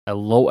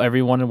Hello,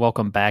 everyone, and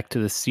welcome back to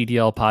the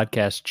CDL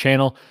podcast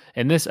channel.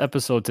 In this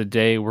episode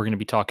today, we're going to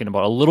be talking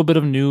about a little bit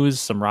of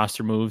news, some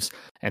roster moves,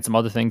 and some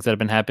other things that have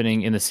been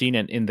happening in the scene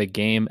and in the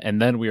game.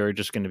 And then we are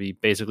just going to be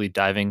basically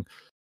diving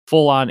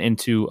full on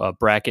into a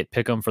bracket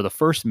pick'em for the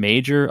first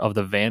major of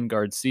the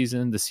Vanguard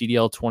season, the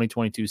CDL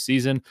 2022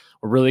 season.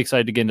 We're really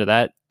excited to get into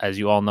that. As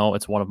you all know,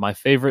 it's one of my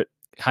favorite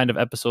kind of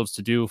episodes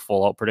to do,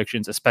 full out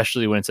predictions,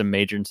 especially when it's a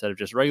major instead of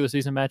just regular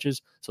season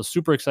matches. So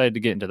super excited to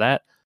get into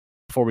that.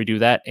 Before we do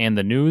that and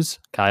the news,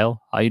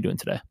 Kyle, how you doing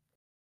today?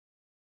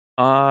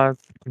 Uh,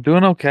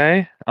 Doing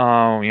okay.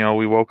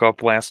 We woke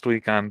up last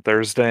week on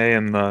Thursday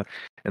in the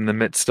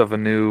midst of a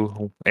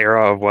new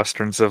era of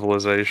Western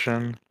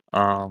civilization.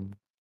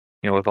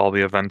 With all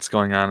the events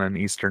going on in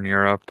Eastern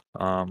Europe.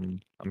 I'm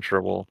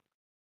sure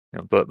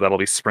that'll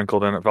be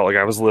sprinkled in. It felt like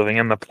I was living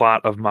in the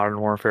plot of Modern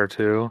Warfare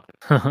 2.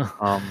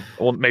 Well,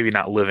 maybe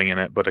not living in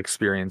it, but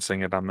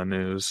experiencing it on the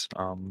news.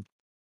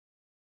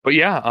 But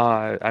yeah,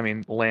 I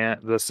mean,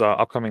 this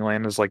upcoming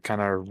land has like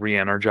kind of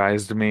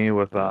re-energized me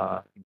with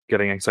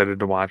getting excited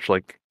to watch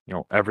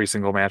every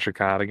single match of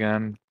COD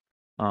again.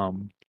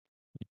 Um,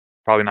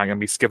 Probably not gonna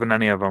be skipping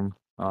any of them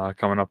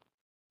coming up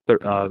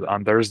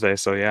on Thursday.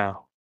 So yeah,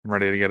 I'm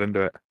ready to get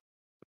into it.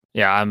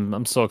 Yeah,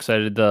 I'm so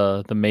excited.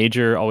 The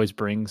major always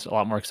brings a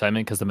lot more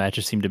excitement because the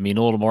matches seem to mean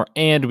a little more,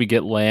 and we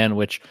get LAN,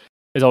 which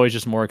is always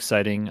just more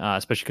exciting,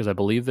 especially because I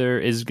believe there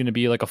is going to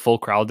be like a full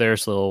crowd there.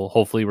 So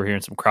hopefully we're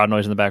hearing some crowd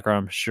noise in the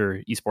background. I'm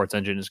sure Esports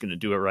Engine is going to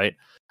do it right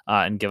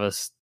and give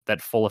us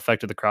that full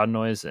effect of the crowd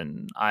noise.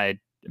 And I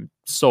am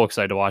so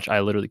excited to watch. I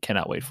literally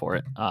cannot wait for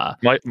it.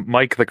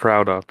 Mike the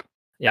crowd up.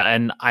 Yeah,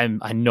 and I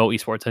know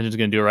Esports Engine is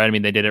going to do it right. I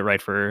mean, they did it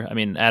right for. I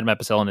mean, Adam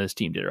Epicel and his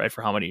team did it right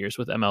for how many years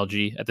with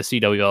MLG at the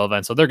CWL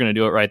event, so they're going to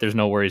do it right. There's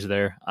no worries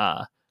there.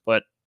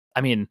 But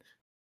I mean,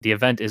 the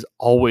event is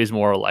always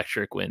more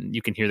electric when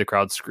you can hear the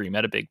crowd scream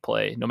at a big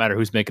play. No matter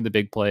who's making the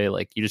big play,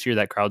 like you just hear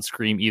that crowd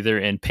scream either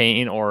in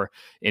pain or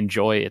in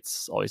joy.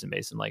 It's always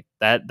amazing. Like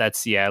that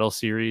Seattle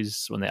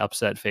series when they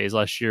upset Faze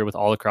last year with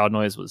all the crowd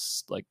noise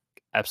was like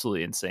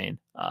absolutely insane.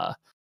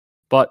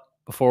 But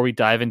before we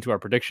dive into our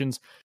predictions,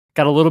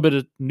 got a little bit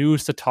of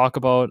news to talk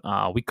about.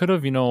 We could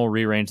have,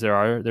 rearranged.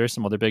 There's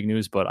some other big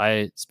news, but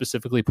I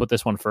specifically put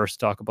this one first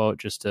to talk about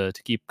just to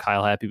keep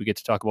Kyle happy. We get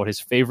to talk about his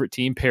favorite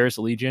team, Paris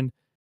Legion,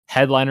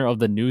 headliner of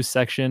the news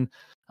section.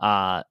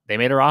 They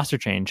made a roster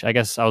change. I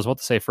guess I was about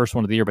to say first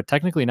one of the year, but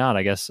technically not.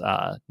 I guess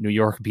New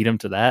York beat him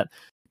to that.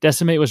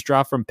 Decimate was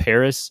dropped from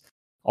Paris.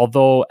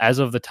 Although, as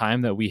of the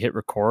time that we hit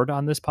record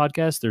on this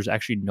podcast, there's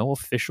actually no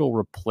official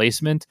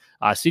replacement.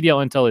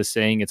 CDL Intel is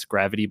saying it's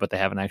Gravity, but they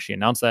haven't actually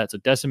announced that. So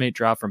Decimate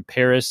dropped from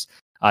Paris.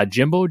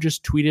 Jimbo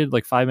just tweeted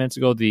like 5 minutes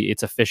ago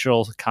it's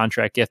official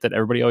contract gift that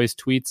everybody always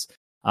tweets.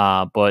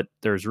 But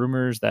there's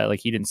rumors that like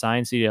he didn't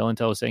sign. CDL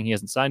Intel is saying he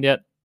hasn't signed yet,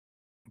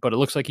 but it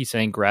looks like he's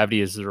saying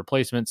Gravity is the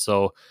replacement.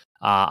 So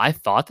I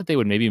thought that they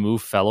would maybe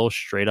move Fellow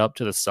straight up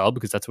to the sub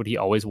because that's what he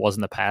always was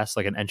in the past,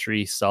 like an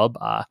entry sub.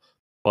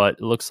 But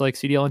it looks like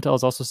CDL Intel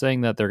is also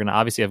saying that they're going to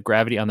obviously have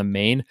Gravity on the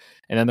main,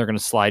 and then they're going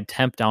to slide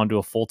Temp down to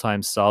a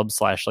full-time sub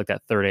slash like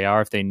that third AR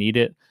if they need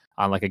it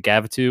on like a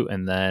Gavitu,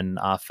 and then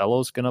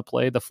Fellow's going to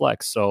play the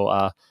flex. So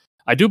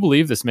I do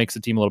believe this makes the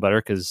team a little better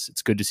because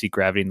it's good to see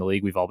Gravity in the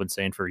league. We've all been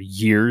saying for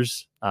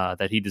years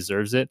that he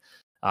deserves it.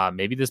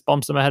 Maybe this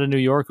bumps them ahead of New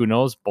York. Who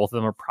knows? Both of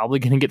them are probably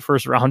going to get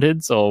first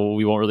rounded, so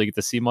we won't really get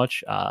to see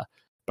much.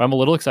 But I'm a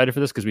little excited for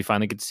this because we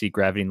finally get to see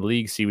Gravity in the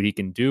league, see what he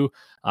can do.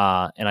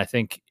 And I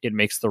think it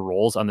makes the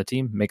roles on the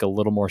team make a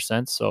little more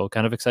sense. So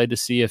kind of excited to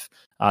see if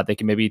they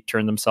can maybe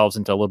turn themselves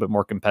into a little bit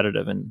more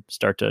competitive and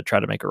start to try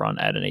to make a run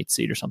at an 8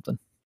 seed or something.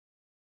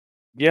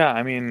 Yeah,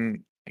 I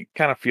mean, I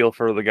kind of feel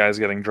for the guys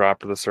getting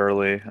dropped this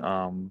early.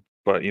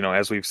 But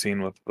as we've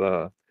seen with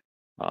the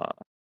uh,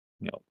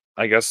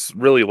 I guess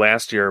really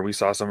last year we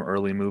saw some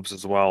early moves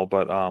as well,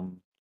 but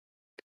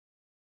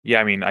yeah,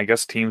 I mean, I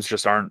guess teams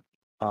just aren't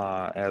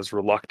as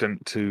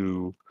reluctant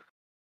to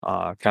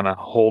kind of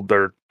hold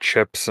their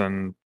chips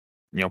and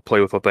play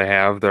with what they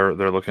have. They're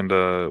looking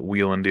to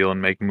wheel and deal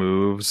and make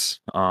moves.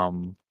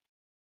 You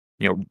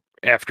know,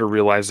 After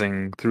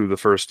realizing through the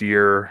first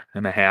year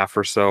and a half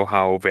or so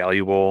how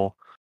valuable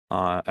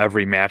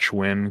every match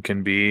win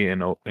can be,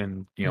 and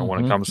when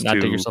it comes Not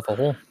dig to yourself a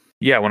hole.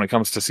 when it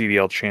comes to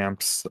CDL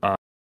champs,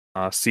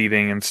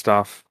 seeding and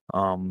stuff,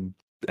 and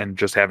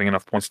just having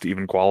enough points to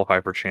even qualify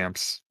for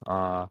champs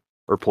or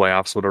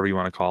playoffs, whatever you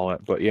want to call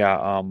it. But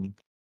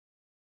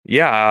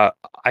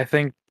I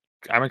think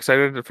I'm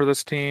excited for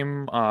this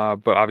team.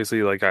 But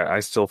obviously, like I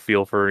still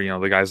feel for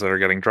the guys that are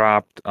getting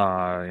dropped.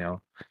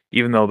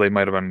 Even though they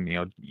might have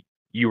been,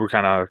 you were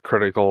kind of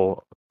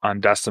critical on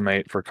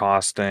Decimate for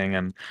costing,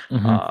 and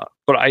Mm-hmm.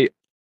 but I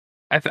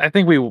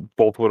think we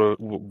both would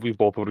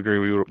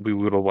agree we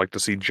would have liked to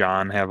see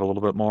John have a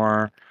little bit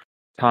more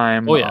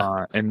time, Oh,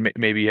 yeah. and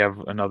maybe have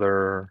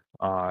another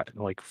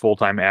like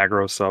full-time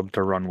aggro sub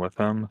to run with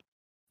him.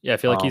 Yeah, I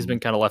feel like he's been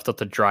Um, kind of left up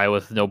to dry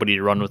with nobody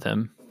to run with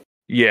him.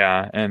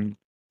 yeah, and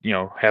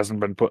hasn't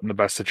been put in the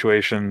best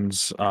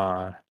situations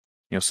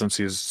since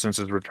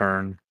his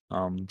return.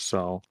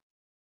 So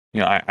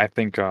I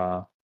think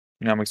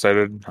I'm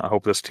excited. I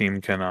hope this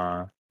team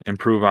can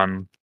improve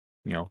on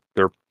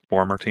their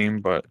former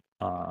team, but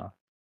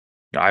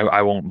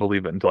I won't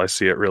believe it until I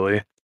see it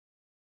really.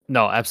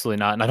 No, absolutely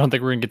not. And I don't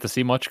think we're gonna get to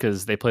see much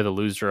because they play the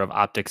loser of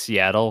OpTic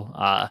Seattle.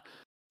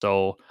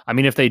 So I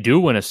mean, if they do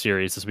win a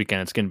series this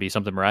weekend, it's gonna be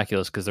something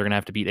miraculous because they're gonna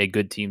have to beat a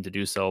good team to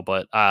do so.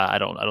 But I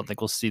don't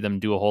think we'll see them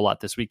do a whole lot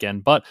this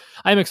weekend. But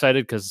I'm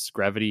excited because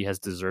Gravity has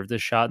deserved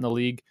this shot in the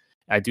league.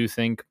 I do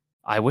think.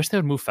 I wish they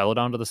would move Fellow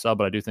down to the sub,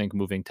 but I do think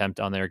moving Temp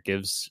down there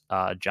gives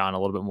John a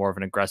little bit more of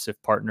an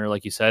aggressive partner,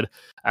 like you said.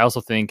 I also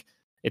think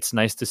it's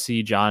nice to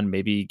see John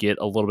maybe get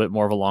a little bit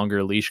more of a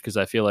longer leash because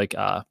I feel like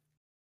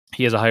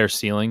he has a higher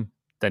ceiling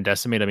than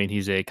Decimate. I mean,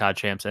 he's a COD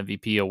Champs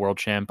MVP, a World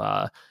Champ.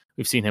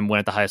 We've seen him win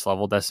at the highest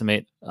level,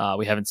 Decimate.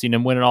 We haven't seen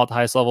him win at all at the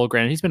highest level.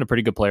 Granted, he's been a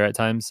pretty good player at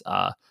times.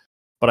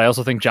 But I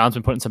also think John's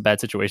been put in some bad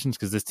situations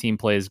because this team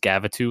plays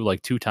Gavitu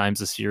like 2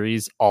 times a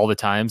series all the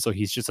time. So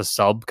he's just a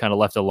sub kind of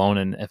left alone.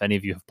 And if any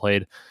of you have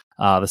played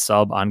the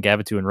sub on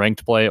Gavitu in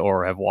ranked play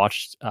or have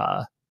watched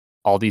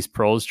all these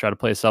pros try to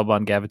play a sub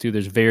on Gavitu,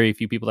 there's very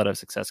few people that have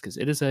success because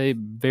it is a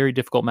very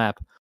difficult map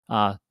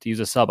to use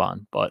a sub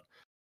on. But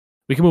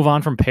we can move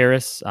on from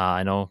Paris.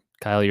 I know,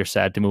 Kyle, you're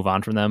sad to move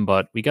on from them,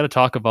 but we got to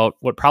talk about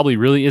what probably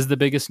really is the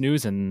biggest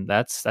news, and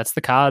that's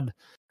the COD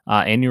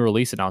annual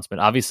release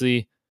announcement.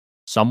 Obviously,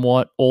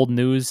 somewhat old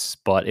news,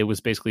 but it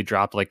was basically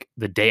dropped like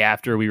the day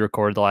after we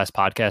recorded the last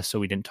podcast, so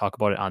we didn't talk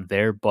about it on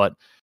there. But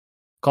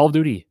Call of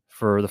Duty,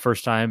 for the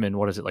first time in,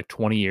 what is it, like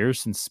 20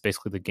 years since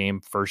basically the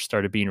game first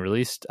started being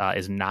released,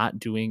 is not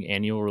doing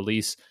annual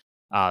release.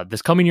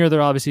 This coming year,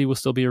 there obviously will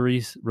still be a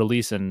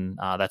release, and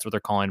that's what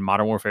they're calling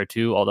Modern Warfare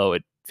 2, although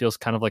it feels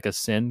kind of like a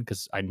sin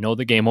because I know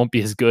the game won't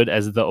be as good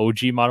as the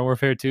OG Modern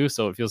Warfare 2,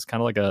 so it feels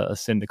kind of like a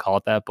sin to call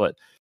it that. But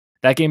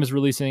that game is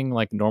releasing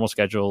like normal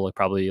schedule, like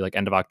probably like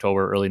end of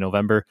October, early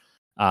November.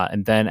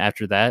 And then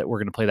after that, we're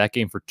going to play that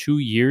game for 2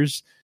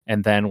 years.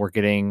 And then we're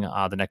getting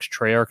the next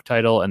Treyarch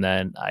title. And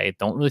then I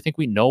don't really think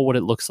we know what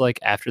it looks like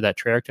after that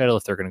Treyarch title,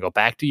 if they're going to go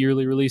back to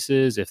yearly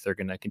releases, if they're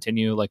going to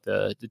continue like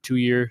the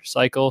 2-year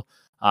cycle.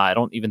 I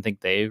don't even think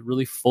they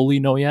really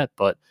fully know yet,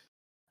 but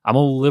I'm a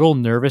little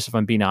nervous, if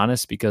I'm being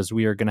honest, because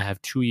we are going to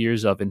have 2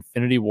 years of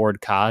Infinity Ward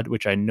COD,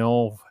 which I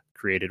know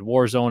created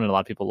Warzone, and a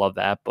lot of people love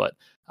that. But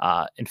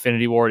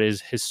Infinity Ward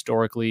is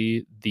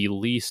historically the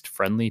least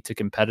friendly to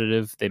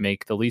competitive. They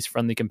make the least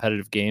friendly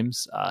competitive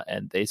games,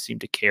 and they seem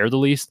to care the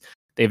least.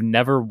 They've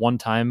never one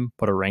time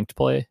put a ranked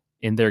play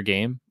in their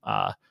game.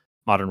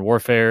 Modern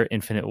Warfare,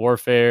 Infinite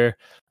Warfare,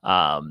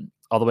 all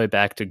the way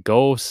back to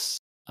Ghosts,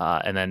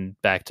 and then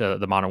back to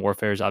the Modern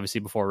Warfares,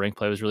 obviously before ranked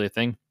play was really a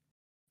thing.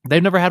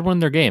 They've never had one in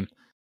their game.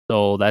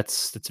 So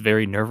that's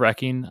very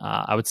nerve-wracking.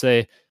 I would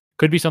say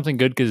could be something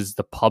good because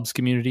the pubs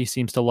community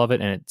seems to love it,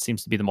 and it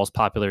seems to be the most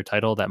popular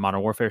title, that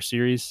Modern Warfare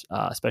series,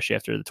 especially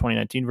after the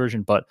 2019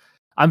 version. But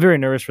I'm very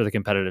nervous for the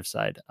competitive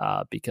side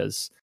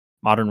because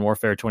Modern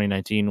Warfare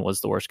 2019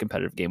 was the worst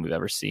competitive game we've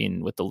ever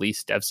seen with the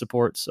least dev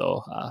support.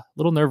 So a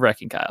little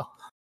nerve-wracking, Kyle.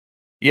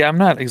 Yeah, I'm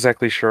not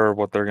exactly sure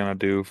what they're gonna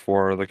do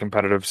for the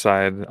competitive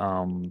side.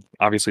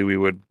 Obviously, we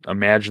would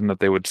imagine that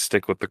they would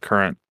stick with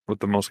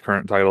the most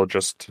current title,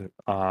 just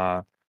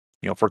for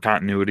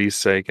continuity's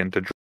sake and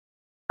to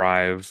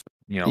drive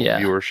Yeah.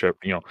 viewership.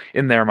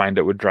 In their mind,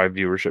 it would drive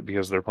viewership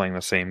because they're playing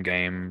the same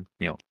game,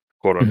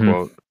 quote Mm-hmm.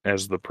 unquote,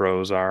 as the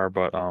pros are.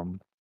 But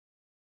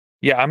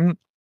yeah,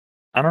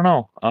 I don't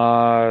know.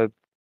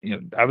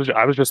 I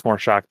was just more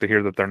shocked to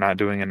hear that they're not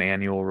doing an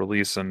annual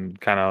release, and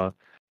kind of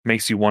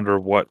makes you wonder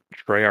what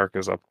Treyarch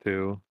is up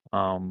to.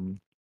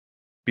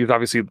 Because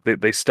obviously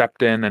they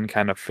stepped in and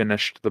kind of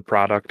finished the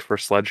product for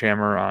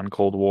Sledgehammer on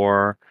Cold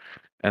War,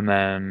 and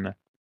then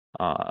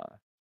uh,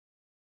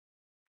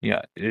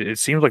 yeah, it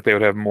seems like they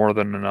would have more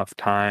than enough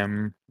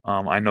time.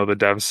 I know the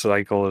dev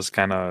cycle is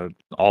kind of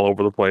all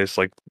over the place.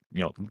 Like,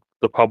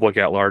 the public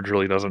at large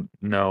really doesn't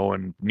know,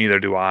 and neither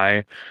do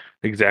I,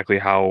 exactly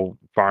how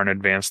far in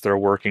advance they're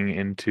working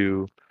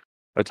into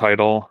a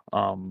title.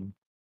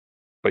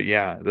 But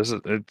yeah, it's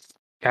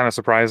kind of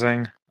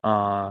surprising.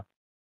 Yeah,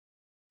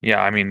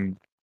 I mean,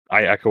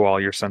 I echo all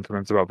your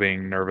sentiments about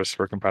being nervous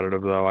for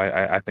competitive, though.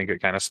 I think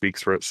it kind of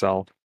speaks for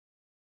itself.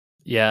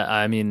 Yeah,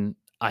 I mean,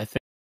 I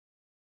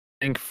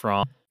think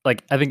from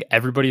like I think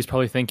everybody's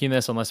probably thinking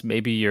this, unless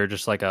maybe you're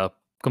just like a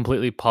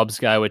completely pubs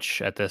guy,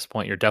 which at this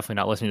point you're definitely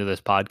not listening to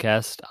this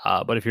podcast.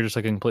 But if you're just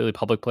like a completely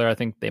public player, I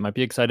think they might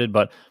be excited.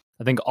 But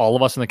I think all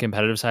of us on the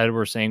competitive side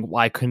were saying,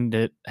 why couldn't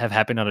it have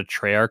happened on a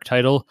Treyarch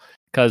title?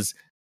 Because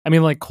I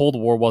mean, like Cold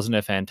War wasn't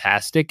a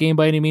fantastic game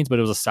by any means, but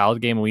it was a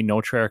solid game, and we know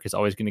Treyarch is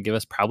always going to give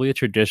us probably a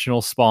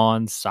traditional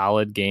Spawn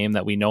solid game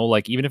that we know,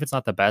 like even if it's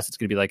not the best, it's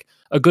going to be like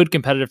a good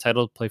competitive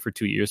title to play for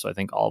 2 years. So I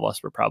think all of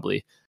us were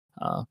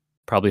uh,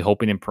 probably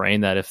hoping and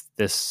praying that if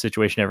this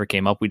situation ever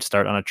came up, we'd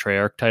start on a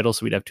Treyarch title,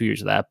 so we'd have 2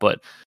 years of that.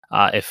 But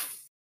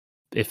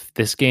if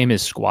this game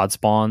is squad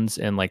spawns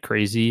and like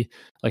crazy,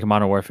 like a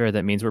Modern Warfare,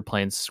 that means we're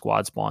playing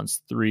squad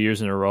spawns 3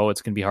 years in a row.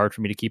 It's gonna be hard for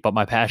me to keep up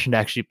my passion to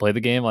actually play the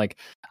game. Like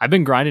I've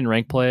been grinding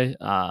rank play,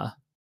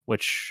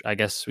 which I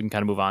guess we can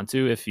kind of move on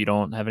to if you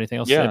don't have anything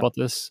else to say Yeah. about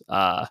this.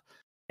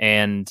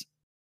 And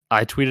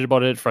I tweeted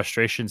about it.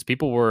 Frustrations.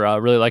 People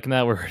were really liking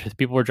that.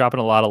 People were dropping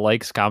a lot of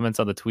likes, comments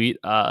on the tweet.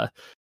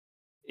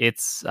 It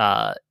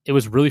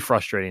was really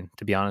frustrating,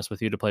 to be honest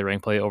with you, to play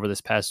rank play over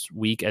this past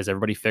week as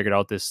everybody figured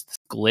out this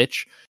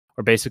glitch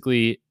where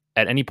basically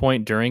at any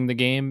point during the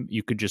game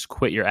you could just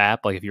quit your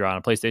app. Like if you're on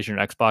a PlayStation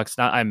or Xbox,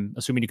 I'm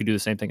assuming you could do the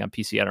same thing on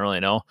PC. I don't really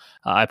know.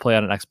 I play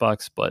on an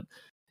Xbox, but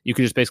you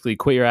could just basically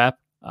quit your app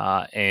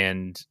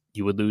and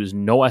you would lose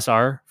no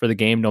SR for the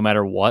game no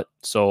matter what.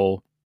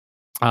 So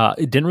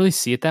it didn't really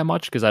see it that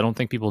much because I don't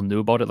think people knew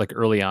about it like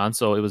early on.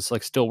 So it was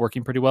like still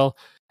working pretty well.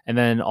 And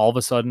then all of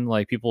a sudden,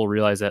 like people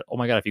realize that, oh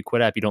my God, if you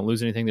quit app, you don't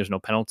lose anything. There's no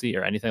penalty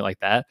or anything like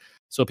that.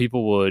 So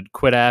people would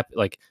quit app.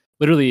 Like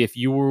literally if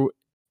you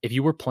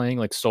were playing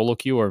like solo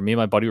queue or me and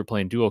my buddy were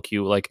playing duo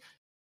queue, like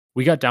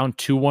we got down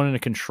 2-1 in a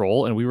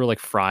control and we were like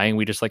frying.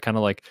 We just like kind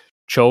of like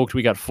choked.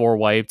 We got 4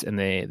 wiped and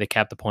they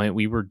capped the point.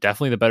 We were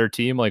definitely the better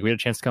team. Like we had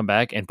a chance to come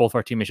back and both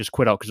our teammates just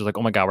quit out because they're like,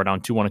 oh my God, we're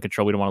down 2-1 in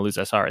control. We don't want to lose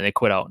SR. And they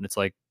quit out. And it's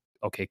like,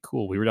 okay,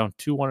 cool. We were down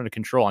 2-1 in a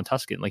control on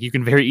Tuscan. Like you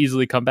can very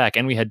easily come back.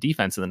 And we had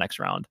defense in the next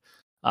round.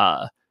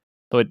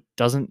 So it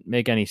doesn't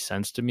make any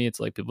sense to me. It's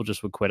like people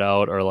just would quit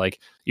out or like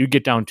you'd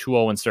get down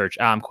 2-0 and search.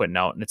 I'm quitting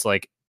out. And it's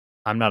like,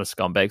 I'm not a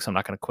scumbag, so I'm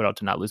not going to quit out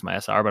to not lose my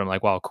SR. But I'm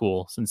like, wow,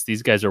 cool. Since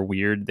these guys are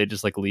weird, they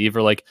just like leave.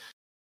 Or like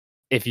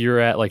if you're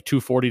at like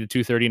 240 to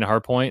 230 in a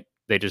hard point,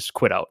 they just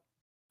quit out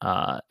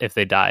if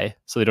they die.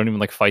 So they don't even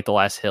like fight the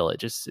last hill.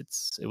 It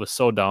was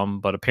so dumb.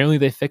 But apparently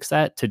they fixed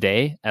that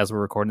today as we're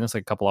recording this.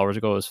 Like a couple hours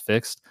ago, it was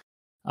fixed,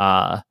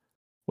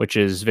 which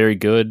is very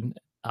good.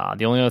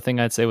 The only other thing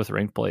I'd say with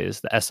ranked play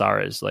is the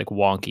SR is like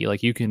wonky.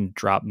 Like you can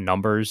drop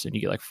numbers and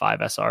you get like 5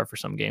 SR for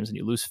some games and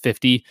you lose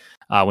 50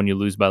 when you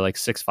lose by like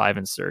 6-5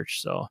 in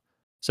search. So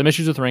some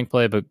issues with ranked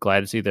play, but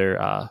glad to see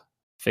they're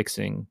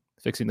fixing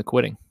the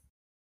quitting.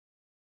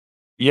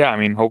 Yeah, I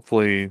mean,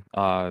 hopefully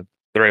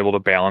they're able to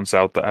balance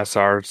out the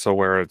SR so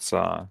where it's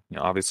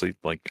obviously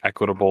like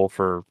equitable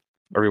for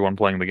everyone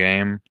playing the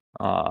game.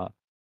 And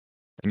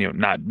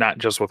not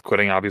just with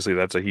quitting. Obviously,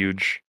 that's a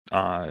huge.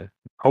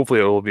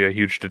 Hopefully, it will be a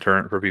huge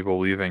deterrent for people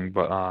leaving.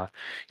 But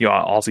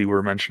also you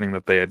were mentioning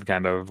that they had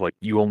kind of like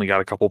you only got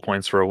a couple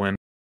points for a win,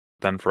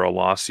 then for a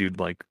loss you'd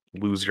like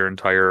lose your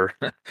entire.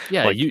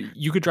 Yeah, like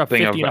you could drop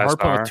thing 50 of in a hard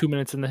point SR. with 2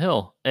 minutes in the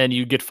hill, and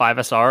you get 5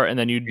 SR, and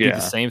then you do the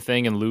same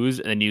thing and lose,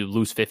 and then you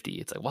lose 50.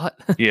 It's like what?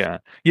 Yeah.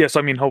 So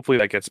I mean, hopefully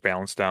that gets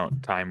balanced out in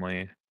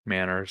timely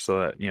manner so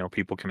that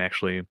people can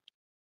actually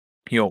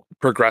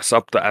progress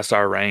up the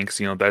SR ranks.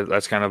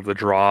 That's kind of the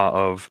draw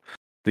of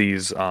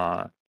these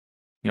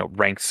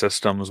ranked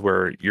systems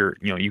where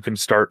you can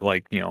start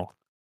like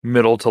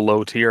middle to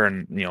low tier,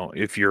 and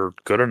if you're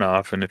good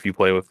enough and if you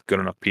play with good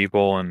enough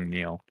people and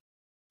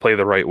play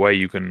the right way,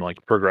 you can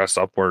like progress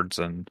upwards.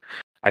 And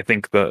I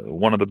think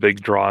one of the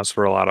big draws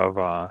for a lot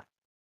of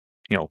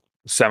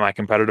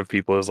semi-competitive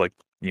people is like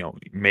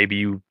maybe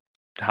you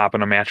hop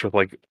in a match with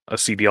like a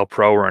CDL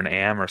pro or an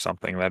AM or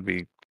something. That'd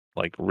be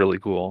like really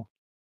cool.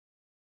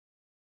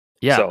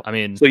 Yeah,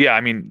 So yeah,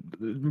 I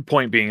mean,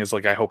 point being is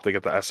like I hope they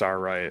get the SR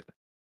right.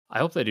 I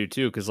hope they do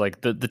too, because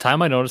like the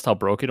time I noticed how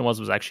broken it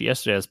was actually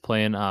yesterday. I was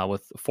playing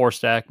with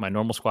 4-stack, my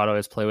normal squad I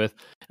always play with.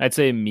 I'd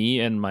say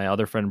me and my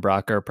other friend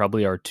Brock are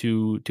probably our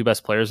two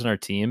best players in our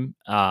team.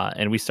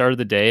 And we started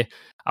the day.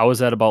 I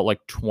was at about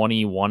like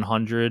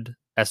 2100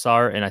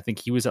 SR, and I think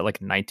he was at like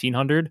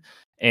 1900.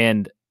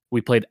 And we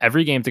played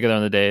every game together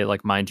on the day.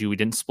 Like mind you, we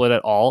didn't split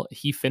at all.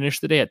 He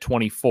finished the day at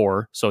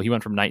 24, so he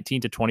went from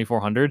 19 to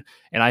 2400,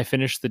 and I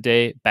finished the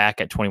day back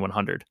at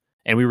 2100.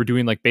 And we were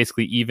doing like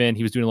basically even.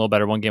 He was doing a little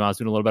better one game. I was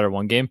doing a little better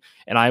one game.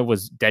 And I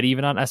was dead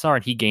even on SR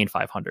and he gained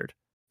 500.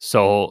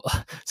 So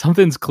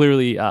something's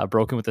clearly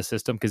broken with the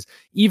system, because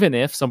even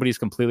if somebody's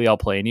completely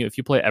outplaying you, if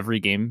you play every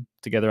game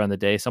together on the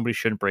day, somebody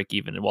shouldn't break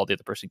even while the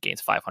other person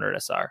gains 500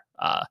 SR.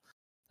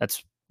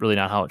 That's really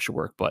not how it should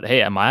work. But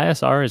hey, my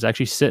SR is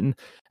actually sitting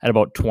at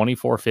about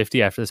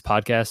 2450 after this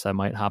podcast. I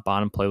might hop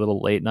on and play a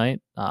little late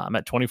night. I'm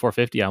at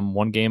 2450. I'm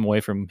one game away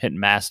from hitting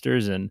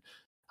Masters and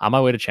on my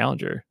way to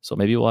Challenger. So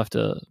maybe we'll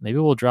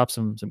drop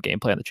some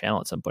gameplay on the channel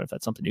at some point if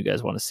that's something you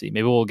guys want to see.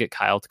 Maybe we'll get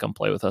Kyle to come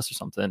play with us or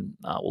something.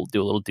 We'll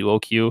do a little duo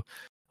queue.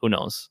 Who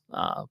knows?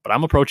 But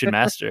I'm approaching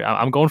Master.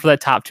 I'm going for that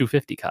top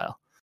 250, Kyle.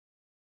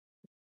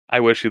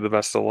 I wish you the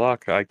best of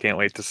luck. I can't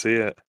wait to see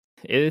it.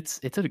 It's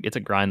a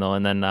grind though,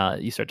 and then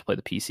you start to play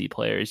the PC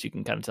players. You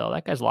can kind of tell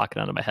that guy's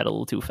locking onto my head a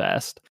little too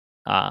fast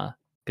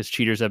because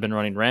cheaters have been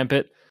running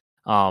rampant.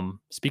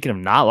 Speaking of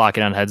not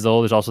locking on heads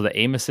though, there's also the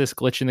aim assist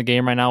glitch in the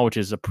game right now, which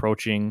is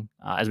approaching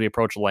as we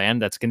approach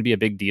land. That's going to be a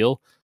big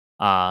deal.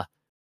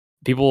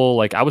 People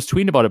like I was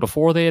tweeting about it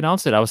before they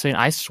announced it. I was saying,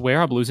 I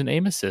swear I'm losing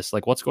aim assist.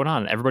 Like what's going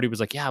on? And everybody was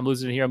like, yeah, I'm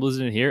losing it here. I'm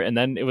losing it here. And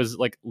then it was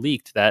like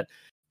leaked that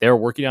they're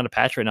working on a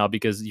patch right now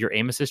because your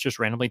aim assist just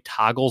randomly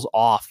toggles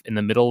off in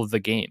the middle of the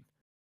game.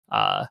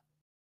 I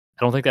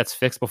don't think that's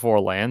fixed before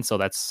land. So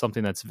that's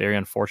something that's very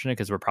unfortunate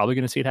because we're probably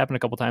going to see it happen a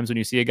couple times when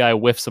you see a guy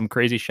whiff some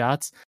crazy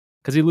shots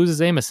because he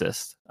loses aim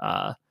assist.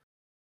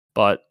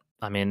 But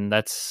I mean,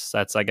 that's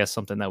I guess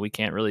something that we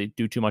can't really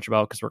do too much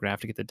about because we're gonna have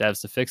to get the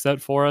devs to fix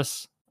that for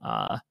us.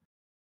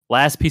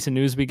 Last piece of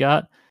news we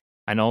got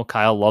I know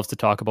Kyle loves to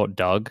talk about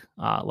Doug,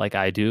 like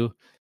I do.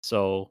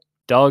 So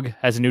Doug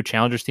has a new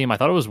challengers team. I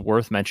thought it was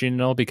worth mentioning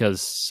though,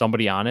 because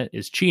somebody on it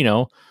is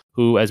Chino,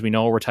 who, as we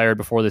know, retired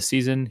before this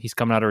season. He's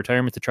coming out of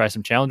retirement to try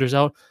some challengers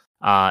out.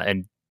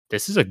 And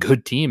this is a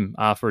good team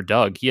for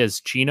Doug. He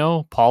has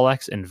Chino,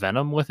 Paulex, and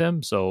Venom with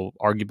him. So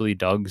arguably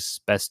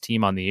Doug's best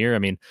team on the year. I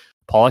mean,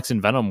 Paulex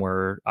and Venom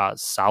were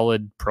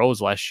solid pros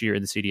last year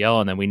in the CDL.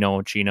 And then we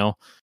know Chino,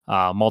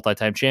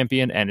 multi-time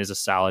champion, and is a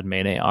solid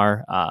main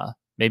AR.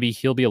 Maybe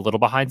he'll be a little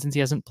behind since he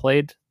hasn't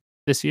played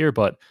this year,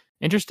 but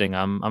interesting.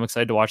 I'm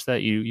excited to watch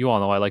that. You all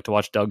know I like to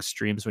watch Doug's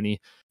streams when he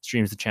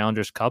streams the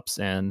Challengers Cups,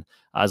 and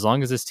as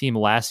long as this team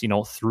lasts,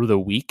 through the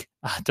week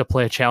to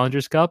play a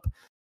Challengers Cup,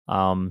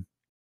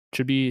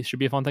 should be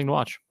a fun thing to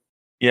watch.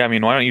 Yeah, I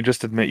mean, why don't you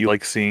just admit you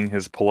like seeing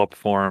his pull-up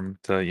form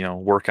to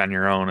work on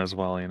your own as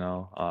well?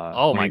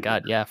 Oh When my he,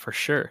 god, yeah, for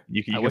sure.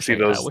 you I can wish see I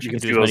those wish I you can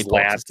could do see as many those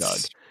pull-ups as Doug.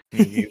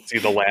 lats. You can see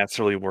the lats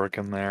really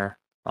working there.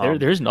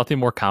 There's nothing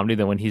more comedy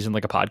than when he's in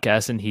like a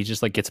podcast and he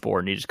just like gets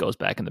bored and he just goes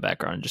back in the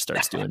background and just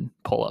starts doing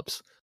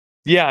pull-ups.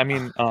 Yeah, I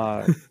mean,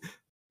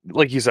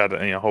 like you said,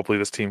 hopefully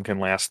this team can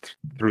last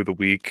through the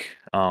week.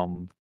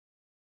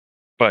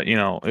 But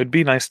it'd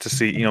be nice to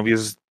see,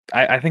 because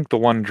I think the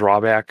one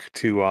drawback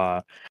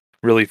to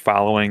really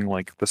following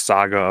like the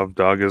saga of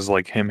Doug is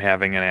like him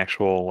having an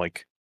actual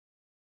like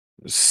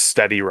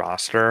steady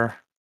roster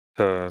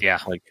to Yeah.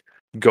 like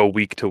go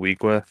week to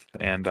week with,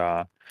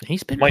 and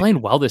He's been might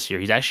playing well this year.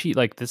 He's actually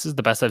like this is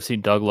the best I've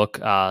seen Doug look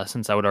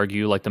since I would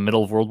argue like the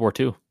middle of World War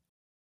II.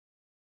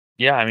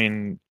 yeah, I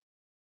mean,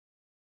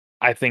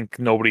 I think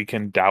nobody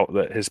can doubt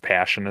that his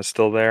passion is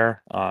still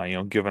there.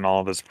 Given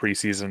all of his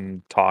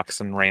preseason talks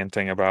and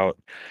ranting about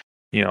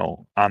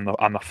on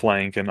the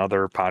flank and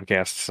other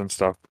podcasts and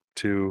stuff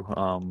too.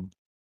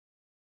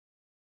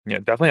 Yeah,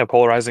 definitely a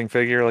polarizing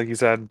figure, like you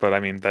said, but I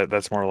mean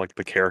that's more like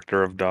the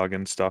character of Doug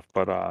and stuff.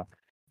 But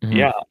Mm-hmm.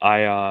 yeah,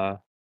 I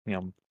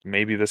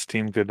maybe this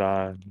team could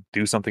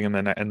do something in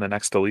the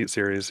next Elite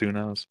Series. Who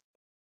knows?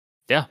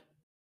 Yeah,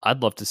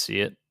 I'd love to see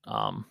it.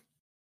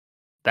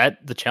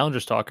 That the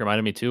Challengers talk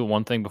reminded me too.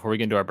 One thing before we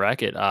get into our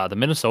bracket, the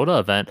Minnesota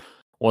event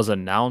was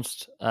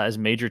announced as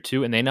Major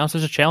 2, and they announced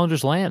there's a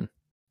Challengers LAN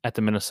at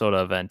the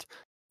Minnesota event.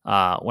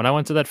 When I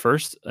went to that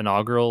first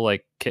inaugural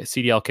like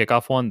CDL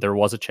kickoff one, there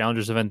was a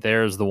Challengers event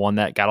there. It was the one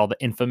that got all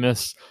the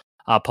infamous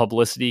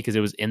publicity because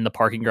it was in the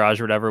parking garage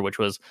or whatever, which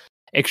was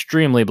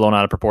extremely blown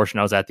out of proportion.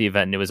 I was at the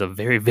event and it was a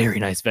very, very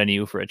nice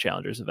venue for a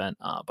Challengers event,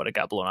 but it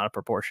got blown out of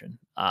proportion.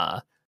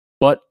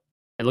 But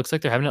it looks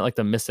like they're having it like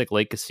the Mystic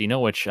Lake Casino,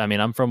 which I mean,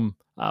 I'm from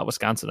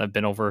Wisconsin. I've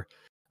been over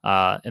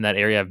in that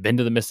area. I've been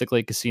to the Mystic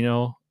Lake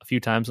Casino a few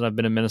times when I've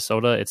been in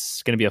Minnesota.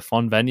 It's going to be a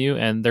fun venue,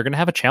 and they're going to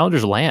have a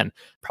Challengers LAN.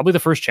 Probably the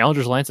first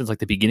Challengers LAN since like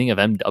the beginning of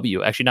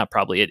MW. Actually, not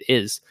probably. It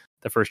is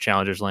the first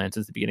Challengers LAN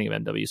since the beginning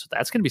of MW. So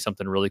that's going to be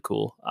something really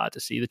cool to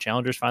see the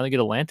Challengers finally get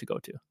a LAN to go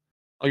to.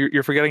 Oh,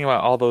 you're forgetting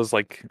about all those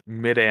like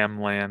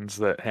mid-am lands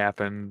that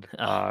happened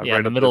Yeah, in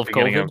right the at middle the of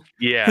beginning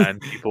COVID. of and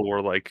people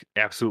were like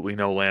absolutely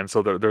no land,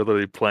 so they're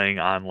literally playing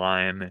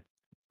online,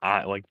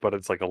 but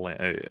it's like a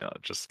land,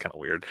 just kind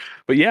of weird.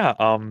 But yeah,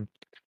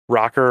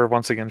 Rocker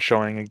once again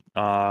showing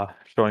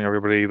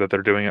everybody that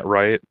they're doing it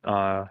right.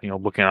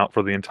 Looking out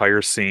for the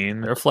entire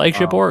scene. They're a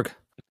flagship Um, org.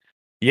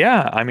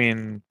 yeah, I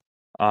mean,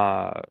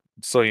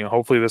 so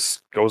hopefully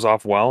this goes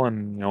off well,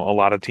 and a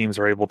lot of teams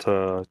are able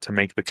to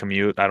make the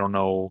commute. I don't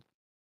know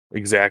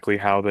exactly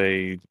how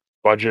they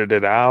budget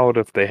it out,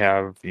 if they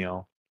have,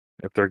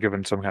 if they're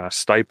given some kind of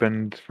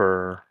stipend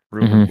for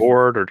room and Mm-hmm.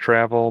 board or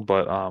travel,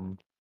 but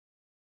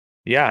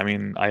yeah, I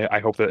mean, I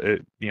hope that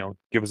it,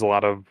 gives a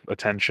lot of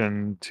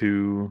attention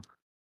to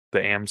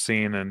the AM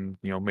scene, and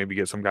maybe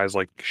get some guys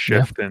like Yeah.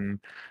 Shift and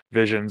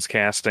Visions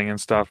casting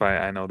and stuff.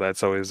 I know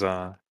that's always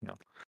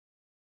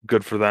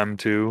good for them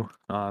too.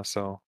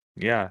 So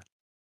yeah,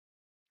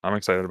 I'm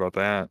excited about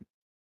that.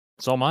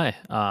 So am I.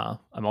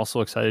 I'm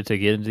also excited to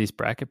get into these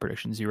bracket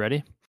predictions. You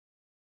ready?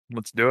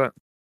 Let's do it.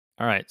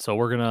 All right, so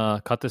we're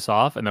gonna cut this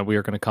off, and then we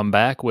are gonna come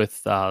back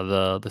with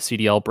the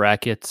CDL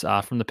brackets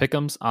from the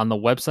Pick'ems on the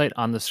website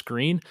on the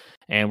screen,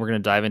 and we're gonna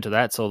dive into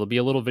that. So there'll be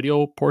a little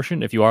video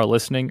portion. If you are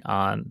listening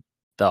on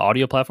the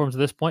audio platforms at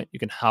this point, you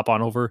can hop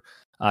on over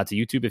to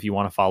YouTube if you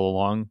want to follow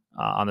along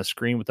on the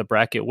screen with the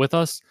bracket with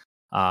us.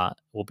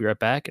 We'll be right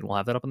back, and we'll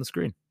have that up on the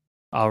screen.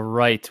 All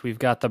right, we've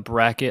got the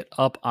bracket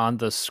up on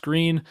the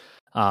screen,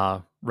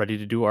 ready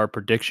to do our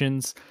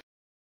predictions.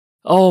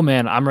 Oh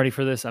man, I'm ready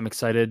for this. I'm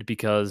excited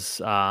because,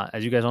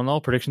 as you guys all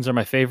know, predictions are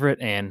my favorite,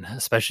 and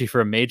especially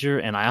for a major.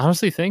 And I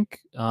honestly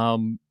think,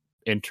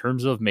 in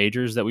terms of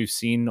majors that we've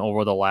seen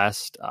over the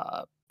last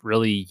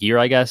really year,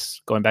 I guess,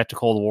 going back to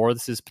Cold War,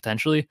 this is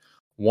potentially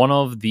one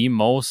of the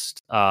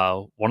most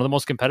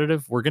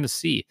competitive we're going to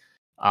see.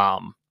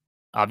 Um,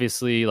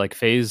 Obviously, like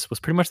Faze was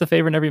pretty much the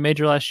favorite in every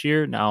major last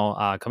year.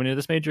 Now, coming into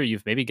this major,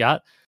 you've maybe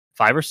got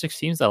 5 or 6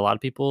 teams that a lot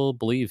of people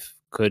believe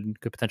could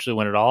potentially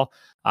win it all.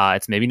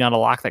 It's maybe not a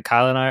lock that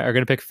Kyle and I are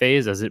going to pick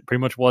Faze, as it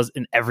pretty much was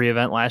in every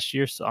event last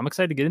year. So I'm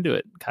excited to get into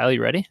it. Kyle,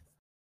 you ready?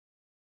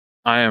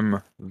 I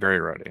am very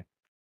ready.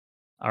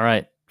 All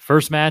right.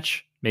 First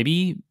match,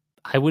 maybe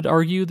I would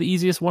argue the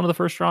easiest one of the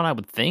first round. I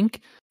would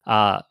think.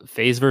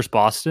 Faze versus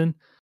Boston.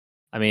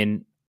 I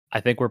mean,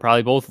 I think we're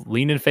probably both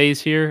leaning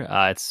Faze here.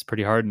 It's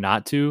pretty hard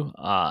not to,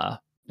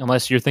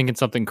 unless you're thinking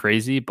something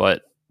crazy.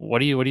 But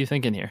what are you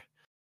thinking here?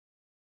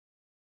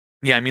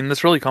 Yeah, I mean,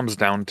 this really comes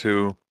down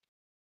to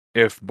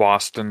if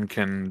Boston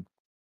can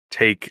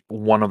take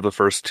one of the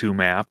first two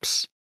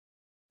maps.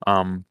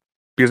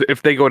 Because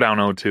if they go down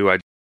 0-2, I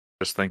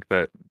just think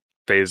that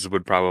FaZe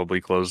would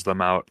probably close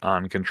them out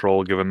on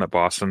control, given that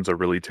Boston's a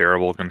really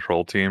terrible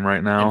control team right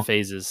And now.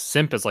 Faze's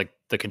Simp is like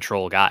the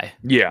control guy.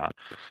 Yeah.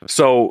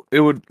 So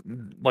it would,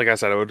 like I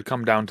said, it would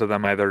come down to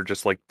them either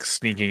just like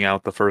sneaking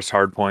out the first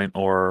hard point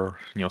or,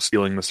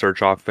 stealing the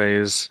search off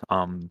phase.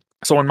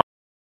 So in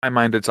my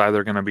mind, it's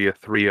either going to be a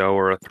 3-0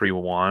 or a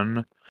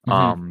 3-1.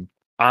 Mm-hmm.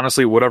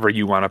 Honestly, whatever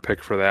you want to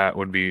pick for that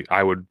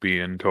I would be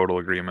in total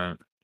agreement.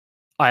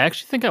 I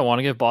actually think I want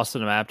to give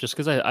Boston a map just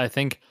because I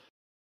think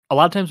a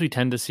lot of times we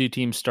tend to see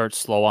teams start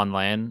slow on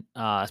LAN,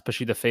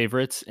 especially the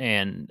favorites,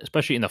 and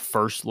especially in the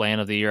first LAN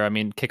of the year. I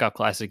mean, Kickoff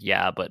Classic,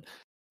 yeah, but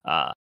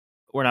uh,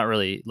 we're not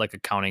really like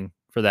accounting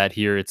for that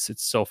here. It's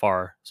so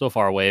far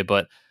away,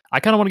 but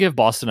I kind of want to give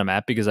Boston a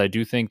map because I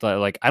do think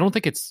that I don't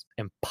think it's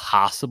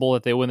impossible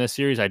that they win this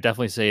series. I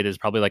definitely say it is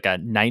probably like a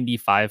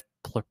 95%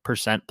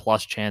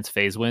 plus chance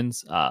FaZe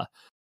wins. But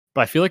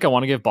I feel like I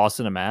want to give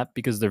Boston a map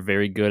because they're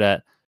very good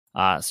at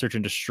search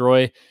and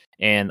destroy,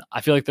 and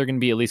I feel like they're going to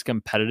be at least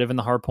competitive in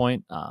the hard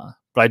point. But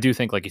I do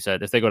think, like you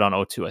said, if they go down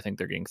 0-2, I think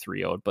they're getting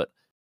 3-0'd. But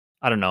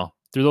I don't know.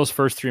 Through those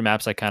first three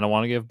maps, I kind of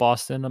want to give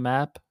Boston a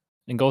map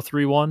and go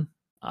 3-1.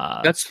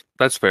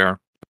 That's fair.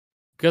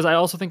 Because I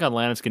also think on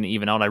LAN it's going to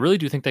even out. I really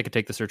do think they could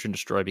take the search and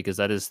destroy because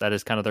that is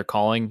kind of their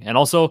calling. And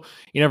also,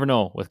 you never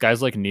know with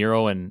guys like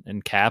Nero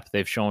and Cap,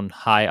 they've shown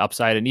high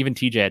upside, and even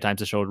TJ at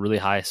times has showed really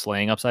high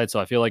slaying upside. So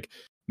I feel like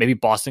maybe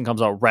Boston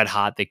comes out red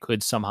hot. They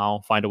could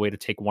somehow find a way to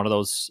take one of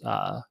those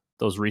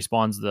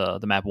respawns,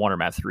 the map 1 or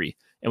map 3,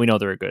 and we know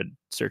they're a good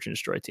search and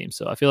destroy team.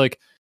 So I feel like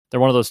they're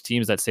one of those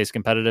teams that stays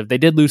competitive. They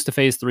did lose to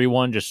FaZe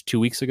 3-1 just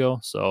 2 weeks ago,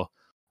 so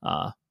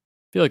I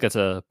feel like that's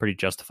a pretty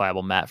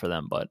justifiable map for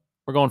them. But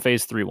we're going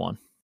FaZe 3-1.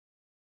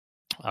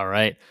 All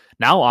right.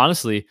 Now,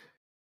 honestly,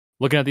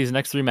 looking at these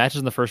next three matches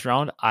in the first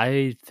round,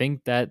 I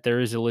think that there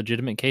is a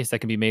legitimate case that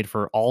can be made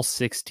for all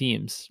 6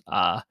 teams.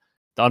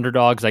 The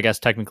underdogs, I guess,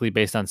 technically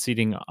based on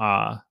seeding,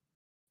 are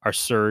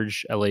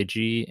Surge,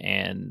 LAG,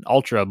 and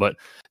Ultra, but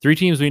 3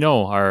 teams we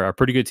know are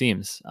pretty good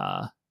teams.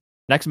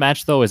 Next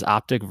match, though, is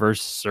OpTic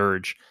versus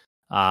Surge.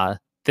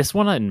 This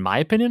one, in my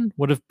opinion,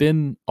 would have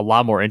been a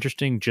lot more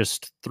interesting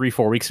just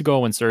 3-4 weeks ago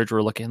when Surge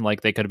were looking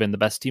like they could have been the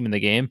best team in the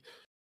game.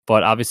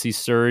 But obviously,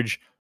 Surge,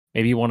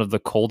 maybe one of the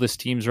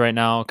coldest teams right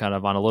now, kind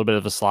of on a little bit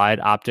of a slide.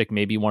 OpTic,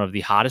 maybe one of the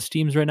hottest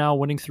teams right now,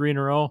 winning 3 in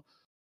a row.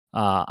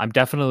 I'm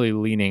definitely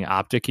leaning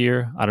OpTic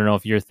here. I don't know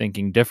if you're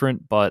thinking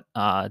different, but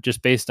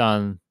just based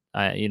on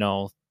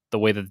the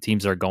way that the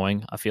teams are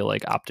going, I feel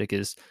like OpTic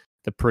is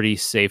the pretty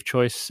safe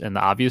choice and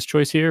the obvious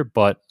choice here.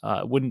 But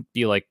wouldn't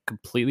be like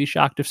completely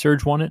shocked if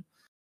Surge won it.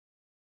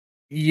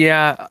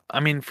 Yeah, I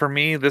mean, for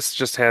me, this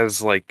just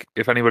has like,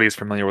 if anybody's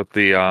familiar with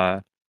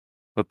the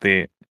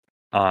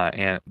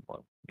and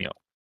you know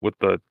with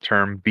the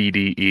term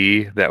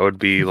BDE, that would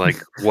be like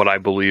what I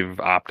believe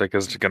OpTic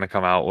is going to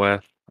come out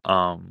with.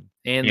 And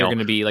You they're know, going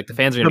to be like the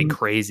fans are going to be the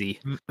crazy.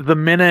 the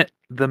minute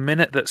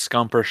that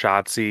Scump or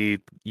Shotzi,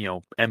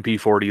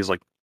 MP40s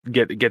like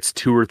gets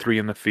 2 or 3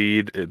 in the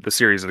feed, the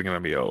series is going to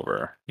be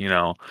over.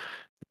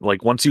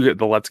 Like once you get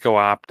the Let's Go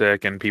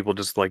OpTic and people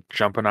just like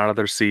jumping out of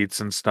their seats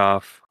and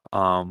stuff.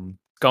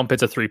 Gump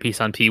hits a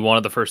 3-piece on P1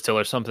 of the first hill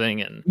or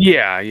something, and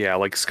Yeah,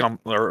 like Scump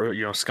or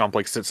Scump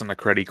like sits in the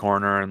creddy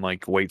corner and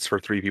like waits for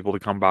 3 people to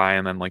come by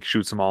and then like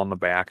shoots them all in the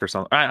back or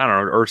something. I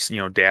don't know,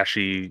 or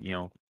Dashy,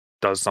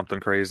 does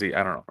something crazy.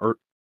 I don't know, or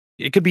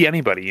it could be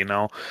anybody.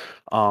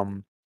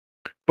 Um,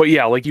 but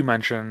yeah, like you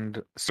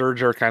mentioned,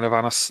 Surge are kind of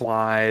on a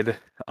slide.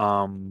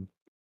 You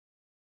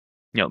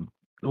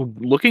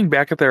looking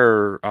back at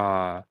their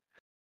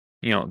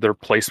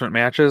placement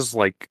matches,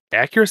 like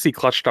accuracy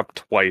clutched up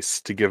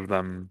twice to give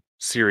them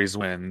series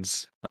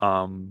wins.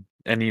 And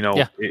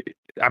yeah,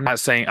 I'm not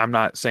saying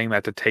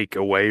that to take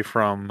away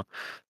from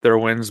their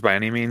wins by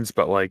any means,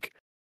 but like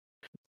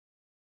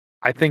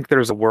I think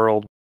there's a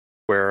world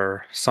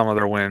where some of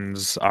their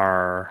wins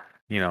are,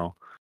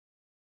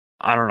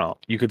 I don't know.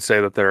 You could say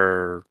that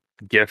they're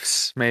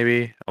gifts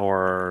maybe,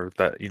 or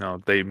that,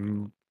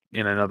 in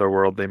another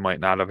world they might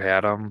not have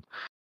had them.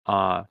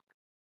 Uh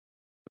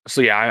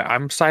so yeah,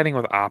 I'm siding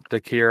with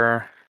OpTic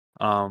here.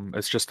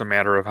 It's just a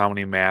matter of how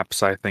many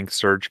maps I think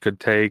Surge could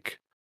take.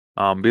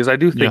 Because I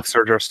do yeah. think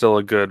Surge are still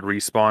a good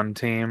respawn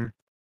team,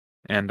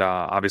 and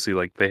obviously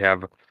like they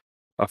have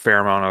a fair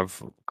amount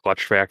of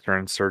clutch factor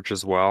in Surge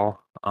as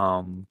well.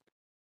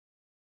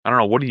 I don't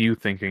know. What are you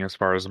thinking as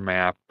far as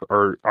map,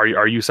 or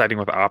are you siding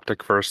with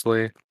OpTic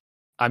firstly?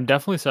 I'm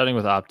definitely siding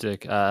with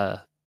OpTic.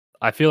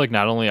 I feel like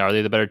not only are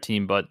they the better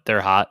team, but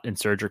they're hot and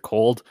Surge are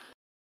cold.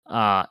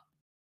 Uh,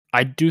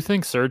 I do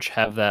think Surge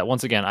have that.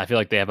 Once again, I feel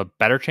like they have a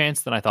better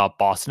chance than I thought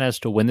Boston has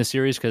to win the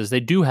series because they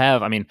do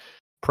have. I mean,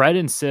 Pred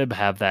and Sib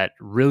have that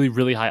really,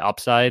 really high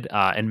upside.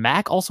 And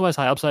Mac also has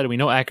high upside. And we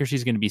know accuracy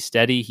is going to be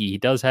steady. He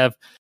does have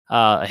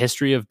a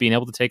history of being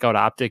able to take out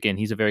OpTic, and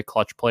he's a very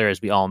clutch player,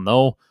 as we all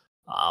know.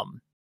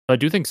 But I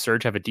do think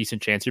Surge have a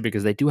decent chance here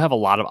because they do have a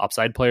lot of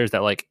upside players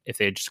that, like, if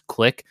they just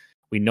click,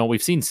 we know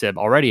we've seen Sib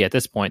already at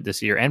this point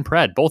this year, and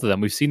Pred, both of them.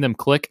 We've seen them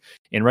click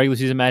in regular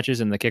season matches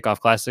in the Kickoff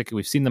Classic.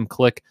 We've seen them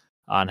click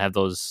and have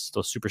those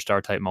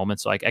superstar type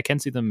moments. So I can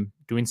see them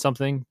doing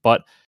something,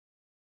 but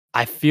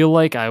I feel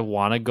like I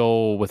want to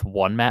go with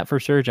one map for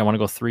Surge. I want to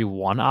go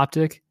 3-1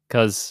 OpTic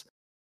because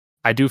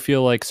I do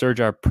feel like Surge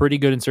are pretty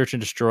good in search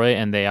and destroy,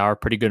 and they are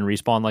pretty good in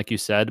respawn, like you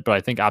said. But I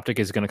think OpTic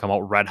is going to come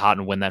out red hot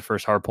and win that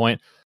first hard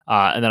point.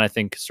 And then I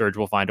think Surge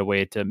will find a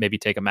way to maybe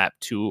take a map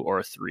 2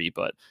 or 3.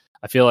 But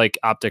I feel like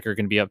OpTic are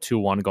going to be up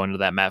 2-1 going into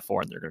that map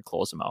 4, and they're going to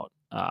close them out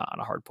on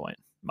a hard point,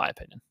 in my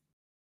opinion.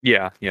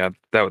 Yeah,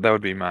 that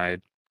would be my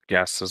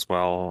guess as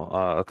well.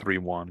 A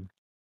 3-1.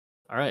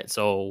 All right,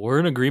 so we're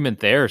in agreement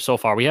there so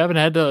far. We haven't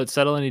had to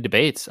settle any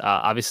debates.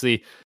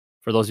 Obviously,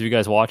 for those of you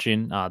guys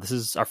watching, this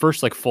is our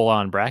first like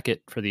full-on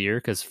bracket for the year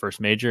because first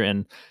major,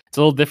 and it's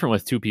a little different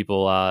with two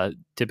people.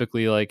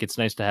 Typically, like it's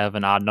nice to have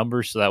an odd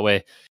number so that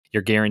way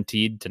you're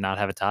guaranteed to not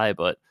have a tie.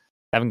 But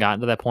haven't gotten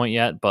to that point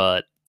yet.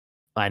 But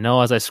I know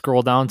as I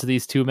scroll down to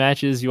these two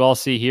matches, you all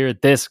see here,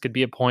 this could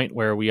be a point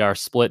where we are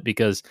split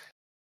because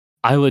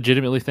I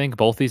legitimately think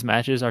both these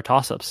matches are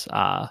toss-ups.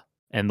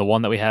 And the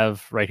one that we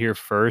have right here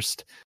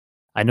first,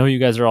 I know you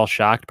guys are all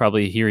shocked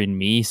probably hearing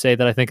me say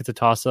that I think it's a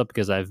toss-up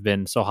because I've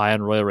been so high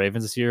on Royal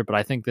Ravens this year, but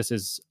I think this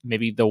is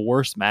maybe the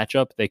worst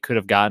matchup they could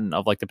have gotten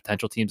of like the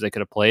potential teams they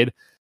could have played.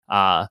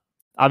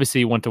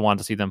 Obviously, you wouldn't want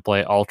to see them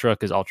play Ultra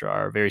because Ultra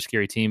are a very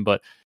scary team,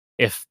 but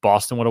if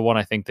Boston would have won,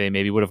 I think they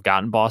maybe would have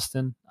gotten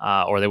Boston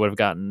or they would have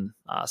gotten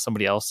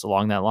somebody else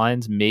along that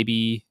lines.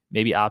 Maybe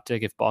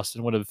OpTic if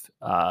Boston would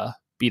have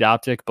beat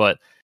OpTic, but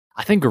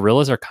I think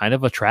Gorillas are kind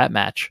of a trap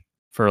match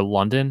for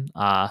London.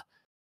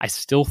 I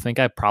still think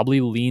I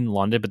probably lean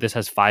London, but this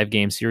has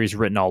 5-game series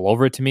written all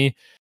over it to me.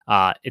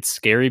 It's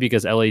scary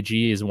because LAG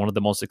is one of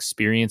the most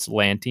experienced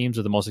LAN teams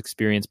or the most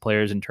experienced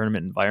players in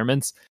tournament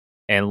environments.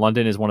 And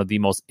London is one of the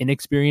most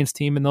inexperienced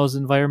team in those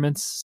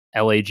environments.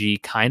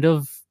 LAG kind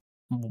of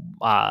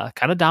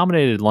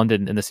dominated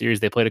London in the series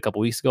they played a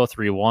couple weeks ago,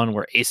 3-1,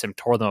 where ASIM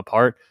tore them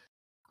apart.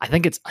 I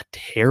think it's a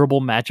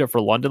terrible matchup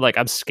for London. Like,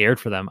 I'm scared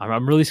for them.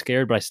 I'm really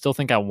scared, but I still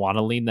think I want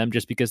to lean them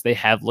just because they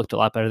have looked a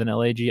lot better than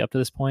LAG up to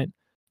this point.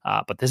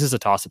 But this is a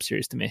toss-up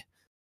series to me.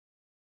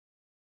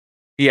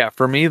 Yeah,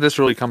 for me, this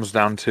really comes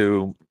down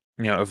to,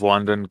 if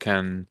London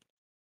can,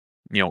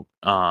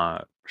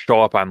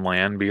 show up on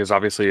LAN, because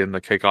obviously in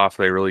the kickoff,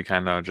 they really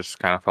kind of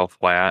fell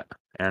flat.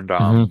 And,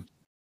 I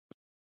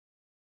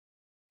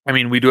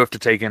mean, we do have to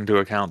take into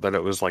account that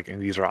it was like,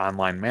 these are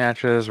online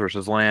matches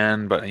versus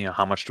LAN, but,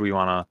 how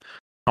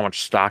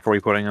much stock are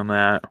we putting in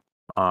that?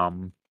 I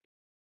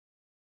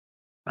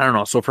don't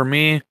know. So for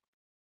me,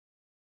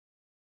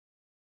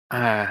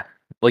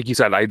 like you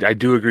said, I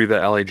do agree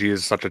that LAG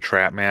is such a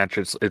trap match.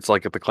 It's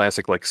like at the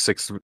classic like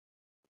six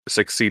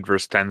seed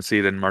versus 10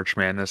 seed in March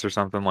Madness or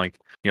something. Like,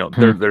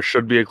 there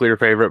should be a clear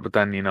favorite, but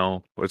then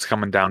it's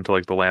coming down to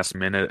like the last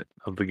minute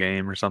of the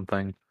game or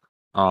something.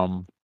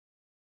 Oh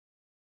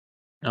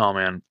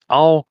man,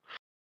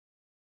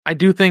 I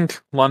do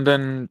think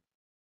London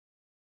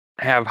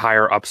have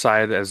higher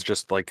upside as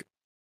just like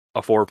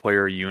a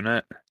 4-player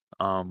unit,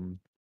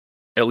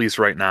 at least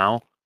right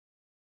now.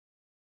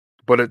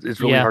 But it's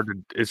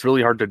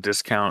really hard to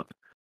discount,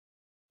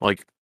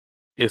 like,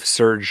 if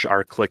Surge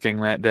are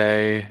clicking that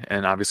day,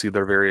 and obviously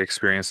they're very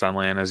experienced on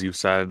LAN, as you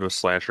said, with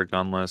Slasher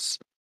Gunless,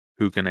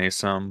 who can ace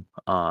them.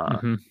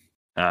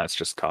 It's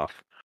just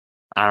tough.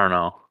 I don't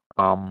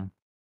know.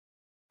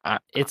 I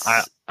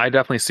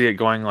definitely see it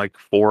going like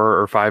 4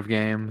 or 5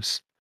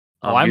 games.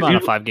 I'm on a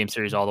 5-game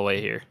series all the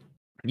way here.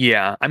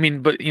 Yeah, I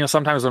mean, but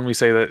sometimes when we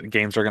say that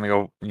games are going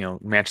to go,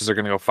 matches are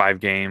going to go 5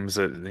 games,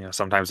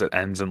 sometimes it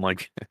ends in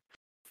like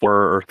 4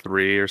 or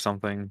 3 or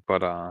something.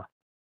 But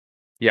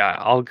yeah,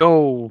 I'll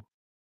go.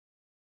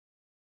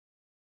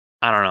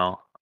 I don't know.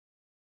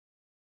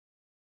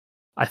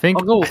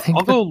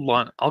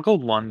 I'll go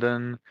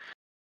London,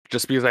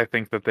 just because I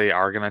think that they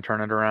are going to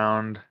turn it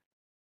around.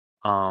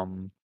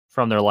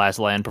 From their last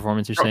LAN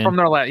performance, you're saying? From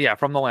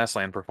the last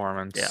LAN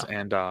performance, yeah.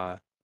 And I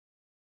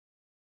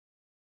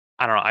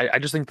don't know. I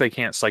just think they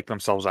can't psych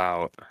themselves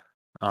out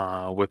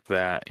with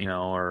that,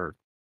 or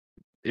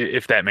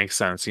if that makes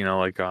sense,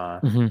 like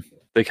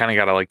they kind of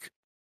got to like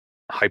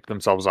hype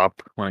themselves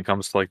up when it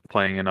comes to like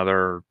playing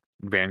another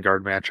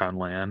Vanguard match on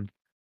LAN.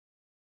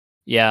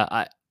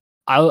 Yeah,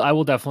 I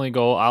will definitely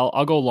go.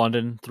 I'll go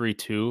London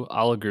 3-2.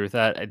 I'll agree with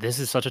that. This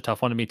is such a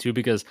tough one to me too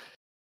because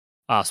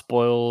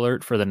spoiler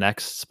alert for the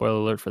next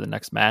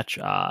match.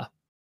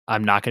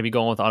 I'm not going to be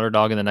going with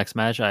underdog in the next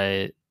match.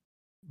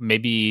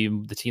 Maybe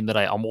the team that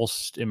I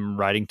almost am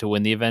riding to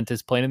win the event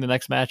is playing in the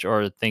next match,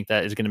 or think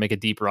that is going to make a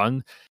deep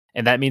run,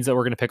 and that means that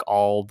we're going to pick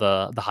all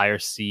the higher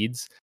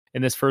seeds.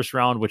 in this first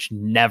round, which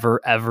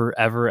never, ever,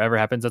 ever, ever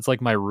happens. That's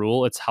like my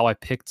rule. It's how I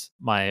picked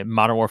my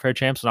Modern Warfare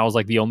champs, and I was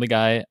like the only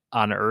guy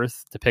on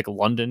Earth to pick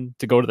London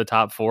to go to the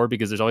top 4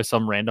 because there's always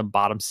some random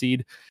bottom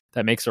seed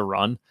that makes a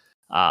run.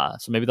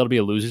 So maybe that'll be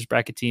a losers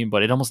bracket team,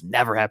 but it almost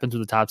never happens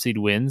when the top seed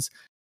wins.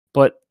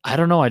 But I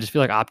don't know. I just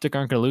feel like OpTic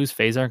aren't going to lose.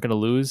 Faze aren't going to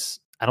lose.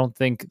 I don't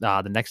think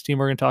the next team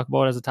we're going to talk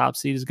about as a top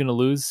seed is going to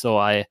lose. So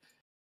I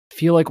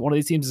feel like one of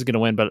these teams is going to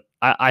win, but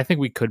I think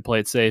we could play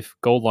it safe.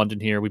 Go London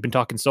here. We've been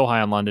talking so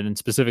high on London, and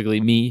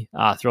specifically me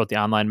throughout the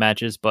online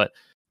matches. But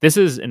this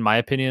is, in my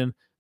opinion,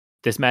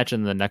 this match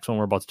and the next one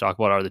we're about to talk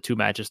about are the 2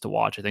 matches to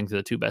watch. I think they're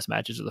the 2 best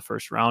matches of the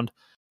first round.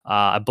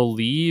 I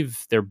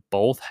believe they're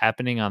both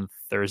happening on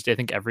Thursday. I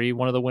think every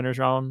one of the winners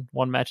round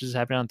 1 matches is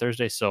happening on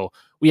Thursday. So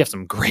we have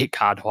some great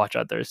COD to watch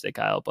on Thursday,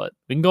 Kyle. But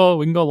we can go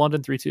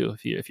London 3-2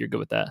 if you're good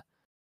with that.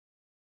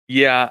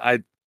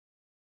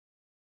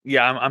 Yeah,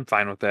 I'm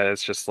fine with that.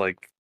 It's just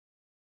like,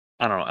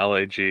 I don't know,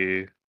 LAG,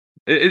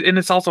 and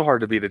it's also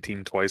hard to beat a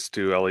team twice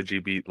too.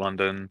 LAG beat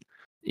London,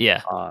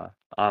 Yeah,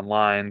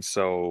 online,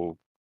 so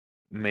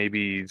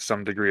maybe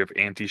some degree of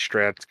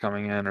anti-strats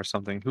coming in or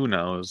something. Who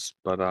knows?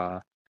 But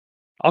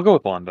I'll go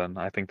with London.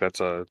 I think that's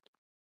a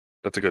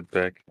good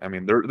pick. I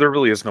mean, there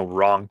really is no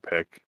wrong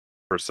pick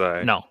per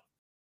se. no,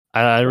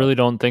 I But really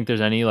don't think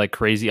there's any like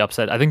crazy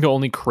upset. I think the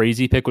only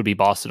crazy pick would be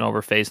Boston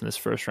over Faze in this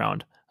first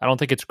round. I don't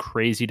think it's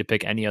crazy to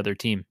pick any other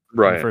team in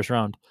the right. first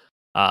round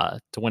to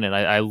win it.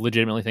 I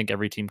legitimately think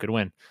every team could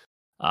win.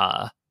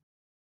 Uh,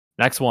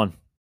 Next one,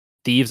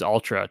 Thieves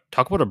Ultra.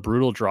 Talk about a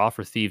brutal draw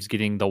for Thieves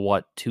getting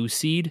the 2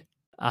 seed.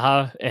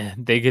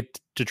 And they get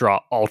to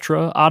draw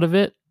Ultra out of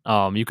it.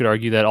 You could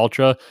argue that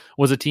Ultra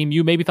was a team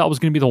you maybe thought was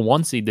going to be the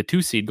 1 seed, the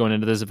 2 seed going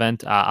into this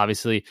event.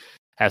 Obviously,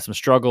 had some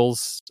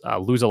struggles,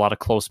 lose a lot of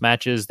close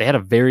matches. They had a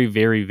very,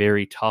 very,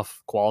 very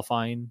tough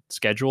qualifying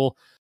schedule,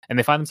 and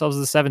they find themselves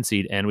as the 7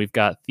 seed. And we've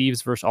got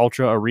Thieves versus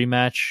Ultra, a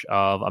rematch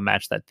of a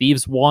match that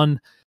Thieves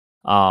won.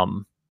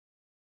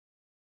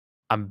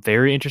 I'm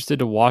very interested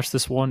to watch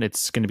this one.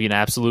 It's going to be an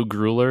absolute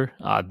grueler.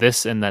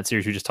 This and that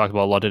series we just talked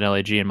about, London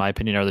LAG, in my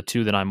opinion, are the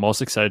 2 that I'm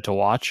most excited to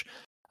watch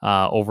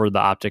over the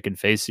OpTic and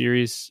Faze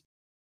series.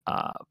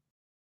 I'm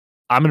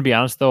going to be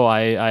honest, though.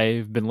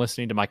 I've been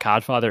listening to my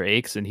Codfather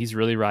Aches, and he's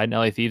really riding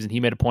LA Thieves, and he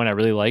made a point I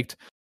really liked.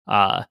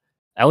 LA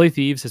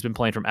Thieves has been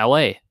playing from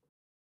LA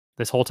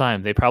this whole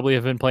time. They probably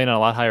have been playing on a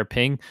lot higher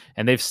ping,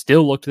 and they've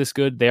still looked this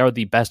good. They are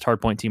the best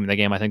hardpoint team in the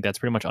game. I think that's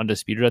pretty much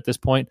undisputed at this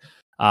point.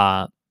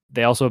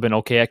 They also have been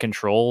okay at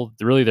control.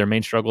 Really, their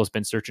main struggle has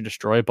been search and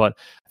destroy, but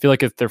I feel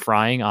like if they're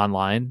frying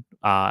online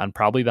on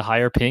probably the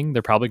higher ping,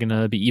 they're probably going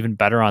to be even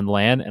better on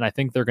LAN, and I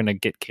think they're going to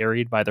get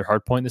carried by their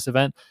hardpoint this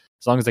event.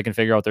 As long as they can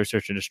figure out their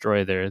search and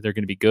destroy, they're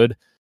going to be good,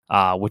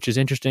 which is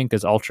interesting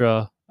because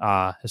Ultra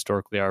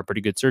historically are a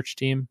pretty good search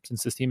team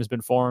since this team has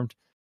been formed.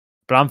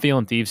 But I'm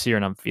feeling Thieves here,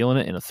 and I'm feeling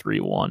it in a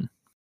 3-1.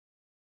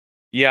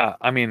 Yeah,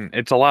 I mean,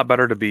 it's a lot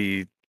better to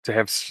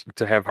have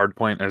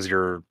hardpoint as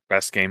your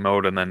best game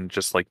mode and then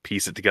just like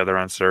piece it together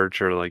on search,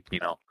 or like,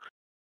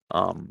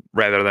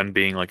 rather than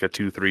being like a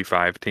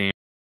 2-3-5 team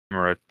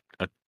or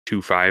a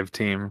 2-5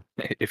 team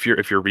if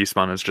your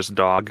respawn is just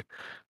dog.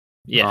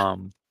 Yeah.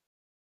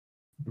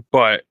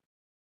 But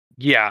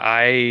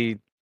yeah,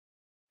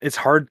 it's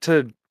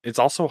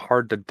also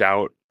hard to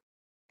doubt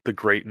the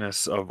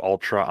greatness of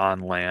Ultra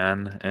on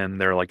LAN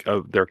and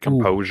their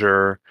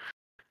composure.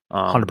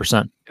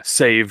 100%.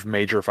 Save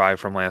Major 5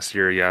 from last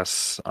year,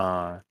 yes.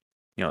 It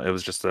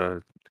was just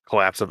a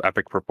collapse of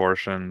epic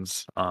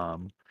proportions.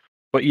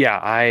 But yeah,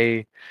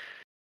 I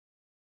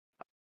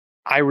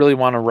really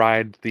want to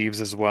ride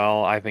Thieves as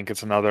well. I think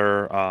it's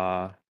another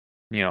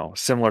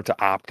similar to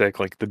OpTic,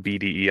 like the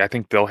BDE. I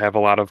think they'll have a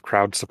lot of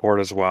crowd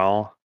support as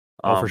well.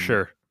 Oh, for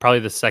sure.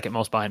 Probably the second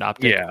most behind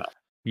OpTic.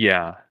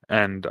 Yeah.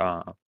 And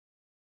I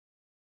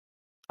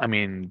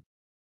mean,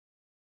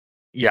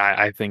 yeah,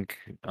 I think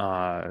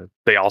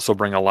they also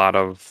bring a lot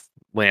of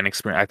LAN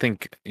experience. I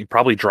think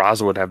probably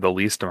Draza would have the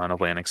least amount of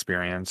LAN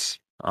experience.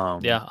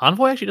 Yeah,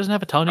 Envoy actually doesn't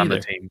have a ton On either.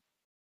 the team.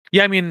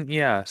 Yeah, I mean,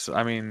 yes.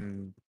 I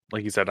mean,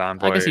 like you said,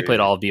 Envoy. I guess he played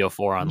all of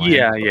BO4 on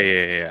Yeah,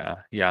 LAN.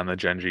 yeah, on the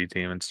Gen G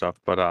team and stuff.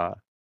 But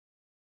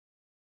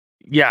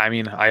yeah, I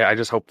mean, I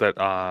just hope that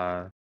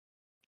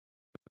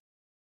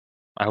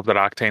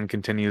Octane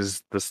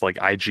continues this like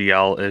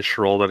IGL-ish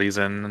role that he's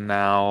in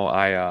now.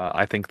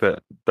 I think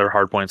that their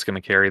hardpoint's going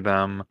to carry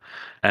them,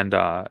 and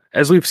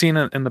as we've seen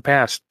in the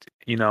past,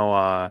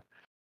 kind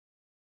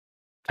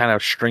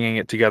of stringing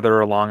it together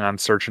along on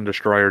search and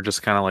destroy, or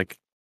just kind of like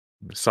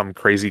some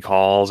crazy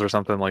calls or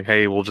something like,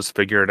 hey, we'll just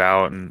figure it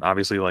out. And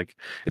obviously, like,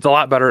 it's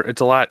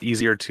a lot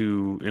easier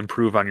to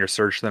improve on your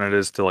search than it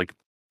is to like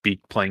be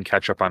playing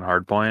catch up on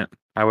hardpoint,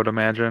 I would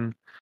imagine.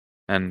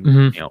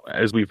 And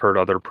as we've heard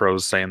other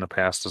pros say in the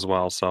past as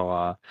well.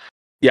 So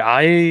yeah,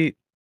 I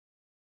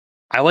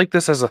like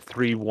this as a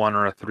 3-1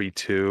 or a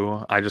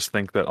 3-2. I just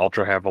think that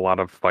Ultra have a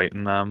lot of fight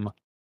in them.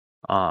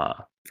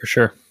 For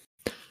sure.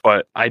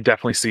 But I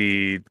definitely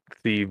see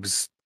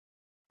Thieves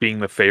being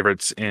the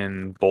favorites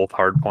in both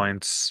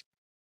hardpoints.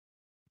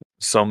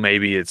 So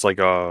maybe it's like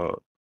a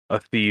a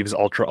Thieves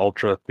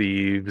Ultra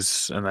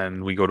Thieves, and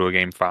then we go to a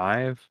game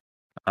 5.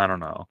 I don't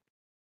know.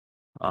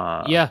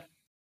 Yeah,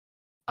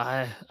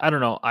 I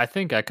don't know. I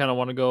think I kind of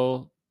want to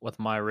go with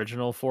my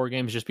original 4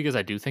 games just because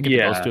I do think if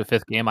it goes to Yeah, a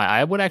 5th game,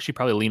 I would actually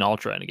probably lean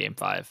Ultra in a game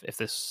 5 if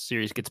this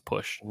series gets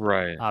pushed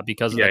right.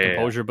 because of Yeah, that yeah, yeah.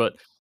 composure. But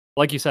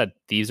like you said,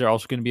 these are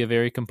also going to be a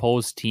very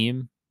composed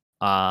team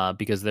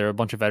because they're a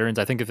bunch of veterans.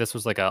 I think if this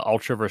was like a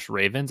Ultra versus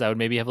Ravens, I would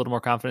maybe have a little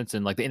more confidence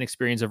in like the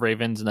inexperience of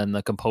Ravens and then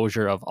the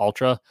composure of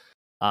Ultra.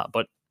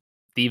 But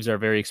Thieves are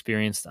very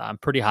experienced. I'm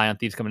pretty high on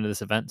Thieves coming to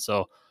this event,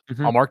 so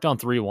Hmm. I'll mark down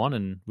 3-1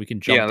 and we can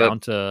jump Yeah, down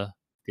to the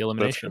that's good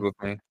elimination. with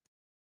me.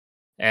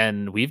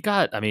 And we've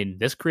got, I mean,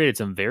 this created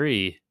some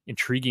very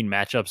intriguing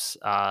matchups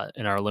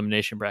in our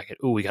elimination bracket.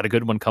 Ooh, we got a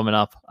good one coming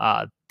up.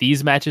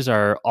 These matches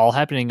are all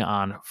happening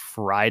on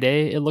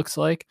Friday, it looks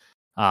like.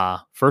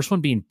 First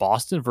one being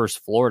Boston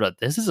versus Florida.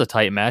 This is a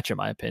tight match, in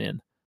my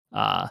opinion.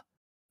 Uh,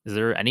 is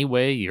there any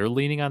way you're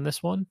leaning on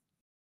this one?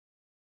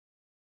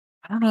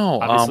 I don't know.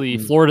 Obviously,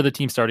 Florida, the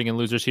team starting in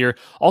losers here.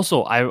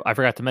 Also, I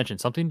forgot to mention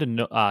something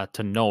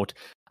to note.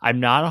 I'm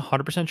not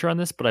 100% sure on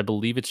this, but I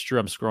believe it's true.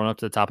 I'm scrolling up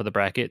to the top of the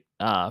bracket.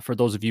 For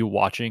those of you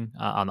watching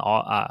on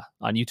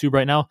YouTube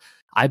right now,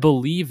 I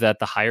believe that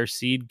the higher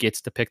seed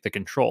gets to pick the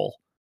control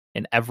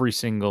in every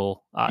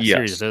single series. If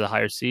Yes. they're the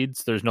higher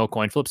seeds, there's no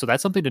coin flip. So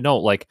that's something to note.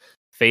 Like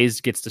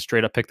Faze gets to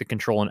straight up pick the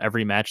control in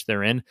every match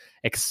they're in,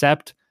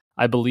 except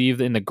I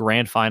believe in the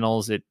grand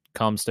finals, it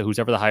comes to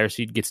whoever the higher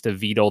seed gets to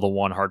veto the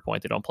one hard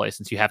point they don't play,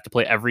 since you have to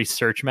play every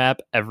search map,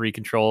 every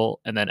control,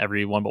 and then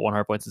every one but one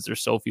hard point, since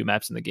there's so few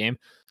maps in the game.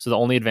 So the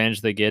only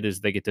advantage they get is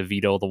they get to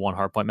veto the one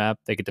hard point map.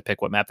 They get to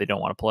pick what map they don't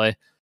want to play.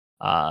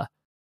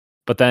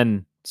 But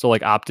then, so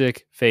like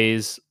OpTic,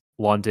 Faze,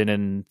 London,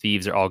 and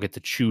Thieves are all get to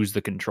choose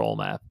the control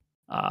map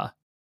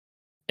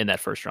in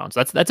that first round.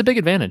 So that's a big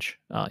advantage.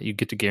 You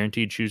get to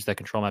guaranteed choose that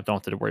control map. Don't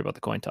have to worry about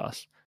the coin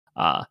toss.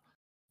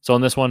 So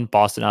in this one,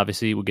 Boston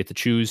obviously will get to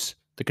choose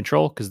the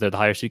control because they're the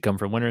higher seed, come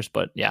from winners.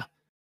 But yeah,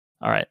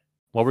 all right.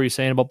 What were you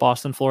saying about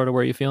Boston, Florida?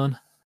 Where are you feeling?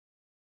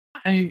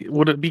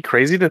 Would it be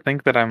crazy to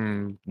think that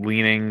I'm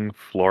leaning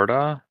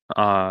Florida?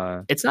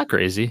 It's not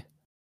crazy.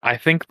 I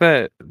think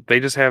that they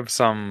just have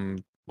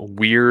some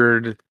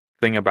weird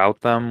thing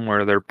about them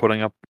where they're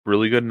putting up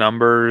really good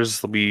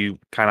numbers. We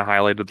kind of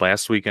highlighted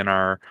last week in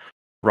our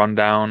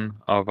rundown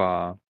of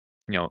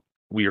you know,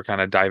 we were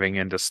kind of diving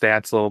into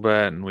stats a little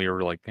bit and we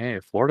were like, hey,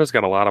 Florida's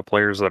got a lot of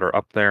players that are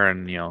up there,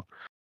 and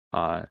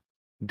uh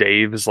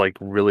Dave is like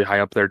really high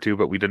up there too,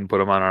 but we didn't put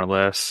him on our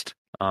list.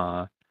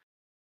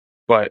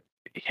 But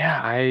yeah,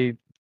 I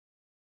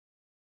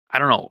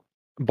don't know.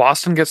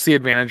 Boston gets the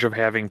advantage of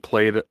having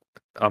played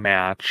a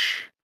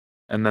match,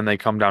 and then they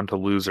come down to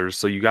losers.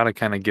 So you got to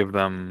kind of give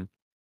them,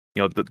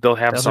 they'll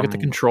They have also get the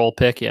some, control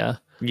pick. Yeah.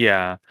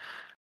 yeah,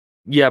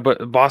 yeah.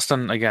 But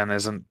Boston again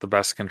isn't the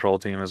best control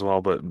team as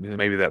well. But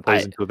maybe that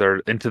plays I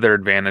into their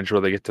advantage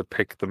where they get to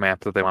pick the map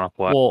that they want to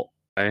play. well,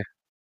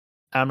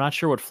 I'm not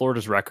sure what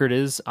Florida's record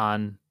is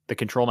on the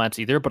control maps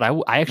either, but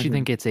I actually Mhm.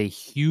 think it's a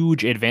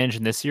huge advantage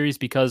in this series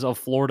because of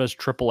Florida's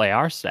triple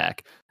AR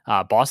stack.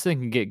 Boston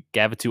can get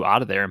Gavitu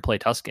out of there and play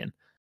Tuscan.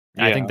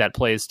 And I think Yeah, that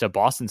plays to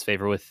Boston's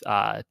favor with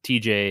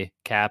TJ,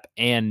 Cap,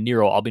 and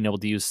Nero all being able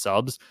to use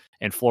subs,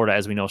 and Florida,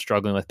 as we know,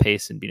 struggling with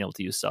pace and being able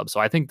to use subs. So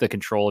I think the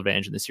control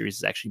advantage in this series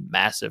is actually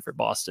massive for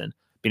Boston,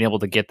 being able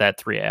to get that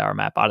 3 AR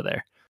map out of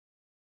there.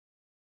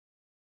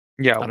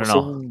 yeah. I don't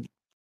know. So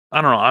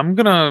I don't know. I'm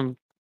gonna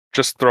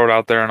just throw it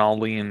out there, and I'll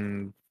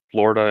lean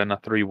Florida in a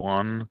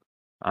 3-1.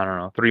 I don't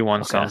know.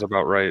 3-1 Okay. sounds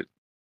about right.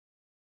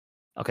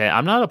 Okay,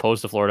 I'm not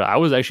opposed to Florida. I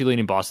was actually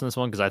leaning Boston this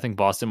one because I think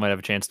Boston might have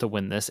a chance to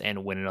win this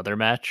and win another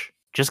match.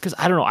 Just because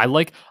I don't know, I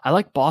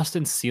like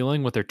Boston's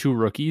ceiling with their 2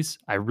 rookies.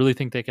 I really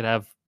think they could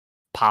have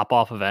pop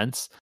off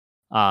events.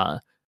 Uh,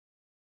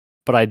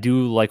 but I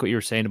do like what you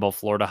were saying about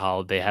Florida,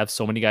 how they have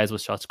so many guys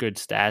with such good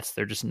stats.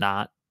 They're just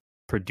not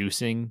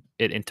producing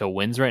it into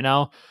wins right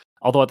now.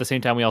 Although at the same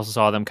time, we also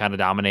saw them kind of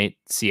dominate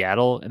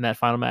Seattle in that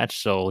final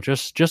match. So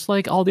just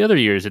like all the other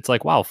years, it's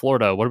like, wow,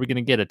 Florida, what are we going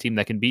to get? A team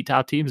that can beat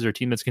top teams, or a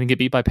team that's going to get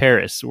beat by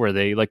Paris, where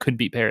they like couldn't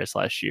beat Paris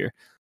last year?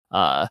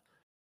 Uh,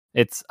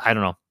 it's I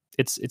don't know.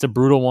 It's a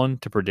brutal one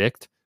to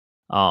predict.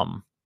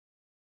 Um,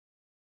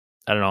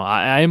 I don't know.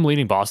 I am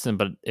leaning Boston,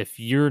 but if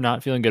you're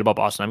not feeling good about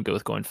Boston, I'm good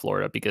with going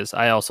Florida because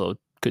I also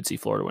could see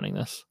Florida winning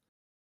this.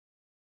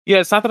 Yeah,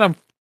 it's not that I'm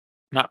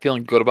not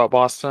feeling good about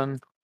Boston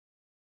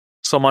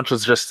so much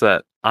as just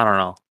that I don't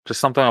know. Just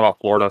something about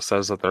Florida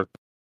says that they're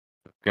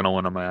gonna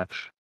win a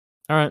match.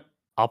 All right.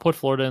 I'll put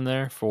Florida in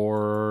there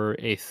for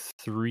a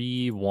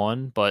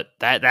 3-1, but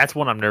that's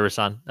one I'm nervous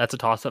on. That's a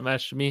toss-up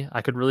match to me.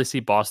 I could really see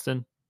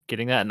Boston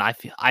getting that, and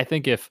I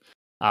think if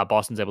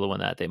Boston's able to win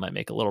that, they might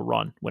make a little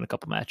run, win a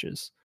couple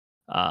matches.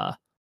 Uh,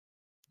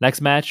 Next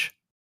match,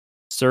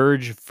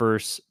 Surge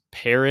versus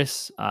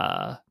Paris.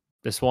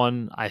 This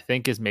one I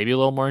think is maybe a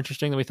little more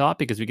interesting than we thought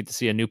because we get to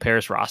see a new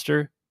Paris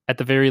roster at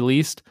the very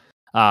least.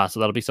 So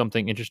that'll be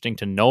something interesting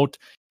to note.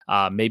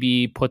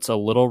 maybe puts a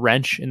little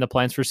wrench in the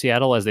plans for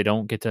Seattle as they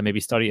don't get to maybe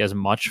study as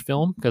much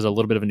film because a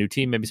little bit of a new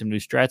team, maybe some new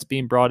strats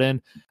being brought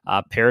in.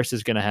 Paris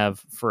is going to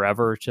have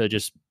forever to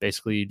just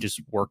basically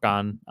just work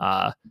on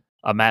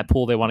a map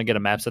pool they want to get, a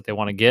map set they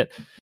want to get.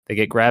 They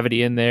get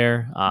Gravity in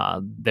there.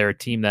 They're a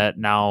team that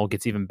now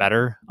gets even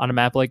better on a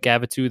map like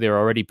Gavitu. They're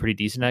already pretty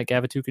decent at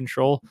Gavitu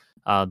control.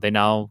 They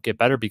now get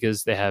better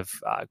because they have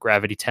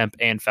Gravity, Temp,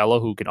 and Fellow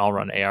who can all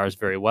run ARs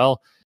very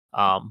well.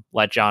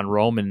 Let John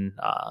roam, and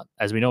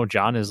as we know,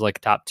 John is like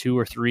top 2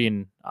 or 3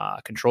 in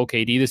control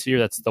KD this year.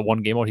 That's the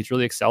one game mode he's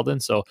really excelled in.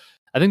 So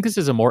I think this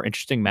is a more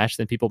interesting match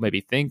than people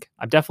maybe think.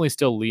 I'm definitely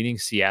still leaning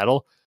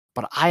Seattle,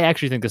 but I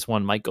actually think this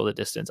one might go the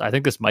distance. I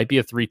think this might be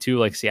a 3-2.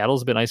 Like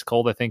Seattle's been ice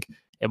cold. I think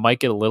it might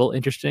get a little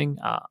interesting.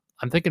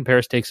 I'm thinking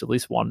Paris takes at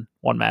least one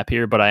map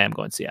here, but I am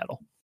going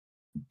Seattle.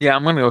 Yeah,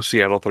 I'm going to go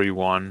Seattle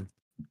 3-1.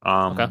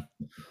 Okay.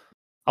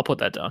 I'll put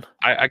that down.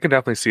 I could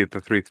definitely see it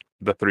the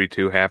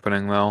 3-2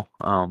 happening though.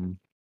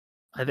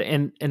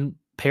 And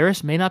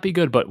Paris may not be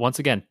good, but once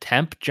again,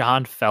 Temp,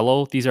 John,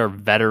 Fellow, these are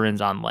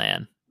veterans on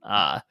LAN.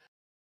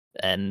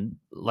 And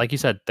like you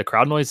said, the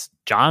crowd noise,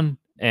 John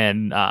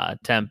and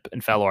Temp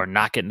and Fellow are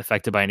not getting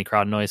affected by any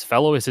crowd noise.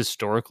 Fellow is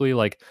historically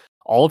like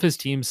all of his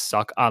teams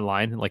suck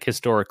online, like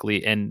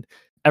historically, and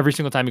every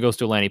single time he goes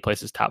to a LAN, he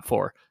places top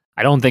 4.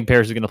 I don't think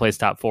Paris is going to place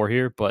top 4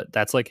 here, but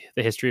that's like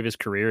the history of his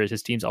career is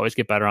his teams always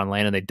get better on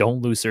LAN and they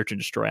don't lose search and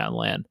destroy on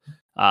LAN.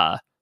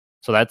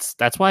 So that's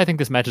why I think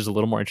this match is a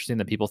little more interesting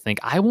than people think.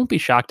 I won't be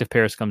shocked if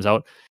Paris comes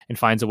out and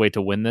finds a way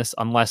to win this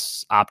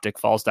unless OpTic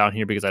falls down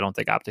here because I don't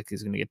think OpTic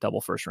is going to get double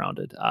first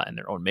rounded in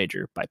their own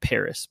major by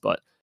Paris. But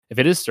if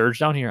it is Surge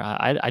down here,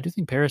 I do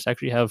think Paris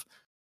actually have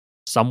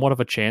somewhat of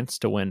a chance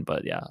to win.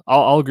 But yeah,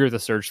 I'll agree with the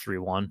Surge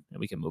 3-1 and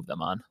we can move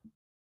them on.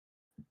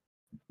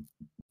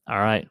 All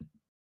right.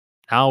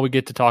 Now we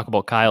get to talk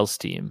about Kyle's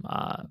team.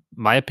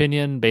 My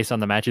opinion, based on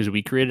the matches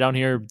we created down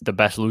here, the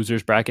best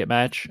losers bracket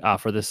match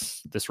for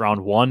this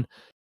round 1,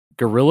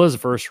 Gorillas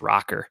versus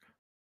Rocker.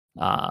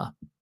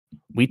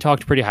 We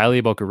talked pretty highly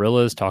about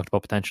Gorillas, talked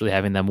about potentially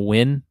having them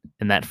win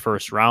in that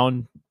first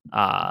round.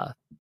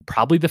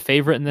 Probably the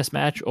favorite in this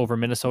match over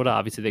Minnesota.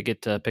 Obviously, they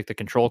get to pick the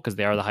control because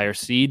they are the higher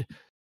seed.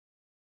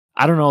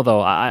 I don't know,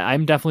 though.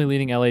 I'm definitely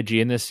leaning LAG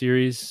in this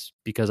series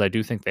because I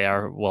do think they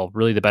are, well,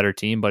 really the better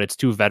team, but it's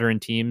 2 veteran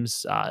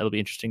teams. It'll be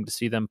interesting to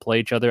see them play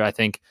each other. I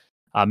think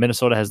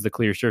Minnesota has the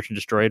clear search and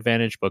destroy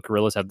advantage, but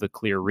Gorillas have the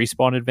clear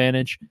respawn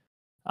advantage.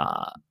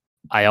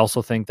 I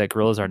also think that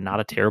Gorillas are not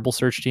a terrible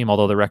search team,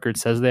 although the record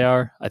says they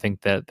are. I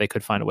think that they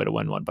could find a way to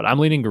win one, but I'm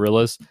leaning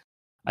Gorillas.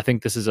 I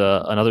think this is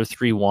another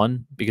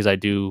 3-1 because I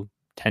do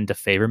tend to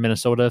favor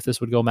Minnesota if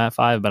this would go Mat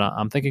 5, but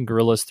I'm thinking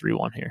Gorillas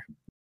 3-1 here.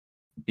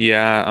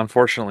 Yeah,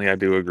 unfortunately, I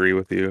do agree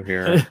with you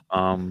here.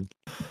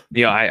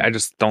 I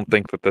just don't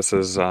think that this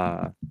is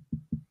the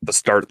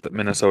start that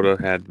Minnesota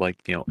had,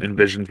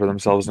 envisioned for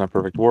themselves in a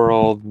perfect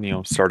world.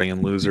 Starting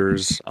in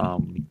losers,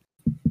 and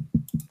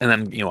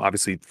then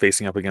obviously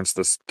facing up against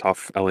this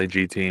tough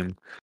LAG team.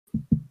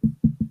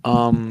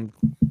 So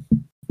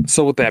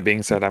with that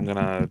being said, I'm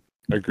gonna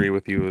agree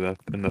with you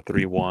in the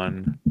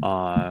 3-1.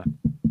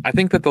 I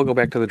think that they'll go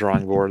back to the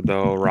drawing board,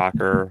 though.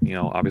 Rocker,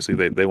 obviously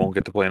they won't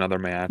get to play another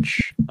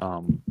match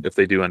if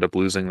they do end up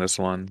losing this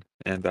one.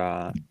 And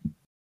I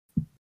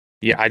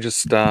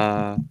just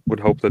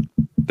would hope that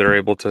they're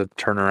able to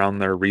turn around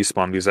their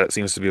respawn because that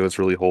seems to be what's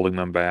really holding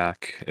them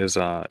back. Is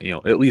at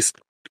least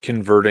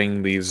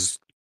converting these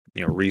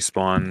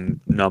respawn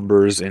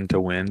numbers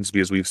into wins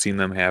because we've seen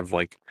them have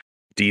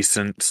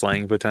decent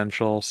slaying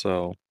potential.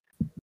 So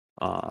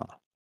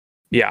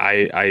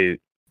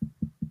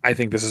I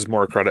think this is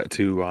more credit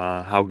to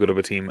how good of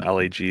a team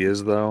LAG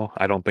is, though.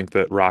 I don't think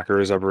that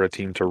Rocker is ever a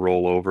team to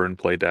roll over and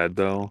play dead,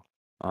 though.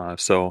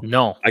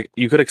 No,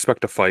 you could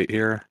expect a fight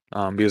here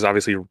because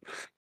obviously,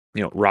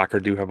 Rocker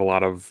do have a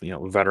lot of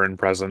veteran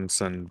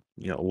presence and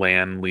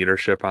LAN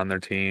leadership on their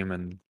team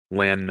and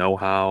LAN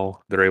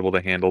know-how. They're able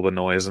to handle the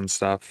noise and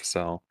stuff.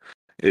 So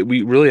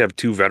we really have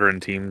 2 veteran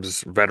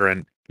teams,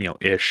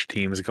 ish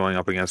teams going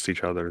up against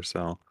each other.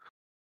 So.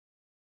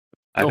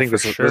 I think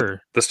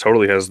this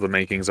totally has the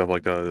makings of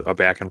a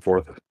back and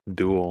forth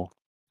duel.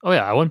 Oh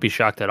yeah, I wouldn't be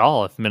shocked at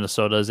all if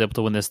Minnesota is able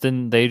to win this.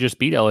 Then they just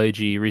beat LAG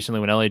recently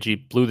when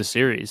LAG blew the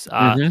series.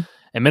 And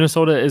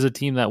Minnesota is a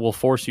team that will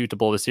force you to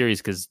blow the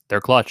series because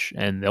they're clutch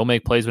and they'll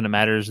make plays when it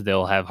matters.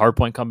 They'll have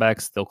hardpoint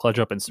comebacks. They'll clutch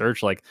up and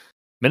search.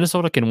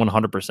 Minnesota can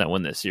 100%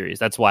 win this series.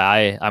 That's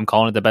why I'm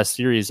calling it the best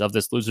series of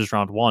this losers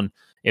round 1.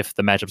 If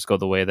the matchups go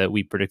the way that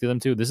we predicted them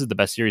to, this is the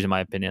best series in my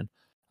opinion.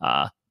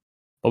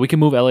 But we can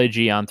move LAG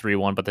on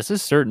 3-1. But this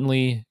is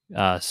certainly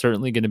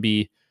going to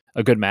be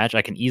a good match.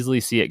 I can easily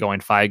see it going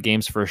 5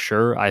 games for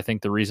sure. I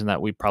think the reason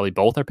that we probably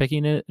both are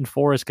picking it in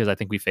 4 is because I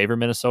think we favor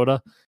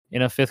Minnesota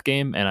in a 5th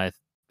game, and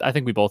I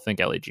think we both think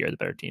LAG are the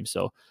better team.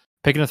 So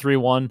picking a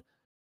 3-1.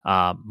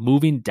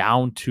 Moving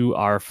down to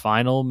our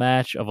final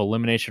match of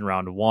elimination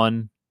round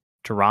 1,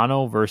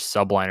 Toronto versus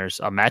Subliners,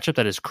 a matchup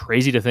that is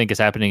crazy to think is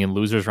happening in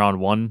losers round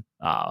 1.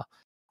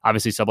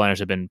 Obviously, Subliners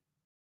have been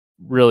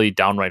really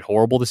downright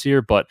horrible this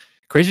year, but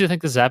crazy to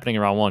think this is happening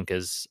in round 1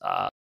 because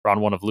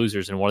round one of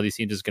losers, and one of these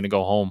teams is going to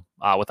go home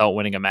without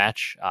winning a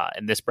match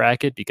in this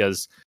bracket,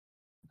 because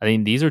I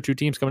mean, these are two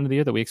teams coming into the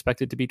year that we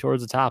expected to be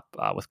towards the top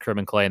with Crim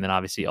and Clay, and then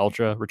obviously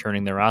Ultra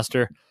returning their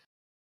roster.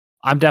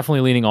 I'm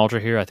definitely leaning Ultra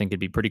here. I think it'd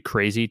be pretty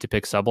crazy to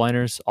pick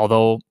subliners,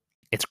 although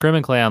it's Crim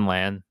and Clay on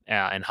land,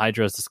 and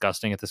Hydra is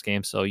disgusting at this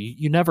game, so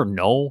you never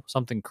know.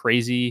 Something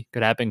crazy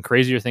could happen.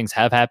 Crazier things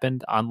have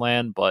happened on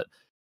land, but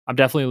I'm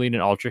definitely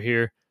leaning Ultra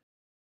here.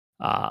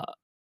 Uh,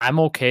 I'm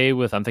okay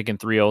with, I'm thinking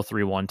 3-0,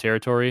 3-1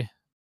 territory.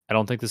 I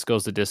don't think this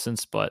goes the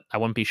distance, but I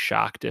wouldn't be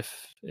shocked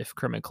if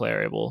Crim and Clay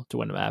are able to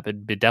win a map.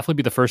 It'd definitely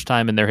be the first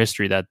time in their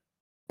history that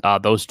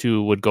those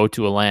two would go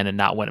to a LAN and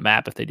not win a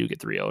map if they do get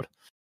 3-0'd.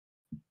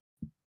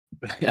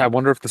 Yeah, I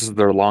wonder if this is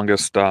their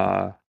longest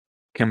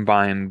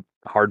combined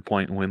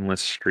hardpoint winless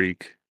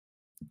streak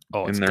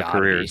Oh, in it's their gotta be.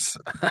 careers.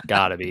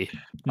 Gotta be.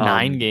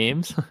 9 Um,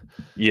 games?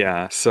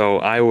 yeah, so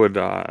I would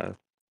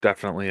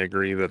definitely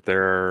agree that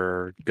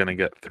they're gonna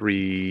get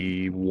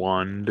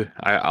 3-1'd. Okay.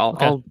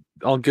 I'll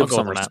I'll give go with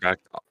some the map.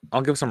 respect.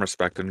 I'll give some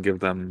respect and give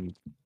them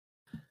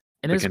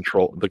And as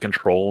the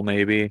control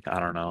maybe. I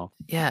don't know.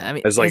 Yeah, I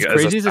mean, As like as as a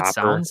crazy as it stopper.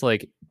 sounds,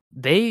 like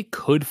they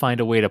could find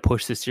a way to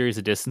push this series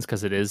a distance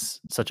because it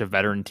is such a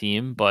veteran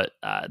team, but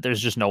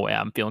there's just no way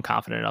I'm feeling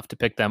confident enough to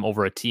pick them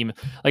over a team.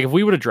 Like if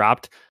we would have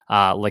dropped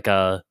like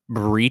a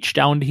Breach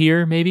down to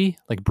here, maybe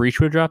like Breach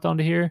would have dropped down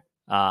to here,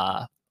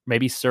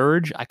 maybe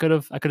Surge. I could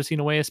have seen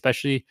a way,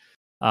 especially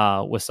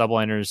with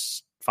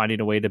subliners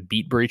finding a way to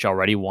beat Breach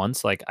already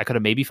once. Like I could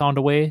have maybe found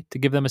a way to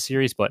give them a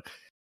series, but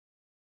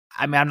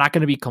I mean, I'm not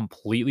going to be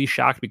completely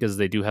shocked because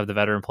they do have the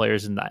veteran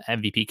players and the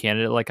MVP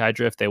candidate like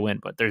Hydra if they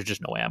win, but there's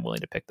just no way I'm willing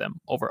to pick them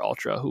over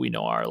Ultra, who we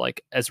know are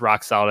like as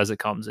rock solid as it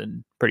comes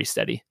and pretty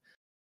steady.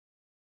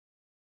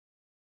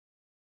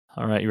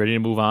 All right, you ready to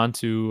move on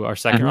to our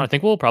second round? I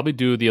think we'll probably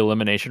do the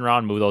elimination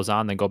round, move those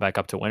on, then go back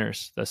up to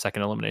winners. The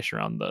second elimination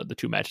round, the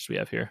two matches we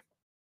have here.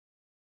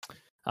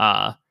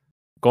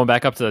 Going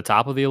back up to the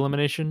top of the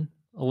elimination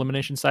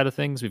side of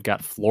things, we've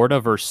got Florida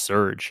versus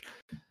Surge.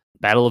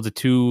 Battle of the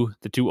two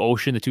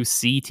ocean, the two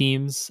sea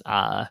teams.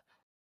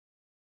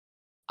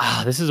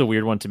 This is a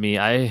weird one to me.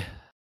 I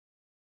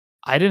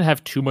didn't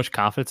have too much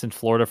confidence in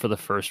Florida for the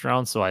first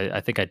round, so I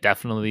think I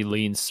definitely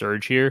lean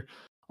Surge here.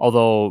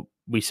 Although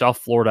we saw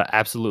Florida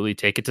absolutely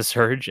take it to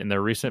Surge in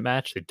their recent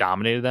match. They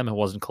dominated them. It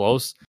wasn't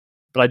close.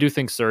 But I do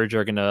think Surge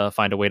are going to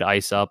find a way to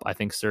ice up. I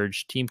think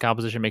Surge team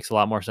composition makes a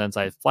lot more sense.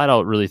 I flat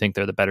out really think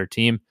they're the better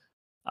team.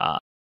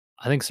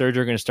 I think Surge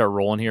are going to start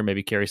rolling here,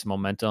 maybe carry some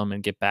momentum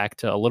and get back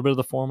to a little bit of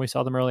the form we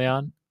saw them early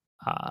on.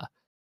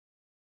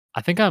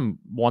 I think I'm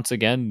once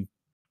again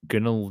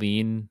going to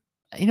lean.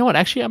 You know what?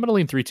 Actually, I'm going to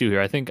lean 3-2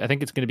 here. I think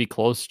it's going to be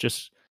close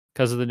just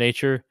because of the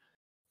nature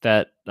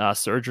that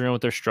Surge are in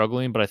what they're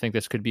struggling. But I think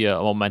this could be a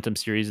momentum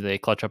series. They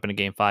clutch up in a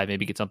game 5,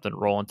 maybe get something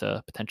rolling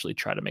to potentially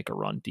try to make a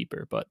run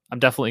deeper. But I'm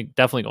definitely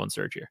going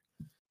Surge here.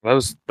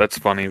 That's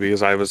funny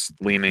because I was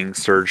leaning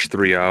Surge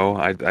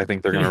 3-0. I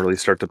think they're gonna really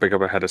start to pick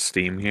up a head of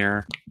steam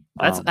here.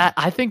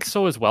 I think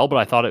so as well, but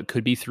I thought it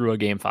could be through a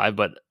game 5.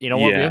 But you know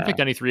what? We haven't Yeah. picked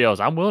any 3-0s.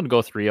 I'm willing to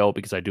go 3-0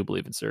 because I do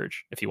believe in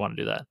Surge. If you want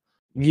to do that.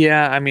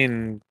 Yeah, I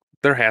mean,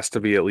 there has to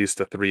be at least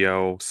a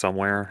 3-0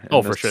 somewhere in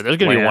Oh, for this sure. There's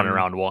going to be one in plan.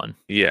 round 1.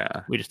 Yeah.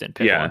 We just didn't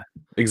pick one.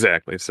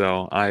 Exactly.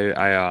 So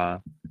I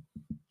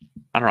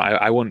don't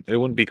know. It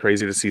wouldn't be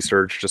crazy to see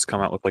Surge just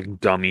come out with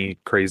like dummy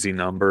crazy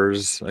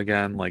numbers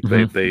again. Like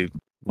they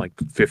like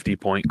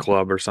 50-point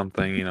club or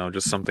something, you know,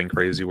 just something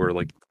crazy where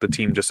like the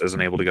team just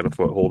isn't able to get a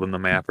foothold in the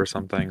map or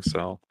something.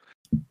 So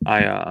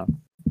I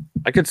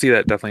could see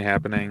that definitely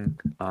happening.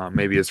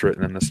 Maybe it's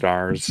written in the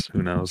stars,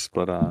 who knows?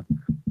 But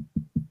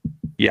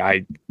yeah,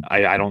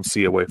 I don't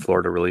see a way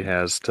Florida really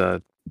has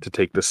to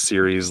take this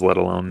series, let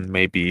alone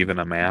maybe even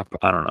a map.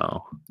 I don't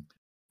know.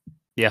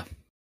 Yeah.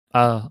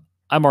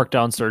 I marked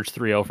down Surge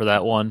 3-0 for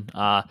that one.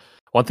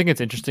 One thing that's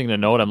interesting to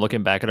note, I'm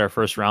looking back at our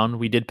first round,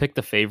 we did pick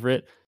the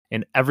favorite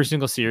in every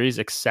single series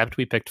except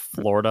we picked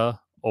Florida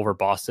over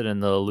Boston in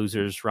the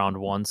losers round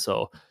 1.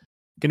 So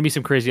going to be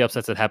some crazy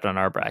upsets that happen on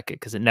our bracket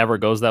because it never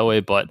goes that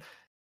way, but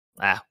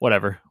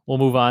whatever. We'll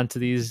move on to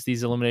these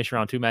elimination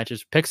round 2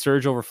 matches. Pick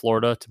Surge over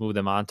Florida to move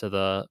them on to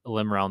the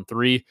elim round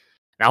 3.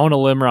 Now in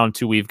elim round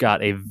 2, we've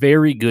got a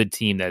very good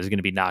team that is going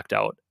to be knocked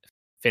out,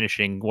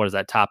 finishing, what is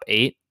that, top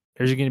 8?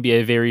 There's going to be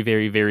a very,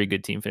 very, very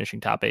good team finishing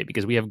top 8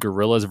 because we have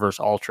Gorillas versus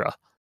Ultra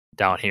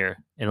down here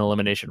in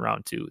elimination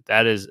round 2.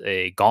 That is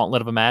a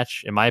gauntlet of a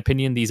match. In my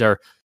opinion, these are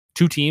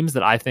two teams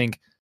that I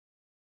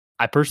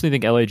personally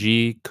think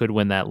LAG could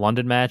win that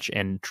London match,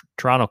 and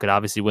Toronto could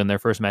obviously win their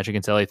first match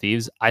against LA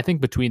Thieves. I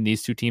think between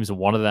these two teams,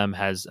 one of them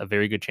has a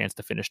very good chance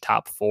to finish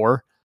top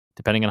 4,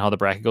 depending on how the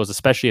bracket goes,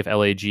 especially if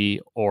LAG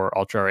or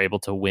Ultra are able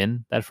to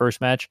win that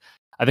first match.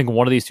 I think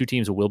one of these two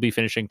teams will be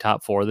finishing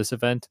top 4 this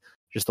event.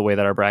 Just the way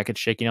that our bracket's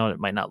shaking out, it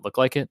might not look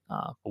like it.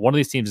 But one of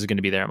these teams is going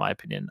to be there, in my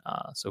opinion.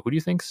 So who do you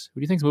think's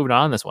moving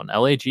on in this one?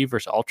 LAG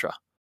versus Ultra.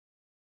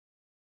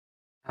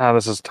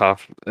 This is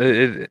tough.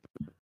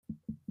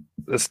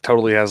 This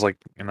totally has like,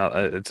 you know,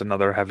 it's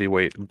another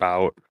heavyweight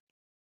bout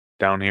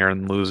down here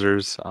in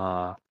losers.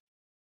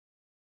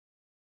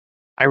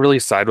 I really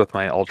side with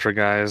my Ultra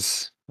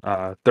guys.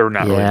 They're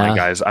not really my Yeah.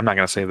 guys. I'm not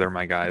gonna say they're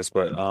my guys,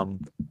 but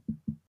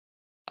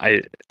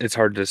I it's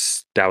hard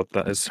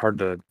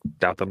to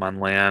doubt them on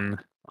LAN.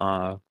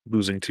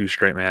 Losing 2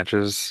 straight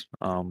matches.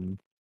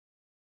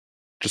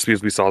 Just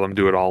because we saw them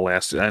do it all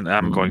last, and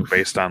I'm going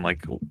based on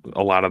like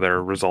a lot of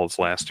their results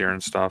last year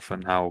and stuff,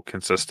 and how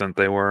consistent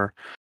they were.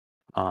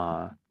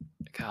 God,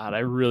 I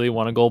really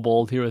want to go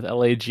bold here with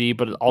LAG,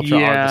 but Ultra are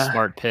the Yeah,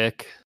 smart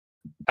pick.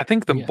 I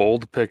think the Yeah.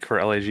 bold pick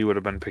for LAG would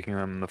have been picking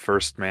them in the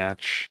first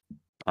match,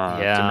 to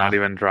Yeah. not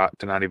even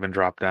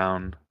drop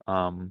down.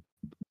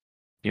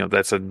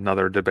 That's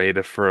another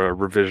debate for a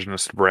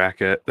revisionist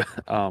bracket.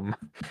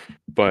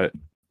 But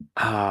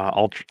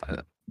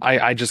Ultra,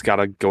 I just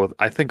gotta go with.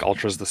 I think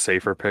Ultra's the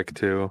safer pick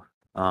too.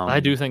 I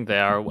do think they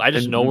are. I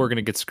just know And we're going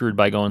to get screwed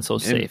by going so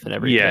safe in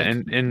every yeah,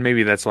 pick. and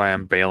maybe that's why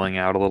I'm bailing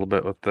out a little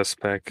bit with this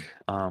pick.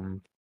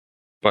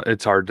 But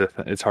it's hard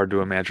to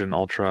imagine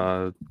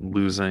Ultra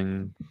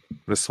losing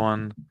this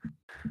one.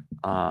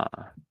 Uh,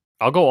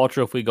 I'll go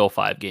Ultra if we go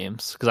 5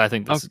 games because I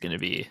think this okay, is going to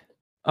be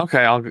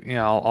okay,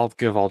 I'll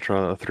give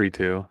Ultra a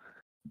 3-2.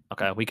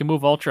 okay. We can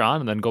move Ultra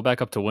on and then go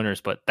back up to winners,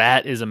 but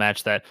that is a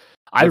match that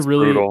I That's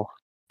really brutal.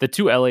 the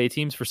two LA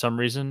teams for some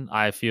reason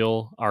I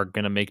feel are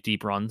going to make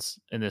deep runs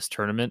in this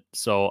tournament.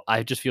 So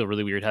I just feel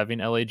really weird having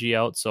LAG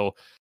out. So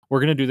we're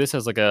going to do this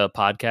as like a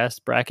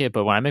podcast bracket,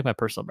 but when I make my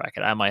personal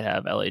bracket, I might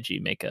have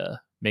LAG make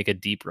a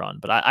deep run.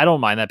 But I don't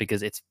mind that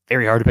because it's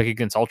very hard to pick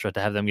against Ultra to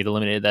have them get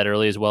eliminated that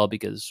early as well,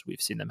 because we've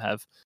seen them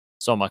have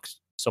so much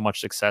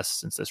success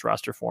since this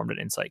roster formed and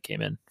Insight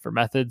came in for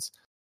methods.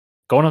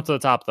 Going up to the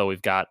top, though,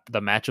 we've got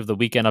the match of the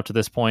weekend up to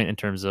this point in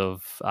terms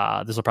of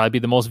this will probably be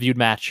the most viewed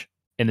match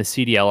in the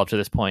CDL up to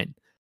this point.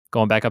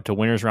 Going back up to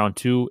winners round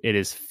 2, it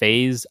is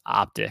Faze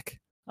OpTic.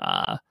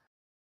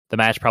 The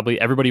match probably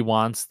everybody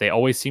wants. They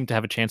always seem to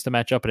have a chance to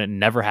match up, and it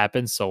never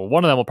happens. So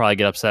one of them will probably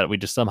get upset. We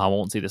just somehow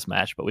won't see this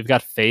match. But we've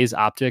got Faze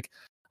OpTic.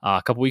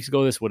 A couple weeks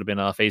ago, this would have been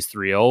a Faze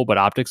 3-0, but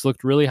OpTic's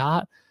looked really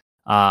hot.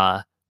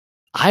 I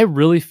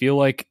really feel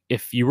like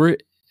if you were,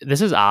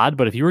 this is odd,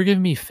 but if you were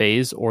giving me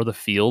Faze or the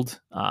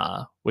field,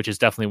 which is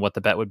definitely what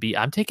the bet would be,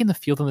 I'm taking the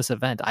field in this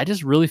event. I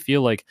just really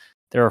feel like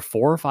there are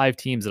 4 or 5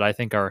 teams that I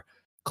think are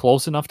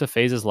close enough to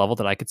Faze's level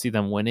that I could see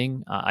them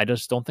winning. I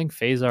just don't think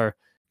Faze are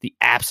the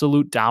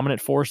absolute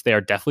dominant force. They are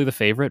definitely the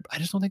favorite, but I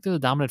just don't think they're the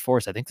dominant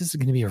force. I think this is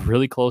going to be a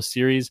really close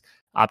series.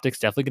 OpTic's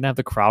definitely going to have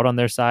the crowd on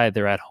their side.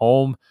 They're at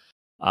home.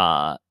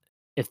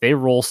 If they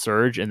roll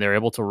Surge and they're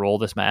able to roll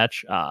this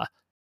match,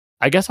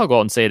 I guess I'll go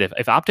out and say it.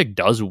 If OpTic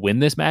does win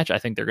this match, I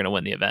think they're going to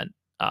win the event.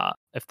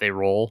 If they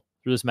roll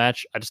through this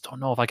match, I just don't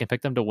know if I can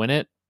pick them to win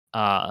it.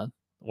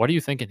 What are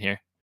you thinking here?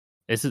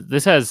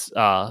 This has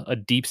a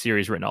deep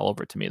series written all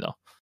over it to me, though.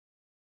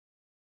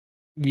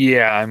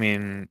 Yeah, I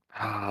mean,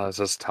 this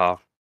is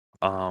tough.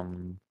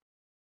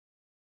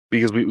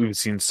 Because we've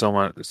seen so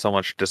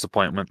much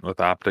disappointment with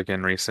OpTic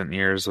in recent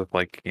years, with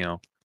like,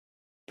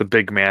 the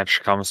big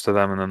match comes to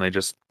them and then they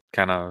just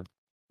kind of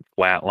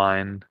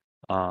flatline.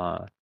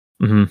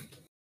 Mm-hmm.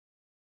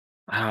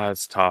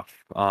 It's tough.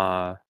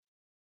 I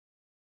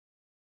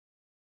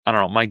don't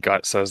know. My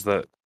gut says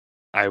that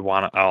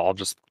I'll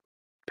just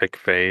pick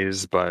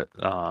Faze, but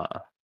I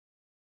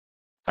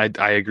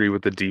agree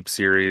with the deep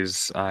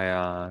series.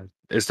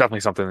 It's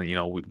definitely something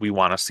that we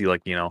want to see,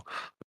 like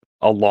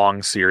a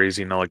long series,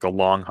 like a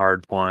long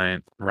hard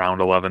point,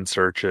 round 11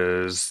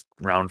 searches,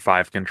 round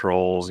 5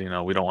 controls. We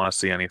don't want to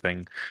see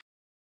anything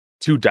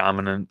too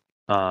dominant.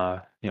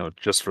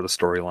 Just for the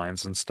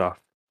storylines and stuff.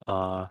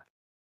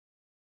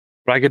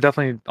 But I could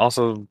definitely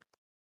also,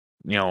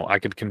 I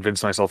could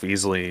convince myself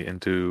easily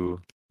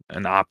into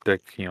an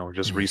OpTic,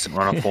 just recent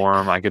run of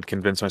form. I could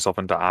convince myself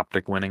into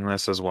OpTic winning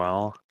this as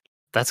well.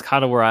 That's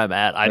kind of where I'm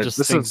at. I just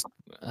This think, is,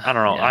 I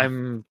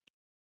don't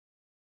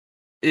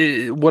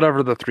know.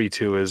 Whatever the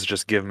 3-2 is,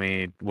 just give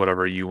me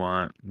whatever you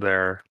want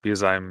there,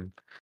 because I'm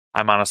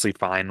honestly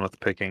fine with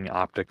picking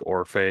OpTic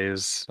or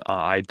Faze.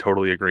 I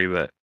totally agree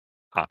that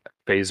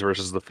Faze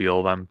versus the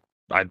field,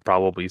 I'd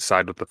probably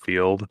side with the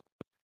field.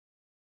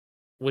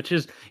 which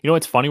is,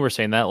 it's funny we're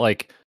saying that,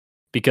 like,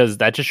 because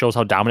that just shows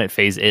how dominant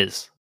Faze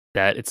is.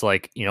 That it's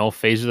like,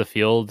 Faze of the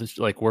field,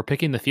 like we're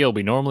picking the field.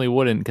 We normally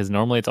wouldn't, because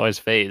normally it's always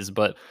Faze.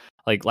 But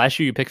like last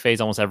year, you pick Faze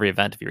almost every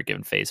event if you were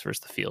given Faze versus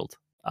the field.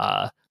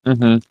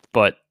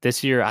 But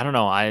this year, I don't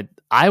know.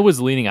 I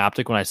was leaning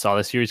OpTic when I saw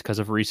this series because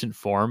of recent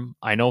form.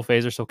 I know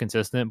Faze are so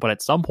consistent, but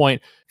at some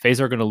point, Faze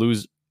are going to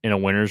lose in a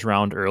winners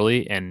round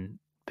early. And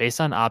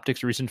based on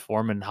OpTic's recent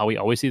form and how we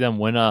always see them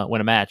win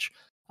a match,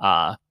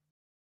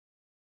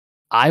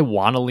 I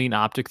want to lean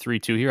OpTic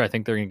 3-2 here. I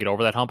think they're going to get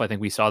over that hump. I think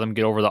we saw them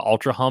get over the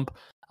Ultra hump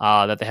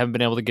that they haven't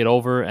been able to get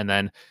over. And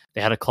then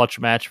they had a clutch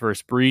match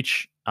versus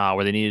Breach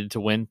where they needed to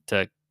win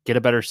to get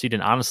a better seed.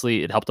 And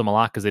honestly, it helped them a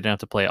lot because they didn't have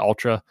to play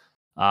Ultra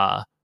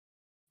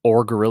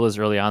or Gorillas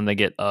early on. They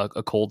get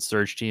a cold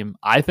Surge team.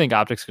 I think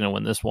OpTic's going to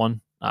win this one.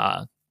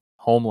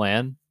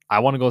 Homeland. I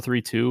want to go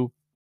 3-2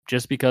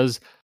 just because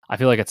I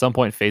feel like at some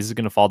point Faze is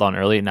going to fall down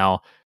early.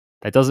 Now,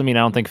 that doesn't mean I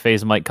don't think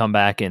Faze might come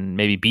back and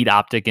maybe beat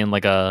OpTic in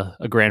like a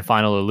grand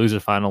final or loser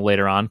final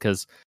later on,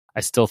 because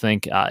I still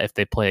think if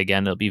they play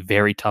again, it'll be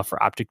very tough for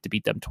OpTic to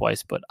beat them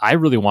twice. But I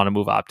really want to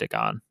move OpTic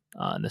on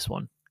in this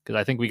one because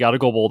I think we got to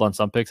go bold on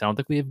some picks. I don't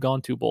think we have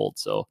gone too bold,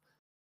 so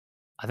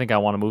I think I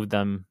want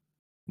to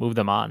move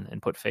them on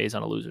and put Faze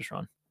on a loser's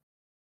run.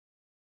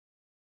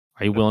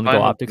 Are you That's willing to go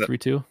fine with OpTic that.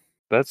 3-2?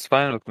 That's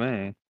fine with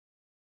me.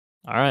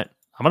 All right,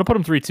 I'm gonna put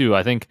him 3-2.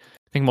 I think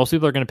most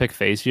people are gonna pick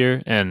Faze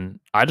here, and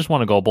I just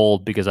want to go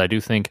bold because I do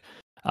think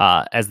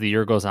as the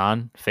year goes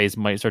on, Faze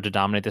might start to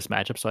dominate this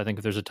matchup. So I think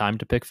if there's a time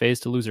to pick Faze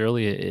to lose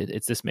early,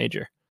 it's this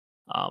major.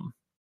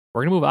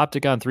 We're gonna move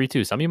OpTic on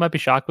 3-2. Some of you might be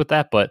shocked with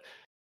that, but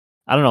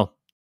I don't know.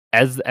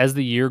 As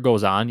the year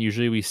goes on,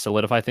 usually we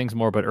solidify things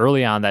more, but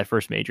early on, that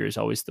first major is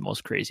always the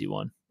most crazy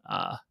one.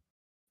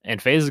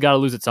 And Faze has got to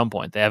lose at some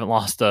point. They haven't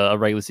lost a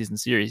regular season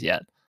series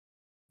yet.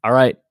 All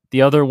right,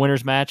 the other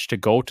winners match to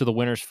go to the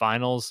winners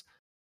finals,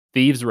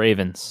 Thieves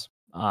Ravens.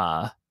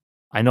 I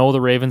know the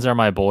Ravens are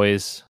my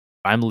boys.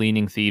 I'm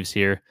leaning Thieves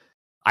here.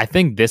 I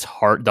think the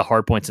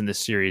hard points in this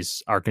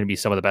series are going to be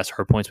some of the best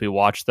hard points we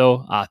watch,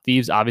 though.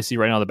 Thieves, obviously,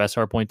 right now, the best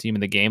hard point team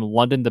in the game.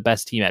 London, the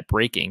best team at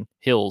breaking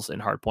hills in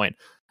hard point.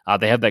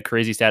 They have that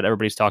crazy stat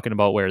everybody's talking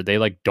about where they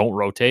don't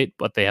rotate,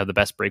 but they have the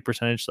best break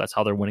percentage. So that's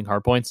how they're winning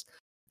hard points.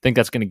 I think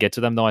that's going to get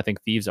to them, though. I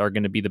think Thieves are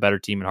going to be the better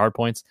team in hard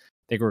points. I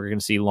think we're going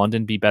to see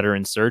London be better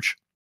in search.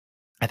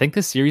 I think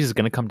this series is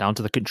going to come down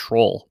to the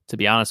control, to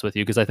be honest with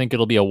you, because I think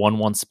it'll be a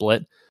 1-1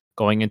 split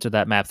going into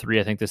that map 3.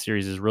 I think this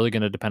series is really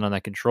going to depend on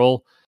that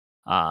control.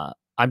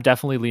 I'm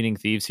definitely leaning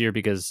Thieves here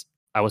because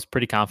I was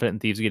pretty confident in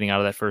Thieves getting out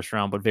of that first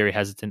round, but very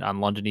hesitant on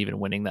London even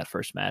winning that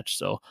first match.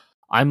 So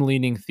I'm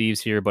leaning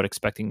Thieves here, but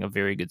expecting a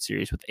very good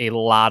series with a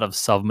lot of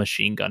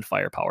submachine gun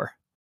firepower.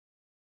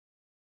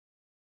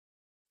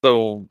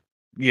 So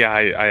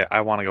yeah,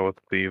 I want to go with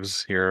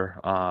Thieves here.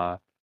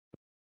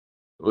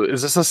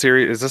 Is this a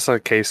series? Is this a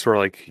case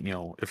where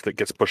if it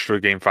gets pushed to a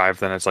game 5,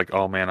 then it's like,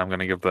 oh man, I'm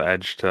gonna give the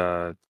edge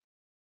to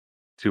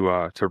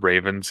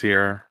Ravens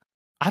here?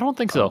 I don't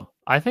think so.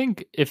 I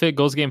think if it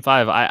goes game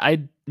 5,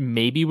 I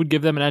maybe would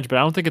give them an edge, but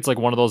I don't think it's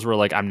one of those where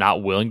I'm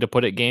not willing to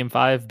put it game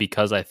 5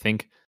 because I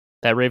think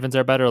that Ravens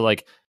are better.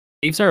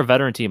 Chiefs are a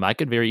veteran team. I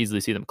could very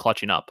easily see them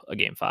clutching up a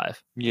game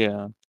 5.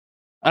 Yeah,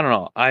 I don't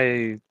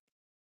know.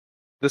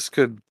 This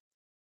could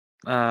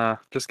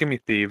just give me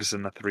Thieves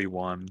in the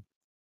 3-1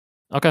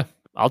 Okay,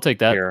 I'll take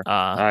that. here.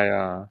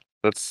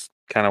 That's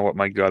kind of what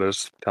my gut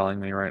is telling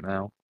me right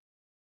now.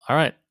 All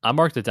right, I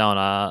marked it down.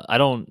 I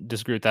don't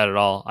disagree with that at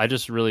all. I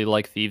just really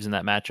like Thieves in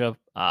that matchup.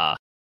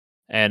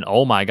 And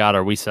oh my God,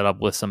 are we set up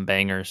with some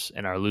bangers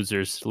in our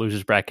losers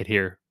bracket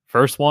here?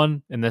 First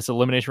one in this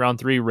elimination round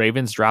 3,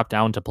 Ravens drop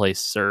down to play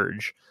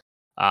Surge.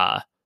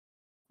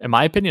 In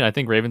my opinion, I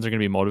think Ravens are going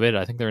to be motivated.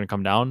 I think they're going to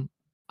come down.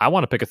 I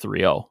want to pick a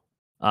 3-0.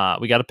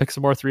 We got to pick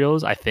some more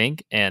 3-0s, I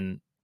think.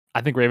 And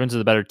I think Ravens are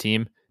the better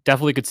team.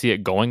 Definitely could see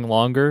it going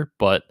longer,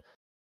 but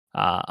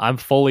I'm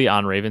fully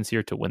on Ravens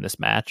here to win this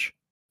match.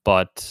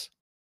 But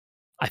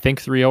I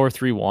think 3-0 or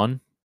 3-1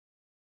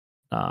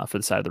 for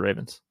the side of the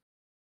Ravens.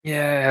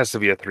 Yeah, it has to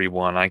be a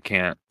 3-1.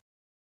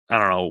 I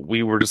don't know.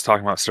 We were just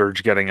talking about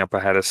Surge getting up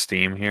ahead of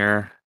steam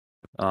here.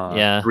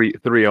 Yeah.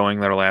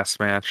 3-0ing their last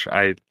match.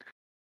 I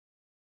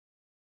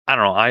don't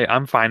know.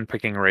 I'm fine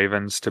picking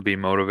Ravens to be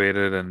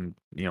motivated and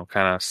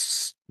kind of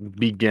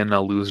begin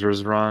a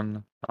loser's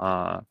run.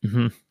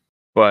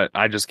 But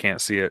I just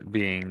can't see it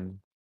being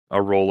a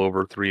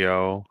rollover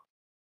 3-0.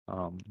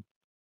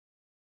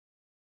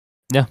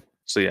 Yeah.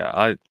 So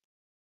yeah,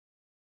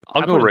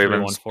 I'll go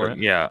Ravens. For it.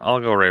 Yeah,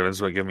 I'll go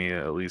Ravens, but give me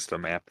at least a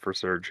map for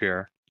Surge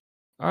here.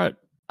 All right.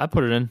 I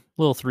put it in.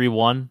 Little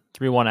 3-1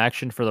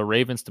 action for the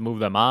Ravens to move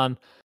them on.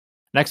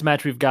 Next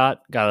match we've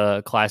got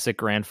a classic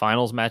grand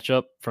finals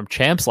matchup from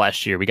champs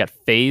last year. We got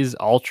Faze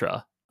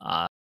Ultra.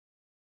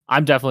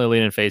 I'm definitely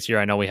leaning Faze here.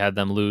 I know we had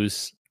them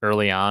lose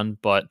early on,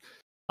 but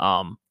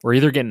we're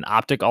either getting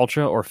OpTic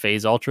Ultra or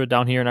Faze Ultra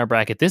down here in our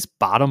bracket. This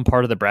bottom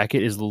part of the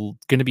bracket is going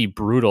to be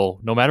brutal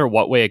no matter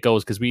what way it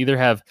goes because we either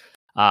have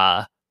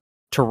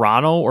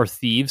Toronto or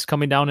Thieves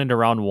coming down into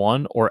round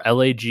 1 or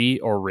LAG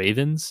or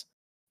Ravens.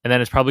 And then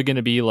it's probably going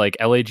to be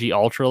LAG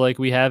Ultra like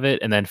we have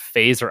it. And then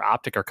Faze or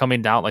OpTic are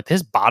coming down.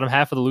 This bottom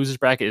half of the losers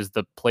bracket is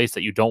the place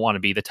that you don't want to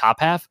be. The top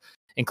half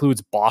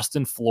includes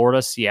Boston,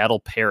 Florida, Seattle,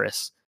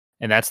 Paris.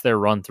 And that's their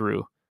run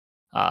through.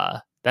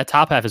 That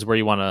top half is where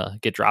you want to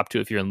get dropped to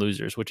if you're in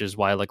losers, which is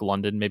why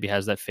London maybe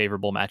has that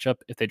favorable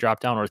matchup if they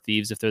drop down, or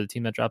Thieves if they're the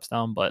team that drops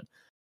down. But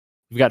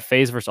we've got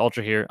Faze versus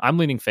Ultra here. I'm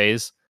leaning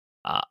Faze.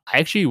 I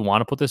actually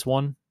want to put this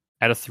one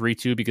at a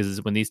 3-2 because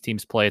when these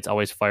teams play, it's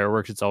always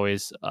fireworks. It's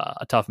always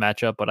a tough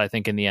matchup. But I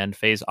think in the end,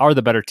 Faze are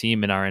the better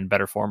team and are in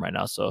better form right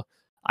now. So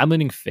I'm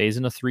leaning Faze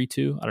in a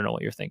 3-2. I don't know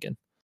what you're thinking.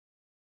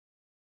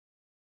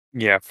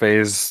 Yeah,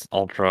 Faze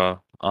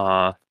Ultra.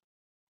 I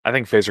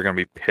think Faze are going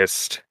to be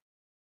pissed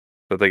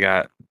that they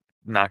got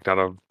knocked out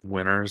of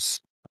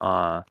winners.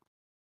 Yeah.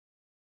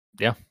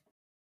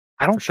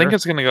 I don't think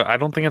it's going to go. I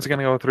don't think it's going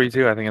to go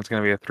 3-2. I think it's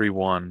going to be a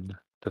 3-1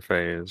 to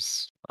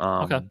Faze.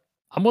 Okay.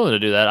 I'm willing to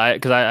do that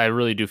because I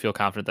really do feel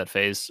confident that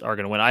Faze are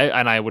going to win.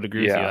 I would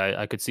agree with you.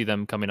 I could see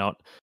them coming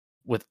out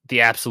with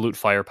the absolute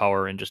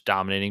firepower and just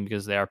dominating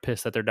because they are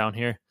pissed that they're down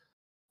here,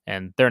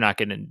 and they're not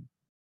getting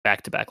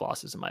back-to-back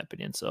losses in my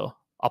opinion. So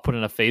I'll put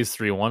in a Faze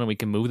 3-1 and we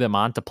can move them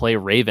on to play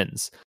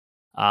Ravens.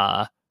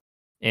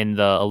 In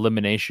the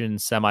elimination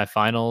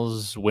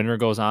semifinals, winner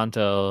goes on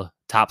to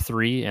top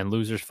 3 and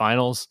losers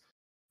finals.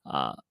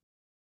 I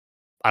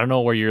don't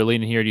know where you're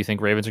leaning here. Do you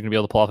think Ravens are going to be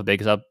able to pull off a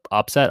big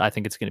upset? I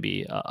think it's going to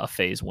be a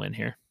Faze win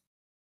here.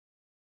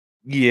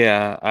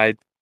 Yeah, I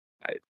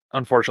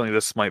unfortunately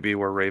this might be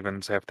where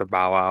Ravens have to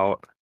bow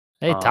out.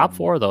 Hey, top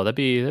 4 though. That'd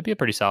be a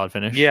pretty solid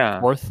finish. Yeah,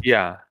 4th.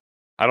 yeah.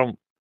 I don't.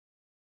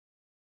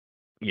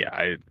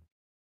 Yeah,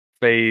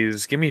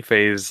 Faze. Give me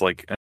Faze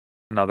like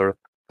another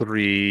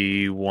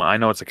 3-1. I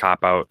know it's a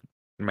cop out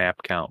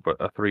map count, but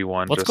a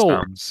 3-1 Let's just go.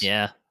 sounds.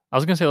 Yeah, I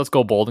was gonna say let's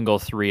go bold and go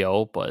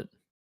 3-0, but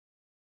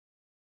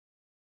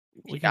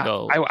we can Yeah,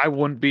 go. I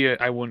wouldn't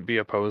be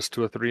opposed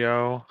to a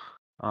 3-0.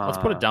 Let's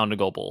put it down to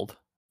go bold.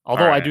 All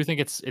Although I right. do think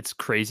it's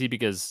crazy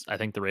because I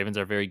think the Ravens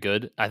are very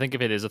good. I think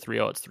if it is a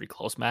 3-0, it's 3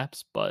 close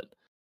maps, but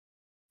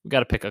we got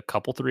to pick a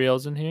couple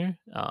 3-0s in here.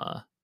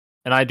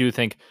 And I do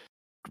think,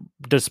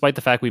 despite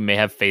the fact we may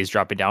have Faze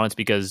dropping down, it's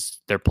because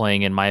they're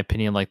playing, in my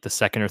opinion, like the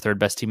second or third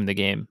best team in the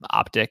game,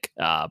 OpTic.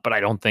 But I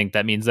don't think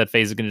that means that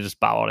Faze is going to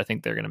just bow out. I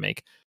think they're going to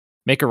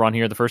make a run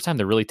here. The first time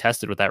they're really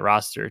tested with that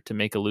roster to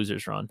make a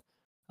losers run.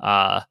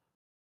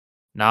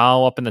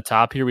 Now up in the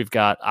top here, we've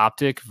got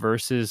OpTic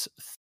versus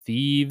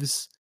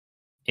Thieves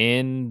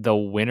in the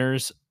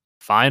winners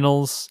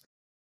finals.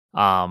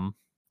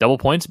 Double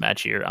points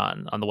match here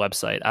on the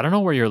website. I don't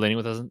know where you're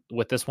leaning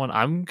with this one.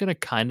 I'm gonna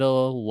kind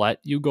of let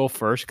you go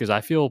first because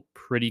I feel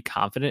pretty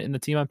confident in the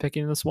team I'm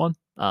picking in this one.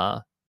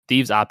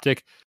 Thieves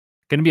OpTic,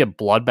 gonna be a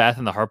bloodbath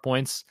in the hard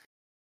points.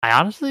 I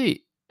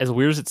honestly, as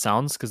weird as it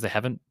sounds, because they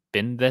haven't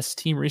been this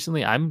team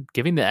recently, I'm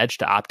giving the edge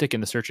to OpTic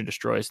in the search and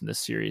destroys in this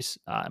series,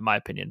 in my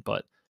opinion.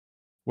 But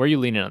where are you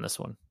leaning on this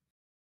one?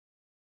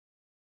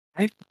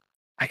 I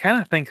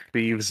kind of think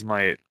Thieves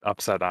might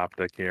upset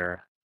OpTic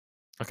here.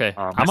 Okay,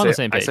 I'm on the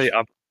same page.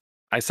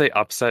 I say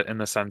upset in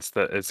the sense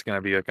that it's going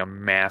to be like a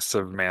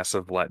massive,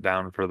 massive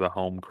letdown for the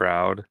home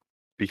crowd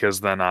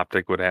because then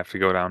OpTic would have to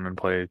go down and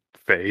play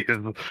Faze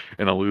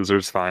in a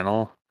losers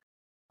final.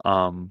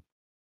 Oh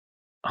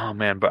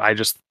man, but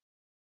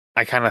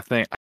I kind of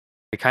think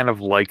I kind of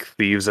like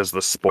Thieves as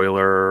the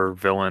spoiler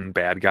villain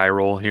bad guy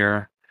role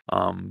here.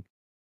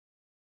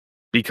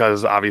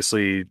 Because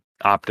obviously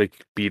OpTic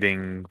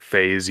beating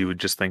Faze, you would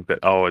just think that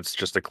it's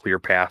just a clear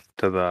path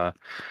to the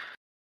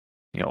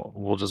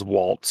we'll just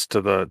waltz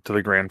to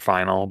the grand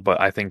final, but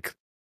I think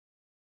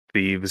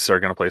Thieves are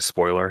going to play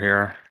spoiler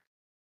here.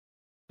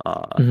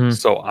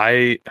 So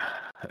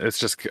it's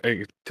just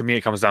to me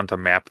it comes down to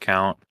map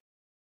count.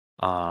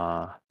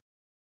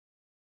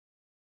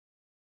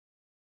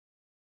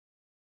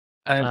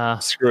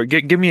 Screw it.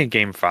 Give me a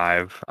game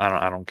 5.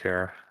 I don't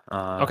care.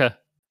 Okay.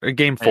 A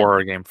game 4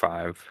 or game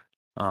 5.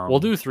 We'll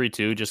do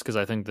 3-2 just because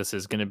I think this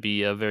is going to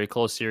be a very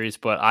close series.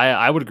 But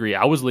I would agree.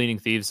 I was leaning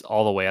Thieves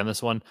all the way on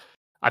this one.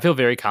 I feel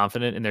very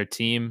confident in their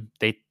team.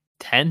 They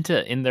tend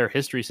to, in their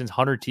history, since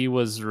Hunter T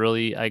was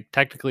really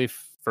technically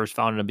first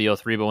founded in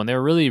BO3, but when they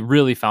were really,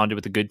 really founded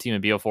with a good team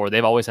in BO4,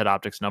 they've always had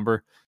OpTic's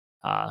number.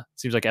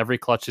 Seems like every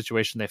clutch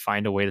situation they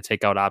find a way to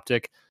take out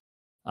OpTic.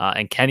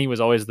 And Kenny was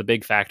always the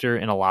big factor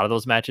in a lot of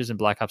those matches in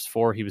Black Ops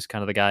 4. He was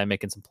kind of the guy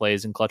making some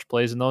plays and clutch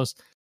plays in those.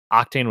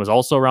 Octane was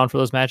also around for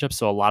those matchups,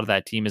 so a lot of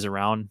that team is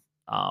around.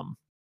 I'm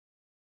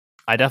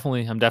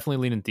definitely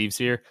leaning Thieves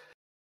here.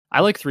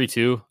 I like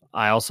 3-2.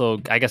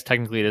 I guess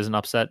technically it is an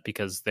upset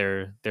because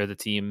they're the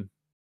team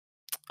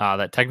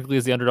that technically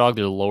is the underdog.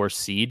 They're the lower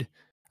seed.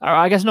 Or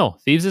I guess no,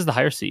 Thieves is the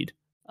higher seed.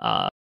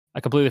 I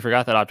completely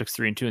forgot that OpTic's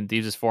 3-2 and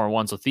Thieves is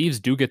 4-1. So Thieves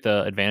do get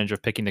the advantage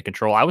of picking the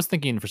control. I was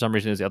thinking for some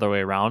reason it was the other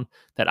way around,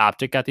 that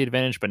OpTic got the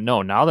advantage, but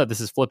no, now that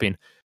this is flipping,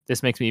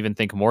 this makes me even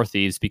think more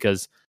Thieves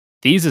because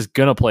Thieves is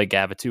gonna play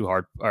Gava 2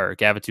 hard or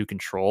Gava 2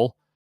 control,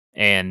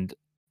 and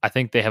I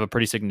think they have a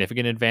pretty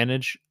significant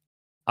advantage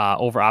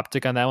over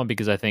OpTic on that one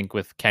because I think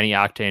with Kenny,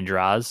 Octane,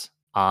 Draz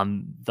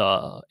on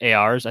the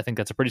ARs, I think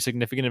that's a pretty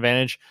significant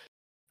advantage.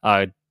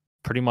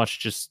 Pretty much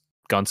just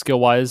gun skill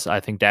wise, I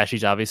think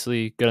Dashy's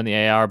obviously good on the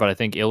AR, but I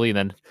think Illy and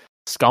then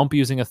Scump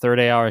using a third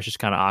AR is just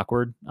kind of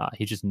awkward.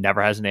 He just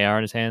never has an AR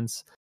in his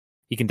hands.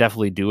 He can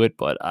definitely do it,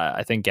 but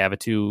I think Gava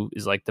 2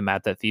 is like the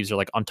map that Thieves are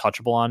like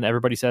untouchable on.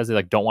 Everybody says they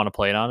like don't want to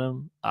play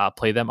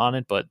them on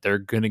it, but they're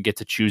gonna get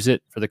to choose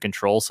it for the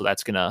control, so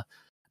that's gonna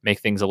make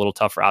things a little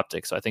tough for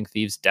OpTic. So I think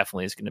Thieves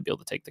definitely is gonna be able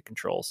to take the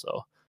control.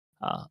 So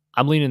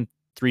I'm leaning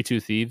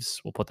 3-2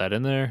 Thieves. We'll put that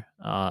in there,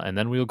 and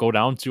then we'll go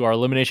down to our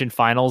elimination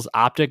finals: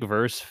 OpTic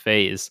versus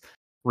Faze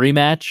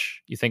rematch.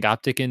 You think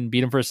OpTic can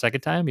beat him for a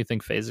second time? You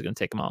think Faze is gonna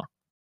take him out?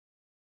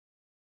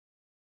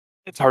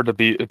 It's hard to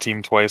beat a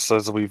team twice,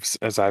 as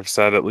I've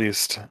said at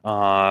least.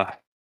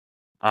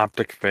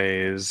 OpTic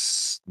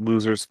Faze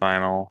losers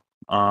final.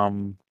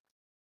 You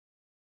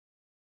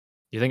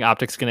think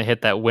OpTic's going to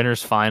hit that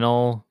winners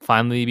final,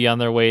 finally be on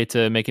their way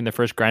to making their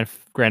first grand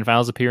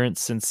finals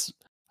appearance since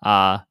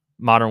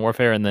Modern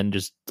Warfare, and then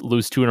just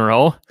lose 2 in a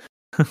row?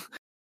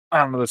 I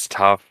don't know. That's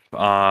tough.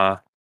 Because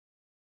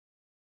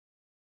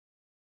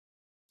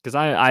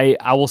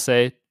I will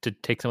say, to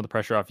take some of the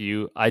pressure off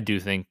you, I do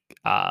think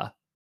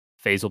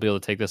Faze will be able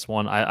to take this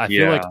one. I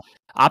feel like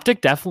Yeah.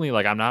 OpTic definitely,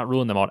 like, I'm not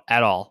ruling them out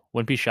at all.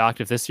 Wouldn't be shocked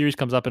if this series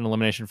comes up in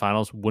elimination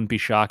finals. Wouldn't be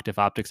shocked if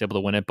OpTic's able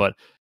to win it, but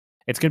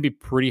it's going to be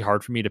pretty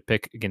hard for me to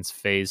pick against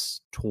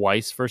Faze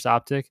twice versus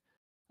OpTic.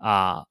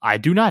 I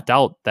do not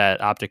doubt that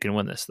OpTic can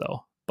win this,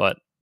 though, but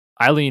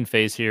I lean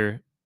Faze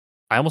here.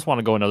 I almost want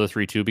to go another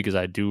 3-2 because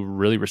I do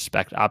really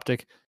respect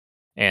OpTic.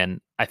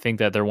 And I think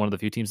that they're one of the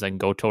few teams that can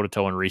go toe to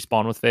toe and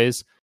respawn with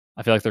Faze.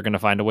 I feel like they're going to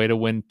find a way to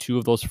win 2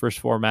 of those first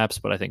 4 maps,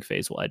 but I think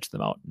Faze will edge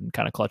them out and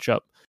kind of clutch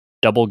up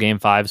double game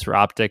 5s for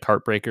OpTic,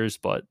 heartbreakers,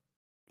 but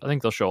I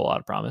think they'll show a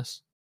lot of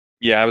promise.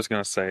 Yeah, I was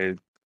gonna say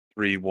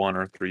 3-1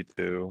 or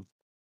 3-2.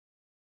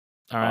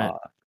 All right. Uh,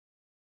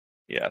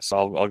 yeah,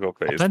 so I'll go I'll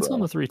Faze pencil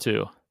in though. the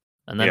 3-2,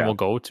 and then Yeah. we'll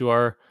go to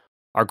our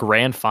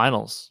grand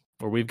finals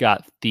where we've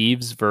got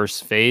Thieves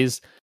versus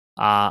Faze.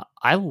 I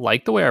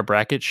like the way our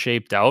bracket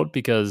shaped out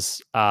because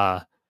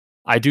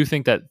I do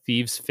think that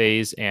Thieves,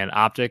 Faze, and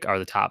OpTic are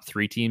the top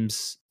 3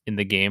 teams in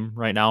the game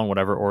right now in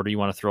whatever order you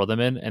want to throw them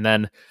in. And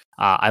then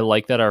I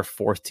like that our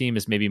 4th team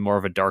is maybe more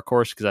of a dark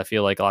horse because I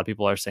feel like a lot of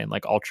people are saying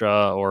like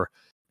Ultra or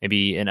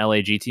maybe an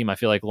LAG team. I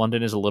feel like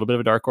London is a little bit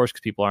of a dark horse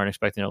because people aren't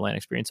expecting an LAN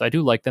experience. So I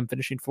do like them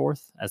finishing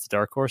 4th as the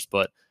dark horse,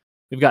 but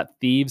we've got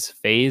Thieves,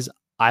 Faze.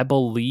 I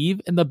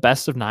believe in the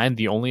best of 9,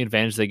 the only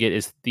advantage they get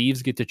is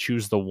Thieves get to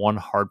choose the one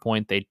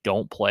hardpoint they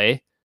don't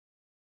play.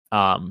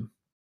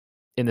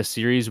 In the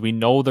series, we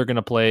know they're going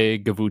to play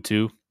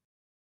Gavutu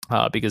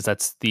because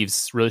that's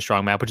Thieves' really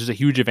strong map, which is a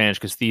huge advantage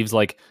because Thieves,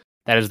 like,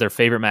 that is their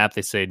favorite map.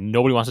 They say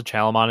nobody wants to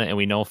challenge on it, and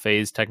we know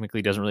FaZe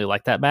technically doesn't really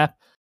like that map.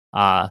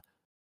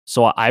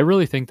 So I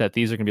really think that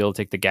Thieves are going to be able to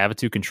take the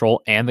Gavutu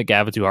control and the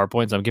Gavutu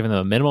hardpoints. I'm giving them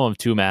a minimum of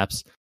 2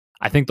 maps.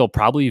 I think they'll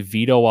probably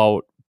veto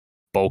out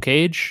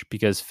Bocage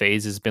because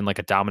FaZe has been like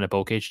a dominant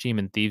Bocage team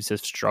and Thieves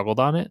has struggled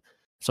on it.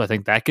 So I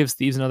think that gives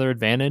Thieves another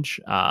advantage.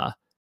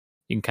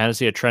 You can kind of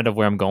see a trend of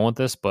where I'm going with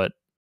this, but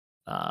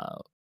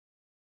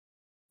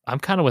I'm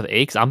kind of with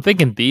Aches. I'm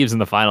thinking Thieves in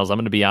the finals. I'm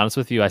going to be honest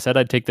with you. I said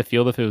I'd take the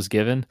field if it was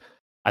given.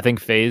 I think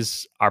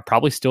FaZe are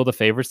probably still the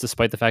favorites,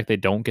 despite the fact they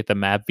don't get the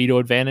map veto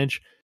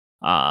advantage.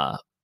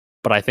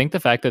 But I think the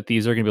fact that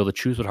these are going to be able to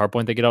choose what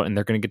hardpoint they get out, and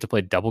they're going to get to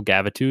play double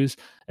Gavitus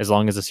as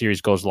long as the series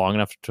goes long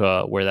enough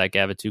to where that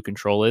Gavitu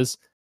control is,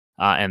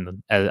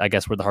 and I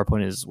guess where the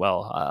hardpoint is as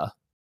well.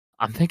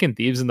 I'm thinking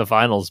Thieves in the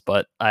finals,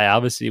 but I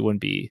obviously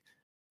wouldn't be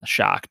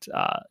shocked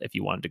if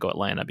you wanted to go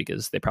Atlanta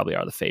because they probably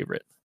are the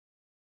favorite.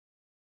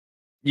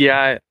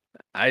 Yeah,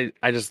 I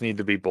just need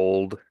to be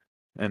bold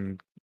and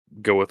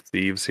go with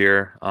Thieves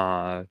here.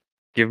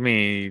 Give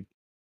me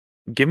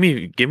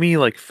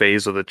like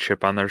Faze with a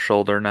chip on their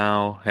shoulder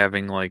now,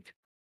 having like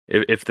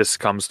if this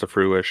comes to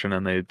fruition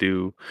and they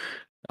do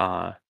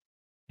uh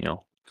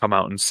come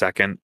out in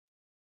second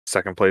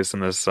place in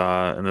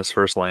this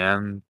first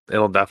LAN,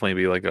 it'll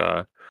definitely be like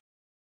a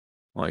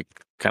like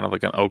kind of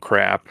like an oh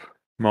crap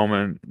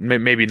moment.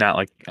 Maybe not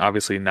like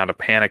obviously not a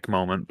panic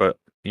moment, but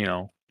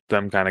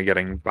them kind of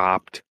getting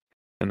bopped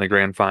in the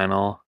grand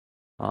final.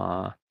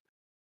 Uh,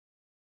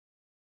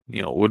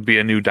 would be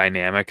a new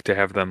dynamic to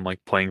have them like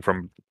playing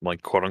from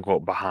like quote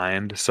unquote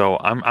behind. So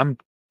I'm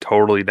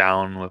totally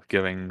down with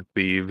giving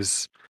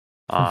Thieves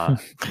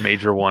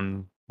major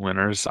one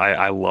winners.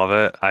 I love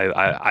it.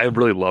 I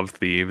really love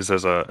Thieves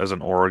as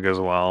an org as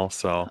well.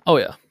 So Oh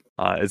yeah.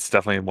 it's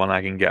definitely one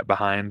I can get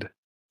behind.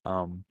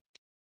 Um,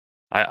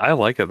 I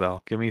like it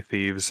though. Give me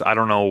Thieves. I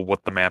don't know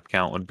what the map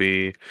count would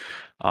be.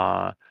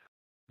 Uh,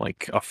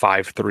 like a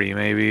 5-3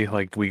 maybe.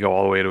 Like we go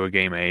all the way to a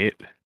game 8.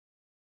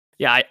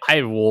 Yeah,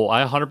 I will.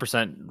 I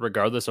 100%,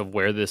 regardless of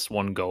where this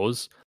one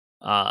goes,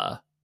 I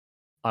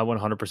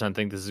 100%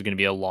 think this is going to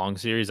be a long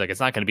series. Like,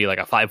 it's not going to be like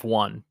a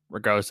 5-1,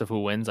 regardless of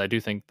who wins. I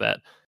do think that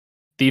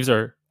Thieves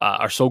are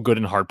so good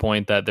in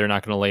hardpoint that they're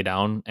not going to lay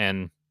down,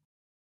 and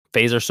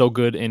FaZe are so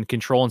good in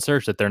control and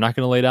search that they're not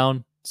going to lay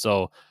down.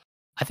 So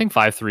I think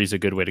 5-3 is a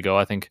good way to go.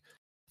 I think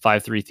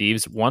 5-3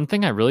 Thieves. One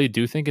thing I really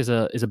do think is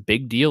a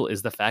big deal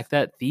is the fact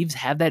that Thieves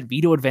have that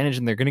veto advantage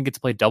and they're going to get to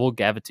play double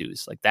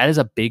Gavitus. Like, that is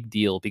a big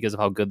deal because of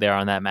how good they are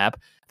on that map.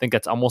 I think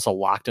that's almost a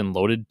locked and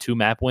loaded 2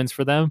 map wins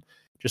for them.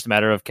 Just a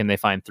matter of, can they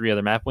find 3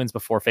 other map wins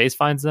before FaZe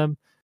finds them?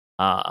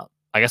 I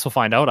guess we'll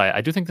find out.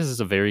 I do think this is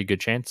a very good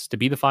chance to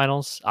be the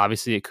finals.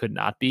 Obviously, it could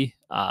not be.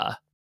 I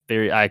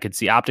could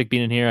see OpTic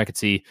being in here. I could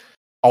see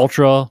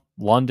Ultra,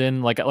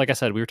 London. Like I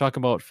said, we were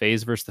talking about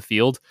FaZe versus the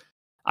field.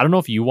 I don't know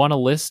if you want to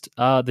list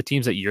the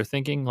teams that you're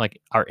thinking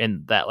like are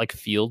in that like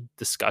field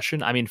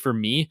discussion. I mean, for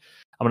me,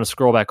 I'm going to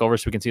scroll back over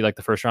so we can see like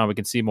the first round. We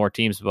can see more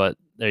teams, but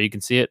there you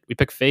can see it. We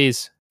pick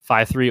FaZe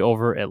 5-3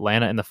 over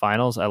Atlanta in the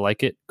finals. I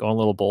like it, going a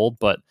little bold,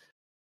 but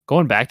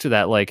going back to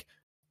that, like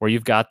where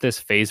you've got this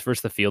FaZe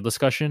versus the field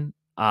discussion,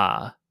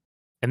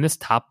 in this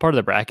top part of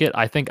the bracket,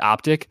 I think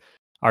OpTic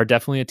are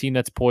definitely a team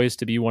that's poised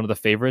to be one of the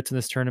favorites in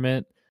this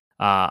tournament.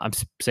 I'm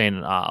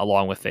saying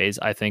along with FaZe,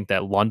 I think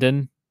that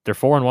London they're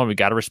 4-1. We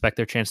got to respect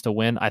their chance to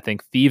win. I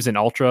think Thieves and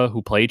Ultra,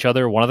 who play each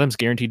other, one of them's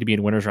guaranteed to be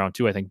in winners round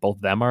 2. I think both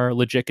of them are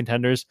legit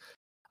contenders.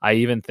 I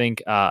even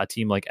think a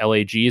team like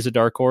LAG is a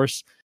dark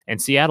horse,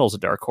 and Seattle's a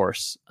dark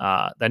horse.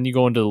 Then you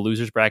go into the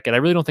losers bracket. I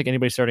really don't think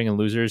anybody starting in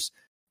losers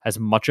has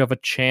much of a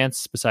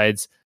chance.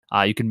 Besides,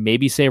 you can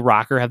maybe say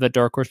Rocker have that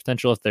dark horse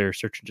potential if their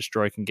Search and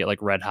Destroy can get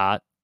like red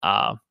hot.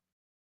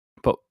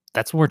 But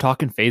that's when we're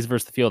talking Faze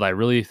versus the field. I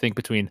really think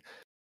between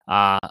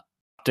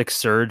OpTic,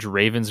 Surge,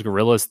 Ravens,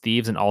 Gorillas,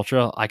 Thieves, and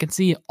Ultra, I can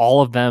see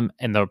all of them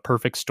in the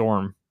perfect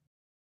storm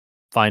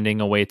finding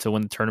a way to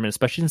win the tournament,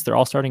 especially since they're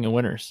all starting in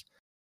winners.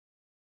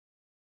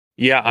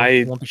 Yeah,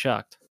 I won't be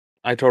shocked.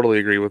 I totally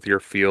agree with your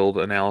field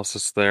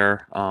analysis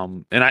there.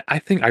 And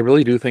I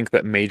really do think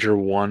that Major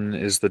 1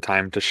 is the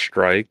time to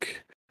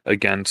strike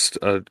against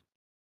a,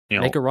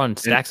 Make a run,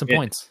 stack some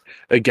points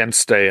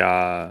against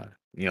a,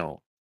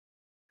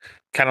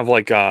 kind of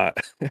like I'm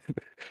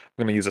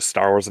going to use a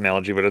Star Wars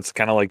analogy, but it's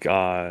kind of like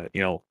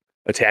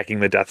attacking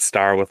the Death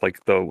Star with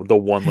like the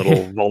one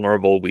little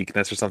vulnerable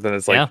weakness or something.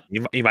 It's like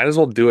you might as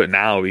well do it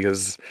now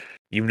because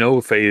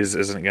Faze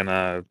isn't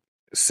gonna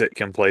sit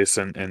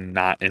complacent and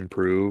not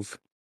improve.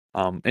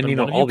 And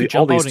all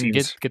these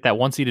teams get that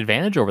 1 seed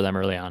advantage over them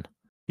early on.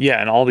 Yeah,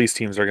 and all these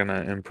teams are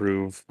gonna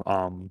improve.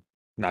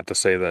 Not to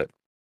say that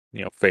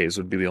Faze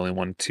would be the only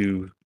one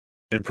to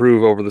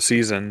improve over the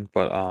season,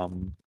 but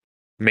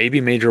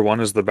maybe Major 1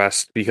 is the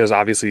best because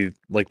obviously,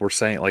 like we're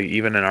saying, like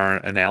even in our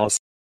analysis,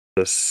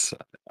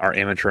 our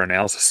amateur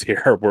analysis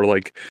here, we're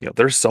like,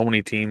 there's so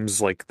many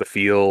teams like the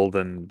field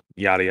and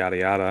yada yada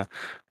yada,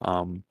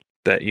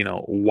 that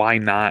why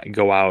not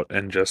go out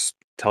and just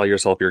tell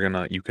yourself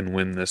you can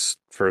win this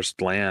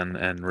first LAN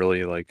and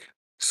really like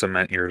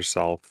cement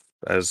yourself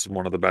as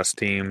one of the best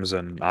teams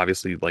and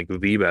obviously like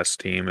the best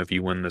team if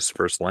you win this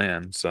first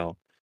LAN. So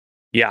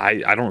yeah,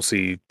 I don't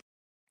see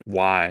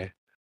why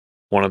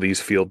one of these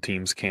field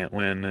teams can't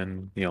win.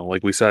 And,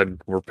 like we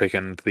said, we're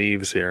picking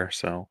Thieves here.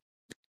 So,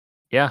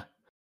 yeah.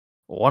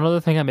 One other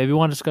thing I maybe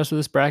want to discuss with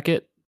this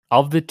bracket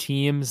of the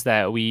teams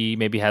that we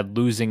maybe had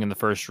losing in the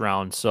first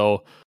round.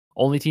 So,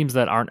 only teams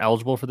that aren't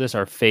eligible for this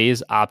are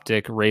Faze,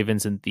 OpTic,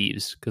 Ravens, and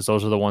Thieves, because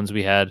those are the ones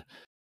we had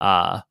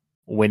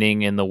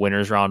winning in the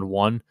winners round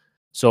 1.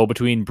 So,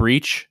 between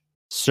Breach,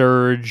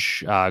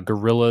 Surge,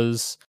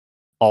 Gorillas,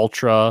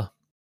 Ultra,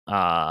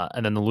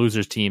 and then the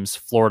losers teams,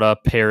 Florida,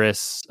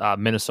 Paris,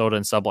 Minnesota,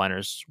 and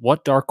Subliners.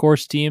 What dark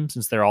horse team,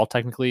 since they're all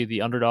technically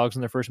the underdogs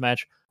in their first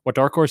match, what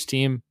dark horse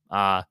team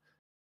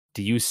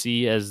do you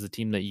see as the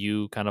team that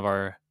you kind of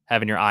are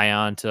having your eye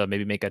on to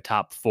maybe make a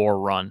top 4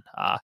 run?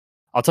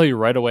 I'll tell you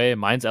right away,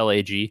 mine's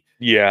LAG.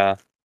 Yeah.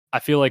 I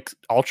feel like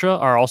Ultra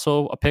are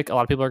also a pick, a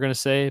lot of people are going to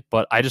say,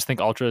 but I just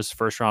think Ultra's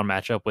first round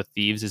matchup with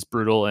Thieves is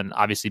brutal, and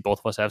obviously both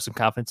of us have some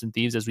confidence in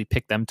Thieves as we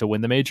pick them to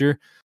win the major.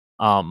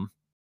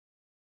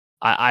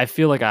 I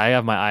feel like I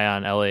have my eye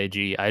on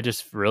LAG. I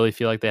just really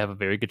feel like they have a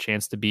very good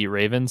chance to beat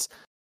Ravens.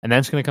 And then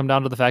it's going to come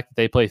down to the fact that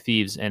they play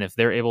Thieves. And if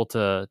they're able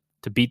to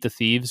beat the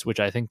Thieves, which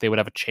I think they would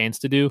have a chance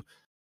to do,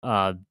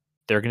 they're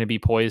going to be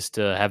poised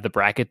to have the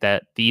bracket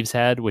that Thieves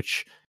had,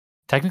 which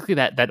technically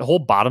that whole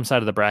bottom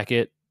side of the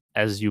bracket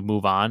as you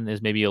move on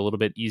is maybe a little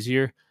bit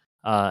easier.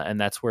 And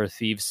that's where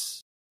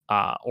Thieves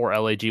or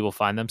LAG will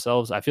find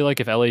themselves. I feel like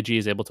if LAG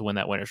is able to win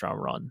that winners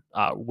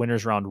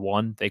round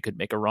 1, they could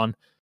make a run,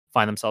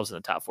 find themselves in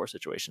a top 4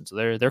 situation.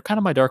 So they're kind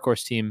of my dark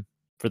horse team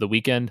for the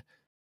weekend.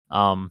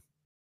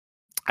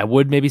 I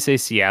would maybe say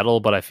Seattle,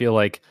 but I feel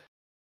like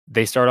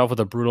they start off with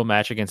a brutal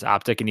match against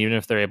OpTic, and even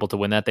if they're able to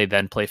win that, they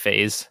then play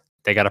Faze.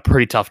 They got a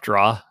pretty tough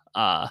draw.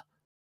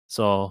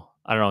 So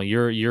I don't know.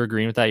 You're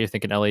agreeing with that? You're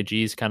thinking LAG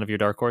is kind of your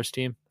dark horse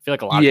team? I feel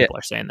like a lot of people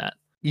are saying that.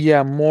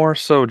 Yeah, more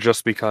so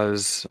just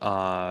because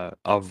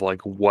of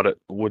like what it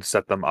would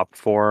set them up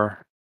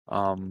for,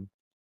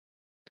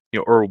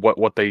 or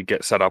what they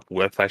get set up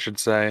with, I should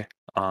say,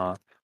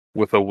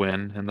 with a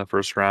win in the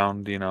first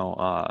round.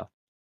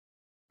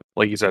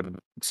 Like you said,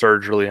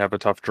 Surge really have a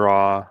tough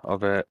draw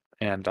of it,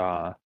 and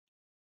the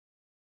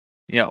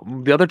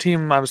other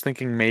team I was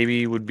thinking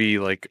maybe would be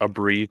like a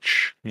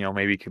Breach.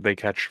 Maybe they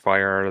catch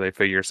fire or they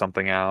figure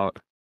something out.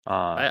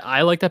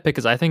 I like that pick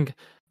because I think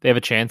they have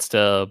a chance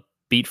to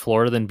beat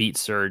Florida, then beat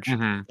Surge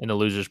in the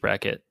losers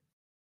bracket.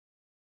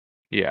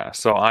 Yeah,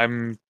 so I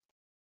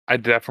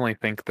definitely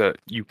think that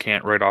you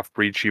can't write off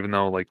Breach, even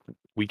though like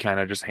we kind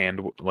of just at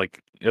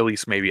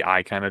least maybe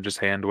I kind of just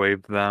hand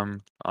waved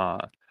them.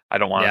 I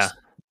don't want to.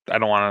 I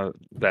don't want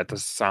that to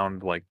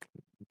sound like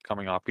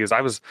coming off because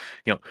I was,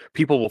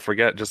 people will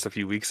forget just a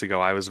few weeks ago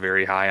I was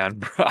very high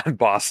on on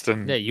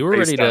Boston. Yeah, you were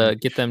ready to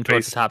get them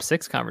towards the top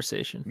 6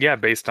 conversation. Yeah,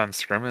 based on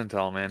Scrim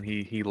Intel, man,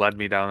 he led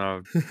me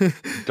down a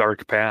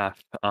dark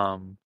path.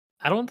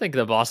 I don't think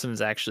that Boston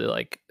is actually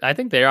like. I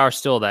think they are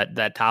still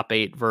that top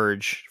 8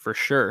 verge for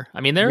sure.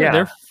 I mean,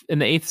 they're in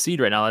the 8th seed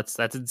right now.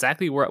 That's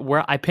exactly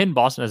where I pinned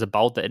Boston as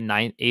about the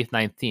 8th,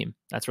 9th team.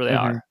 That's where they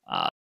are.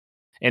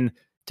 And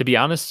to be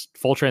honest,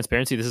 full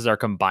transparency, this is our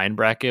combined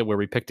bracket where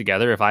we pick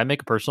together. If I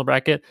make a personal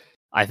bracket,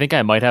 I think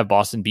I might have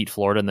Boston beat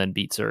Florida and then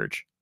beat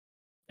Surge.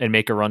 and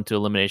make a run to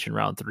elimination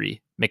round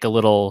 3.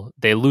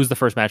 They lose the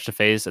first match to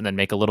Faze and then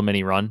make a little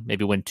mini run,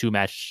 maybe win 2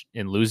 match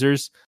in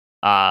losers.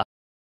 I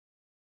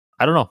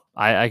don't know.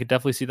 I could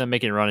definitely see them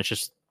making a run. It's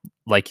just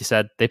like you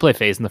said, they play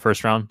Faze in the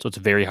first round, so it's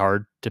very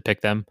hard to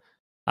pick them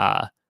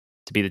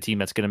to be the team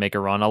that's going to make a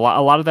run. A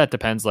lot of that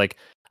depends. Like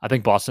I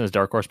think Boston has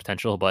dark horse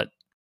potential, but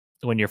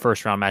when your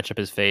first round matchup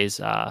is Faze,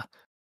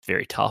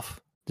 very tough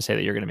to say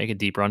that you're going to make a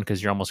deep run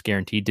because you're almost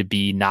guaranteed to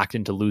be knocked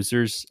into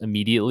losers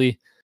immediately.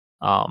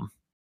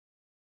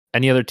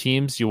 Any other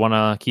teams you want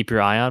to keep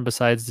your eye on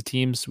besides the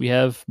teams we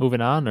have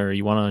moving on, or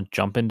you want to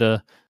jump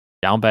into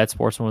Down Bad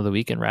Sportsman of the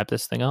Week and wrap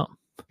this thing up?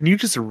 Can you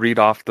just read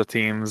off the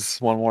teams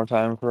one more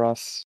time for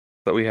us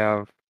that we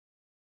have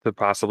to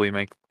possibly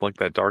make like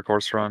that dark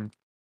horse run?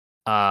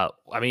 I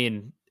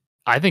mean,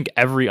 I think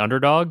every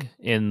underdog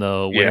in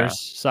the winners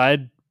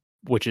side,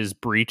 which is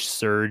Breach,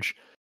 Surge,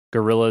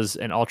 Gorillas,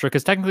 and Ultra,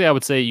 because technically I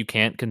would say you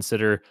can't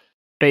consider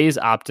Faze,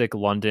 OpTic,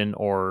 London,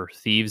 or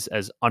Thieves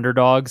as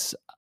underdogs,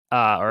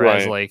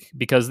 as like,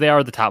 because they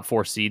are the top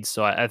 4 seeds.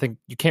 So I think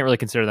you can't really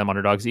consider them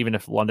underdogs, even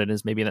if London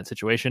is maybe in that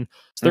situation.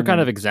 So they're kind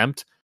of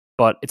exempt,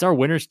 but it's our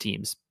winners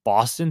teams: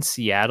 Boston,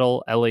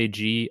 Seattle,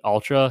 LAG,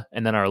 Ultra,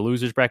 and then our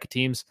losers bracket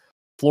teams: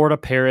 Florida,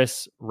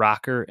 Paris,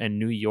 Rocker, and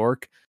New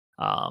York.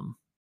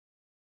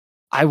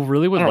 I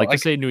really would like to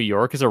say New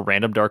York is a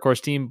random dark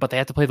horse team, but they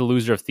have to play the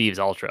loser of Thieves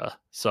Ultra.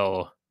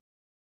 So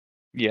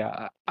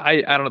yeah,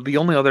 I don't know. The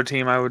only other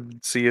team I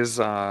would see is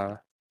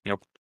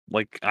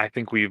like I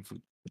think we've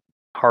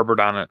harbored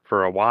on it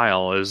for a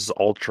while is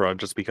Ultra,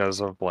 just because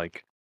of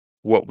like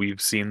what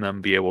we've seen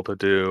them be able to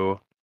do.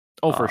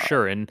 Oh, for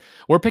sure. And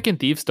we're picking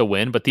Thieves to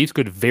win, but Thieves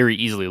could very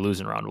easily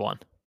lose in round 1.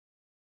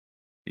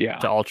 Yeah.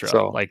 To Ultra.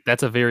 So like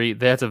that's a very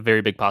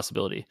big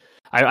possibility.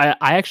 I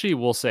actually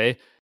will say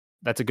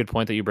that's a good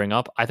point that you bring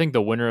up. I think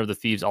the winner of the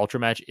Thieves Ultra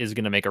match is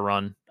going to make a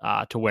run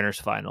to winners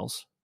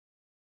finals.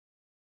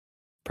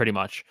 Pretty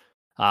much.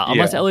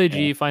 Unless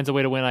LAG finds a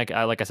way to win, like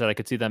I said, I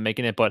could see them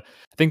making it. But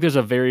I think there's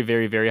a very,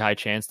 very, very high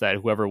chance that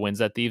whoever wins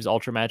that Thieves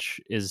Ultra match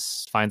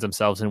finds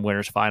themselves in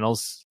winners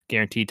finals,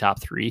 guaranteed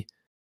top 3.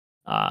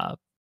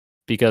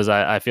 Because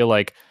I feel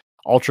like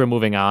Ultra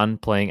moving on,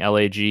 playing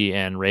LAG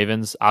and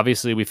Ravens.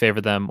 Obviously, we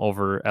favor them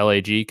over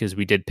LAG because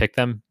we did pick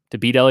them to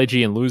beat LAG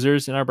and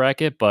losers in our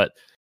bracket. But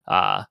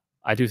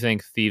I do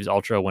think Thieves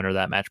Ultra winner of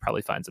that match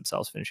probably finds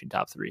themselves finishing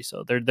top 3.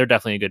 So they're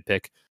definitely a good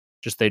pick.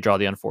 Just they draw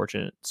the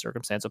unfortunate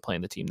circumstance of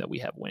playing the team that we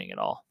have winning it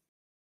all.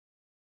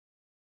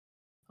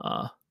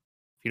 If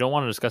you don't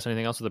want to discuss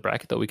anything else with the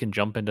bracket, though, we can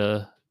jump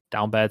into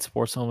Down Bad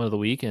Sports Moment of the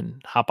Week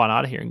and hop on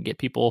out of here and get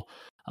people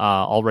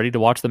all ready to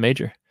watch the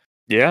major.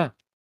 Yeah.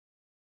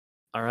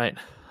 All right.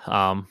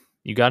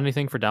 You got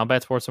anything for Down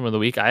Bad Sports Moment of the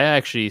Week? I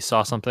actually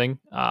saw something,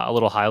 a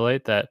little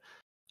highlight that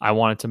I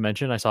wanted to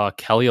mention. I saw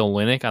Kelly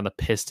Olynyk on the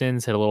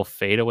Pistons hit a little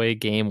fadeaway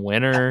game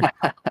winner.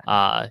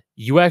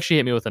 You actually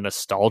hit me with a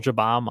nostalgia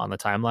bomb on the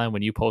timeline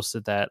when you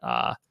posted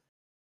that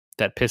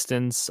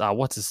Pistons.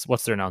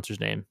 What's their announcer's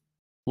name?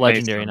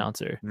 Legendary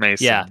announcer.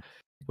 Mason. Yeah.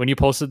 When you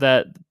posted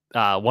that,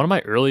 one of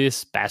my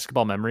earliest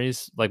basketball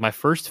memories, like my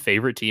first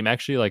favorite team,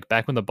 actually, like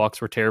back when the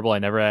Bucks were terrible, I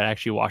never had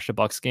actually watched a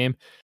Bucks game.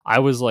 I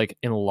was like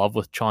in love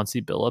with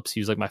Chauncey Billups. He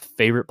was like my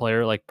favorite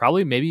player, like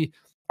probably maybe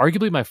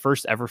arguably my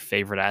first ever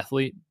favorite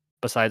athlete.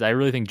 Besides, I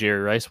really think Jerry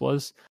Rice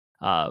was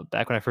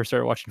back when I first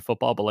started watching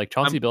football. But like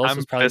Chauncey Billups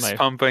was probably fist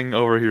pumping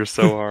over here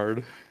so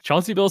hard.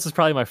 Chauncey Billups is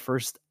probably my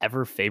first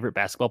ever favorite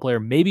basketball player,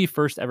 maybe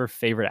first ever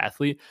favorite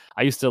athlete.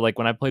 I used to like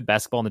when I played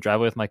basketball in the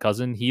driveway with my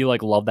cousin. He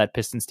like loved that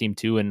Pistons team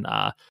too, and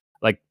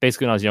like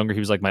basically when I was younger, he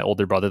was like my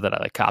older brother that I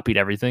like copied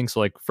everything. So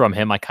like from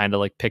him, I kind of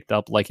like picked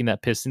up liking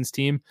that Pistons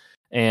team.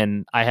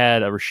 And I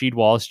had a Rasheed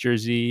Wallace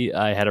jersey.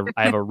 I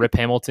have a Rip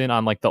Hamilton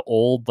on like the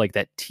old like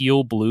that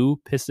teal blue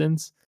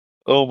Pistons.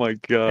 Oh my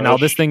god! And now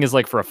this thing is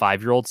like for a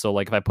 5-year-old, so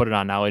like if I put it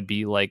on now, it'd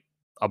be like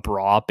a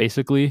bra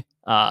basically.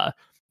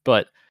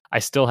 But I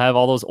still have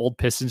all those old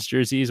Pistons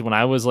jerseys. When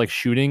I was like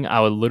shooting,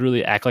 I would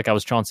literally act like I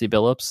was Chauncey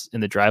Billups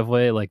in the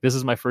driveway. Like this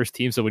is my first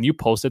team. So when you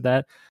posted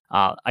that,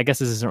 I guess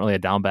this isn't really a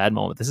down bad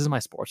moment. This is my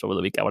sports over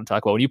the week I want to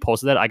talk about. When you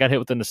posted that, I got hit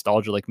with the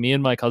nostalgia. Like me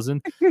and my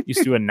cousin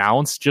used to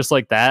announce just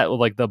like that with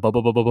like the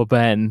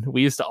Ben.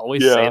 We used to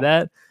always say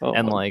that.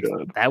 And like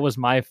that was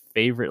my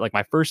favorite, like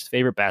my first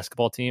favorite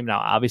basketball team. Now,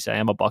 obviously I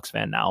am a Bucks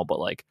fan now, but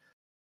like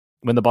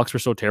when the Bucks were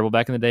so terrible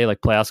back in the day,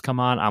 like playoffs come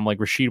on, I'm like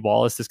Rasheed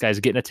Wallace, this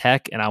guy's getting a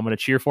tech, and I'm going to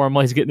cheer for him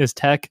while he's getting his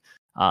tech.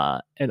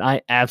 And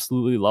I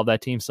absolutely love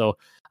that team. So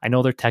I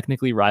know they're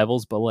technically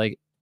rivals, but like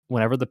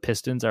whenever the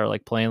Pistons are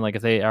like playing, like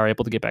if they are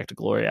able to get back to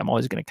glory, I'm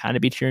always going to kind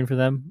of be cheering for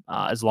them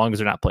as long as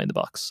they're not playing the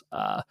Bucks.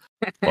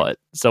 But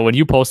so when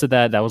you posted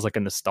that, that was like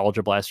a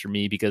nostalgia blast for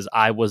me because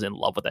I was in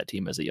love with that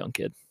team as a young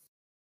kid.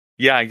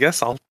 Yeah, I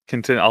guess I'll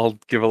continue. I'll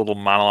give a little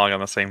monologue on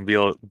the same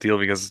deal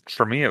because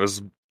for me it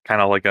was kind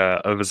of like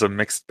it was a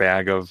mixed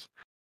bag of,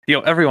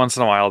 every once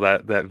in a while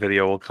that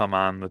video will come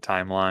on the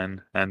timeline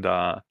and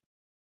I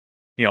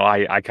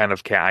kind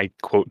of I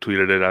quote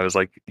tweeted it. I was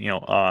like,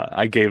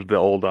 I gave the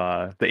old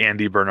the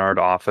Andy Bernard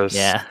Office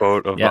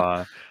quote of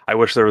I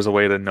wish there was a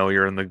way to know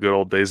you're in the good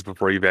old days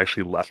before you've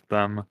actually left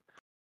them.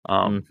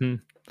 Hmm.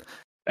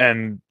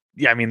 And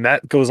yeah, I mean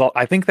that goes all.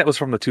 I think that was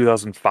from the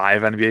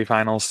 2005 NBA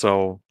Finals.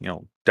 So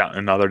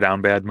another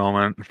down bad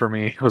moment for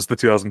me was the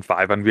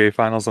 2005 NBA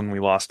Finals when we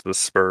lost to the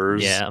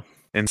Spurs Yeah.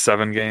 in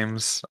 7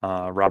 games.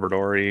 Robert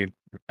Ory,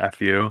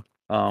 fu.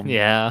 Um,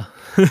 Yeah.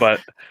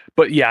 but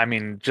but yeah, I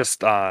mean,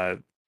 just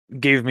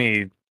gave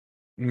me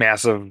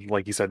massive,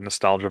 like you said,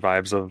 nostalgia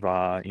vibes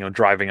of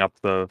driving up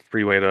the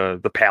freeway to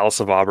the Palace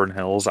of Auburn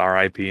Hills,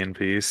 R.I.P. in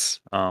peace.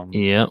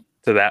 Yep.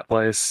 To that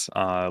place,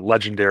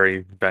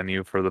 legendary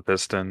venue for the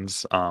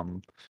Pistons.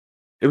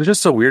 It was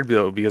just so weird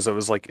though because it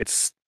was like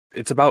it's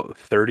about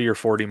 30 or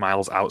 40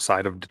 miles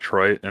outside of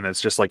Detroit, and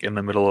it's just like in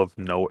the middle of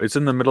no. It's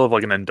in the middle of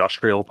like an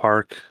industrial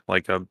park,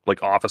 like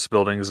office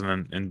buildings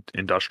and an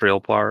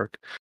industrial park.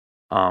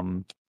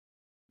 Um,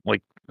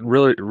 like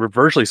really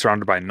virtually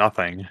surrounded by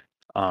nothing.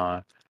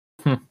 Uh,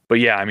 Hmm. but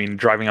yeah, I mean,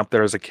 driving up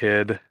there as a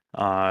kid,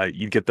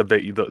 you get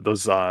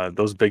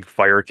those big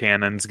fire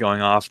cannons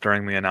going off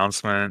during the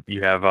announcement.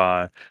 You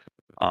have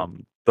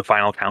the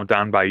final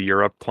countdown by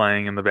Europe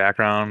playing in the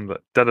background.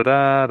 Da da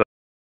da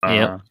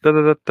Yep. da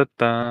da da da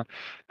da.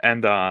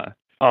 And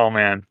oh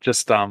man,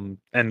 just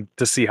and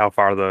to see how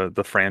far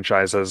the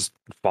franchise has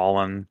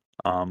fallen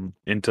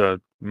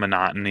into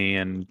monotony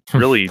and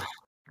really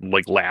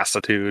like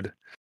lassitude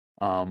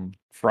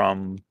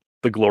from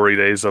the glory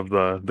days of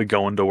the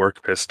going to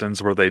work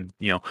Pistons, where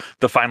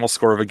the final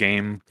score of a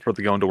game for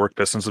the going to work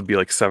Pistons would be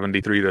like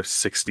 73 to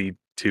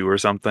 62 or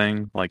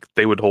something. Like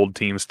they would hold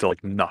teams to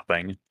like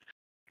nothing.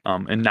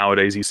 And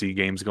nowadays you see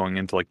games going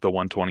into like the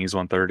 120s,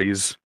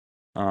 130s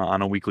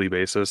on a weekly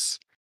basis.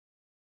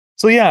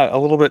 So yeah, a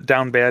little bit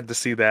down bad to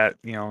see that.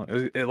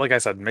 Like I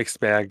said, mixed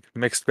bag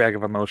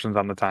of emotions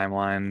on the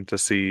timeline to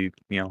see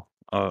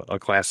a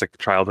classic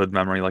childhood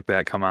memory like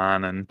that come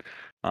on. And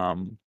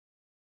um,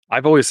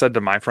 I've always said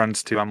to my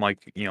friends too, I'm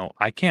like,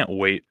 I can't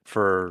wait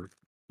for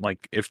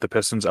like if the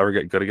Pistons ever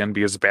get good again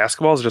because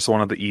basketball is just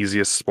one of the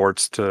easiest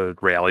sports to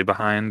rally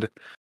behind.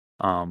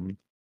 Um,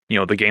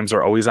 the games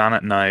are always on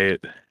at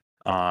night.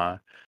 Uh,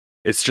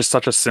 it's just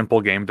such a simple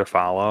game to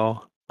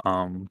follow.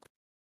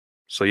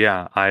 So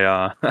yeah,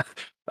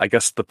 I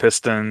guess the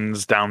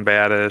Pistons down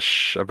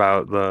badish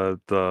about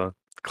the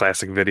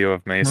classic video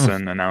of Hmm.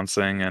 Mason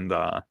announcing and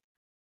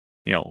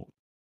you know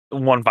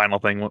one final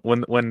thing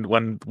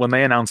when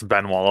they announced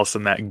Ben Wallace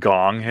and that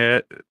gong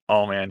hit,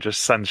 oh man,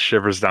 just sends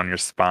shivers down your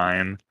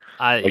spine.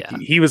 Like Yeah.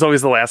 he was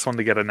always the last one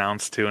to get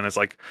announced too, and it's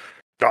like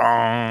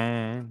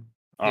gong.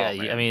 Yeah, Oh I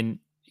man. mean,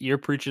 you're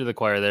preaching to the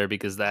choir there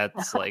because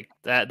that's like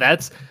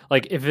that's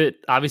like if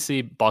it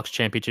obviously Bucks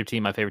championship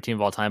team, my favorite team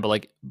of all time, but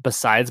like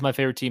besides my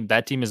favorite team,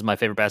 that team is my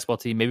favorite basketball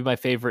team, maybe my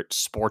favorite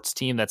sports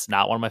team that's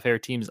not one of my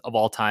favorite teams of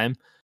all time.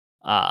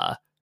 Uh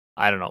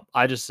I don't know.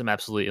 I just am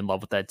absolutely in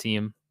love with that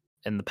team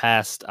in the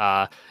past.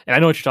 And I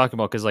know what you're talking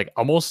about because like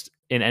almost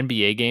in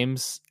NBA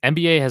games,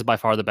 NBA has by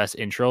far the best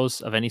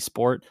intros of any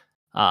sport.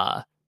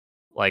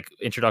 Like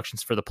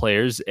introductions for the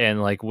players.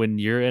 And like when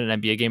you're in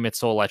an NBA game, it's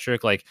so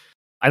electric. Like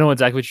I know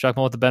exactly what you're talking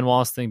about with the Ben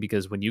Wallace thing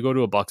because when you go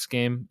to a Bucks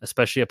game,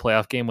 especially a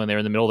playoff game when they're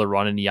in the middle of the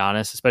run in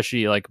Giannis,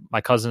 especially like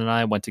my cousin and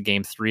I went to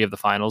game 3 of the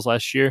finals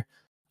last year.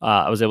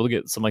 I was able to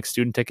get some like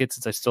student tickets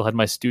since I still had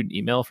my student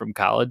email from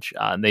college,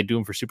 and they do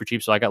them for super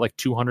cheap. So I got like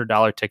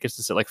 $200 tickets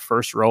to sit like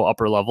first row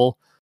upper level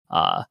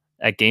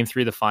at game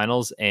 3 of the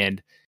finals,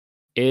 and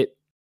it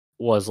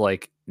was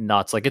like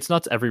nuts. Like it's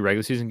nuts every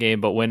regular season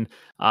game, but when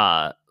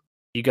uh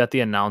you got the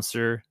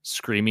announcer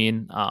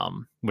screaming,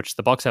 which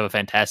the Bucks have a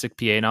fantastic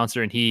PA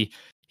announcer, and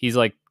he's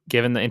like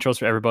giving the intros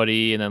for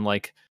everybody, and then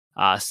like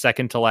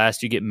second to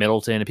last you get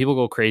Middleton, and people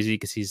go crazy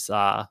because he's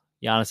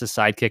Giannis's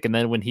sidekick, and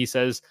then when he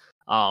says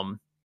um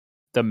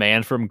the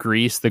man from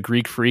Greece, the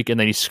Greek freak, and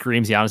then he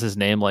screams Giannis's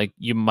name, like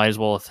you might as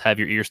well have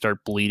your ears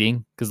start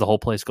bleeding because the whole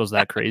place goes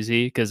that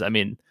crazy. Because I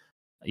mean,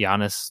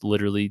 Giannis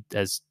literally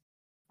has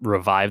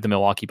revived the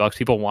Milwaukee Bucks.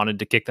 People wanted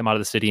to kick them out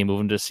of the city and move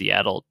them to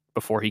Seattle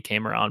before he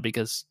came around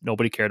because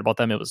nobody cared about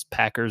them. It was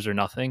Packers or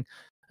nothing.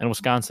 And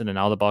Wisconsin, and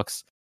now the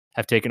Bucks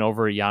have taken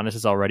over. Giannis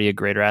is already a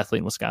greater athlete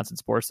in Wisconsin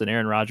sports than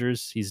Aaron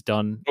Rodgers. He's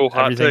done Oh,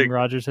 hot everything take.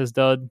 Rodgers has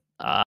done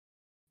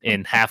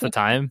in half the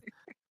time.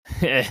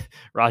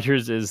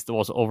 Rodgers is the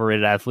most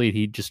overrated athlete.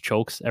 He just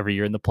chokes every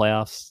year in the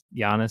playoffs.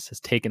 Giannis has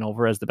taken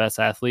over as the best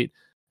athlete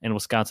in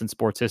Wisconsin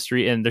sports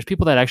history. And there's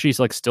people that actually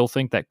like still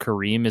think that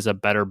Kareem is a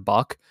better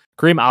Buck.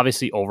 Kareem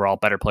obviously overall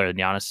better player than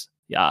Giannis.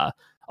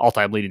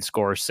 All-time leading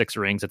scorer, 6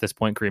 rings at this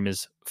point. Kareem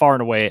is far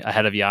and away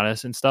ahead of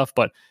Giannis and stuff.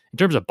 But in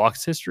terms of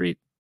Bucks history,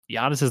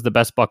 Giannis is the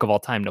best Buck of all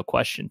time, no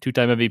question.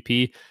 2-time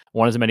MVP,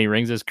 won as many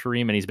rings as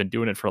Kareem, and he's been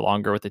doing it for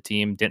longer with the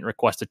team. Didn't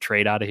request a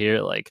trade out of here.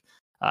 Like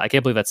I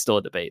can't believe that's still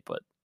a debate, but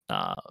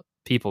uh,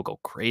 people go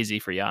crazy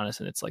for Giannis,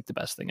 and it's like the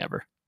best thing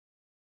ever.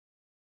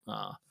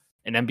 Uh,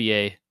 and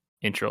NBA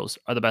intros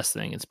are the best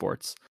thing in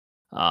sports.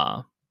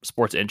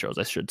 Sports intros,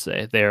 I should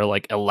say. They're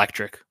like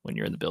electric when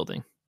you're in the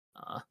building.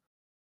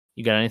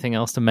 You got anything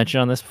else to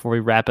mention on this before we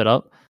wrap it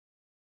up?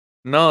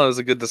 No, it was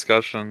a good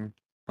discussion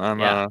on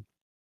Yeah.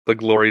 the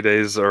glory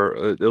days, or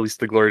at least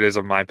the glory days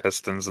of my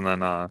Pistons, and then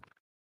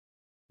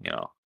you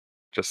know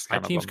just My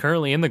kind of team's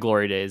currently in the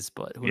glory days,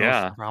 but who knows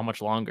yeah. for how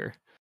much longer.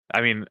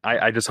 I mean,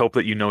 I just hope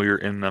that you know you're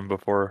in them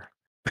before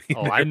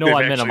Oh, I know they've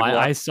I'm in them. actually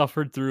I won.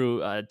 suffered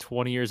through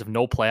 20 years of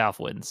no playoff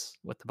wins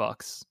with the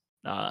Bucks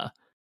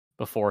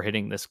before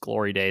hitting this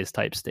glory days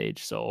type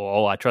stage.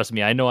 So, I trust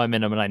me. I know I'm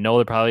in them, and I know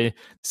they're probably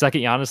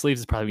second Giannis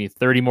leaves is probably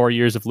 30 more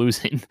years of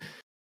losing.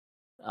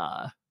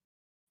 uh,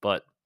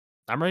 but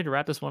I'm ready to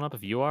wrap this one up.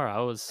 If you are,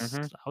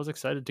 Hmm. I was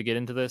excited to get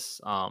into this.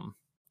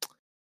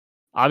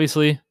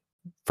 Obviously,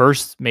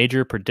 first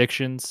major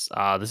predictions.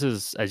 This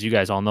is, as you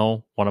guys all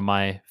know, one of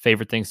my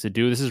favorite things to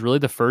do. This is really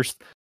the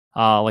first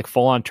like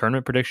full on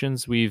tournament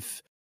predictions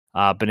we've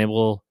been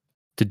able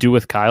to do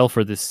with Kyle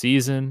for this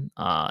season.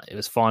 It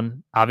was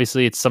fun.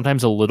 Obviously, it's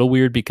sometimes a little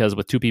weird because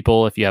with two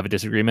people, if you have a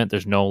disagreement,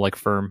 there's no like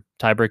firm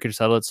tiebreaker to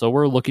settle it. So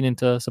we're looking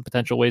into some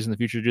potential ways in the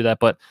future to do that.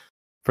 But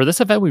for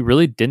this event, we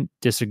really didn't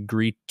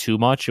disagree too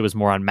much. It was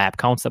more on map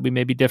counts that we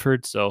maybe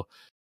differed. So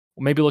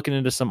we'll maybe looking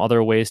into some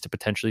other ways to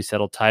potentially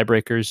settle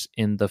tiebreakers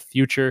in the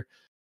future.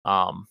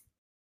 Um,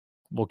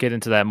 we'll get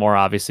into that more.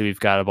 Obviously,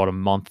 we've got about a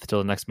month till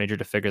the next major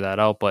to figure that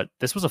out. But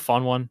this was a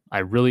fun one. I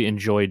really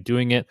enjoyed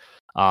doing it.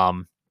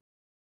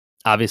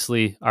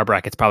 Obviously, our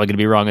bracket's probably going to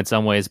be wrong in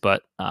some ways,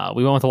 but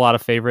we went with a lot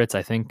of favorites.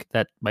 I think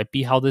that might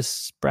be how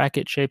this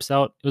bracket shapes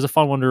out. It was a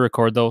fun one to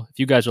record, though. If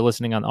you guys are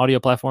listening on audio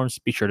platforms,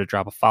 be sure to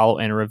drop a follow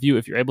and a review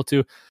if you're able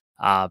to.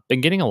 Been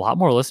getting a lot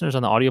more listeners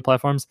on the audio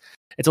platforms.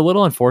 It's a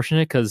little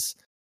unfortunate because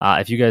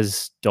if you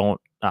guys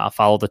don't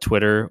follow the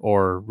Twitter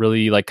or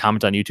really like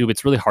comment on YouTube,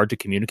 it's really hard to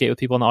communicate with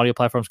people on the audio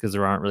platforms because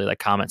there aren't really like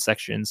comment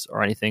sections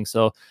or anything.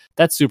 So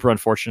that's super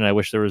unfortunate. I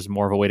wish there was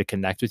more of a way to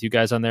connect with you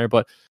guys on there,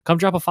 but come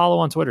drop a follow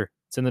on Twitter.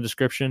 It's in the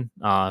description.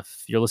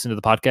 If you're listening to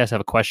the podcast,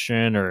 have a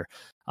question or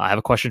have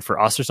a question for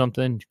us or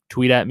something,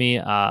 tweet at me.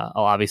 I'll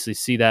obviously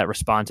see that,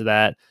 respond to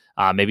that.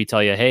 Maybe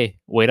tell you, hey,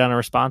 wait on a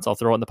response. I'll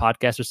throw it in the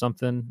podcast or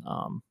something.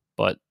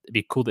 But it'd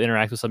be cool to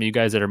interact with some of you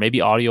guys that are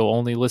maybe audio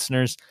only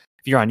listeners.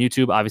 If you're on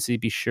YouTube, obviously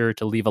be sure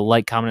to leave a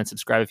like, comment, and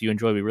subscribe if you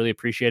enjoy. We really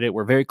appreciate it.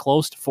 We're very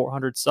close to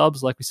 400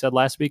 subs, like we said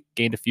last week.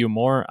 Gained a few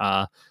more,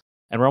 and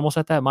we're almost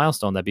at that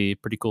milestone. That'd be a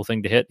pretty cool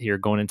thing to hit here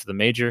going into the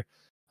major.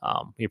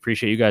 We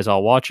appreciate you guys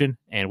all watching,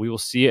 and we will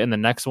see you in the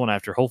next one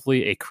after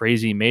hopefully a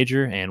crazy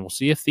major, and we'll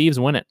see if Thieves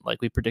win it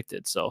like we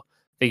predicted. So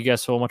thank you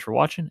guys so much for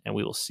watching, and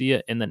we will see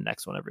you in the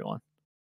next one, everyone.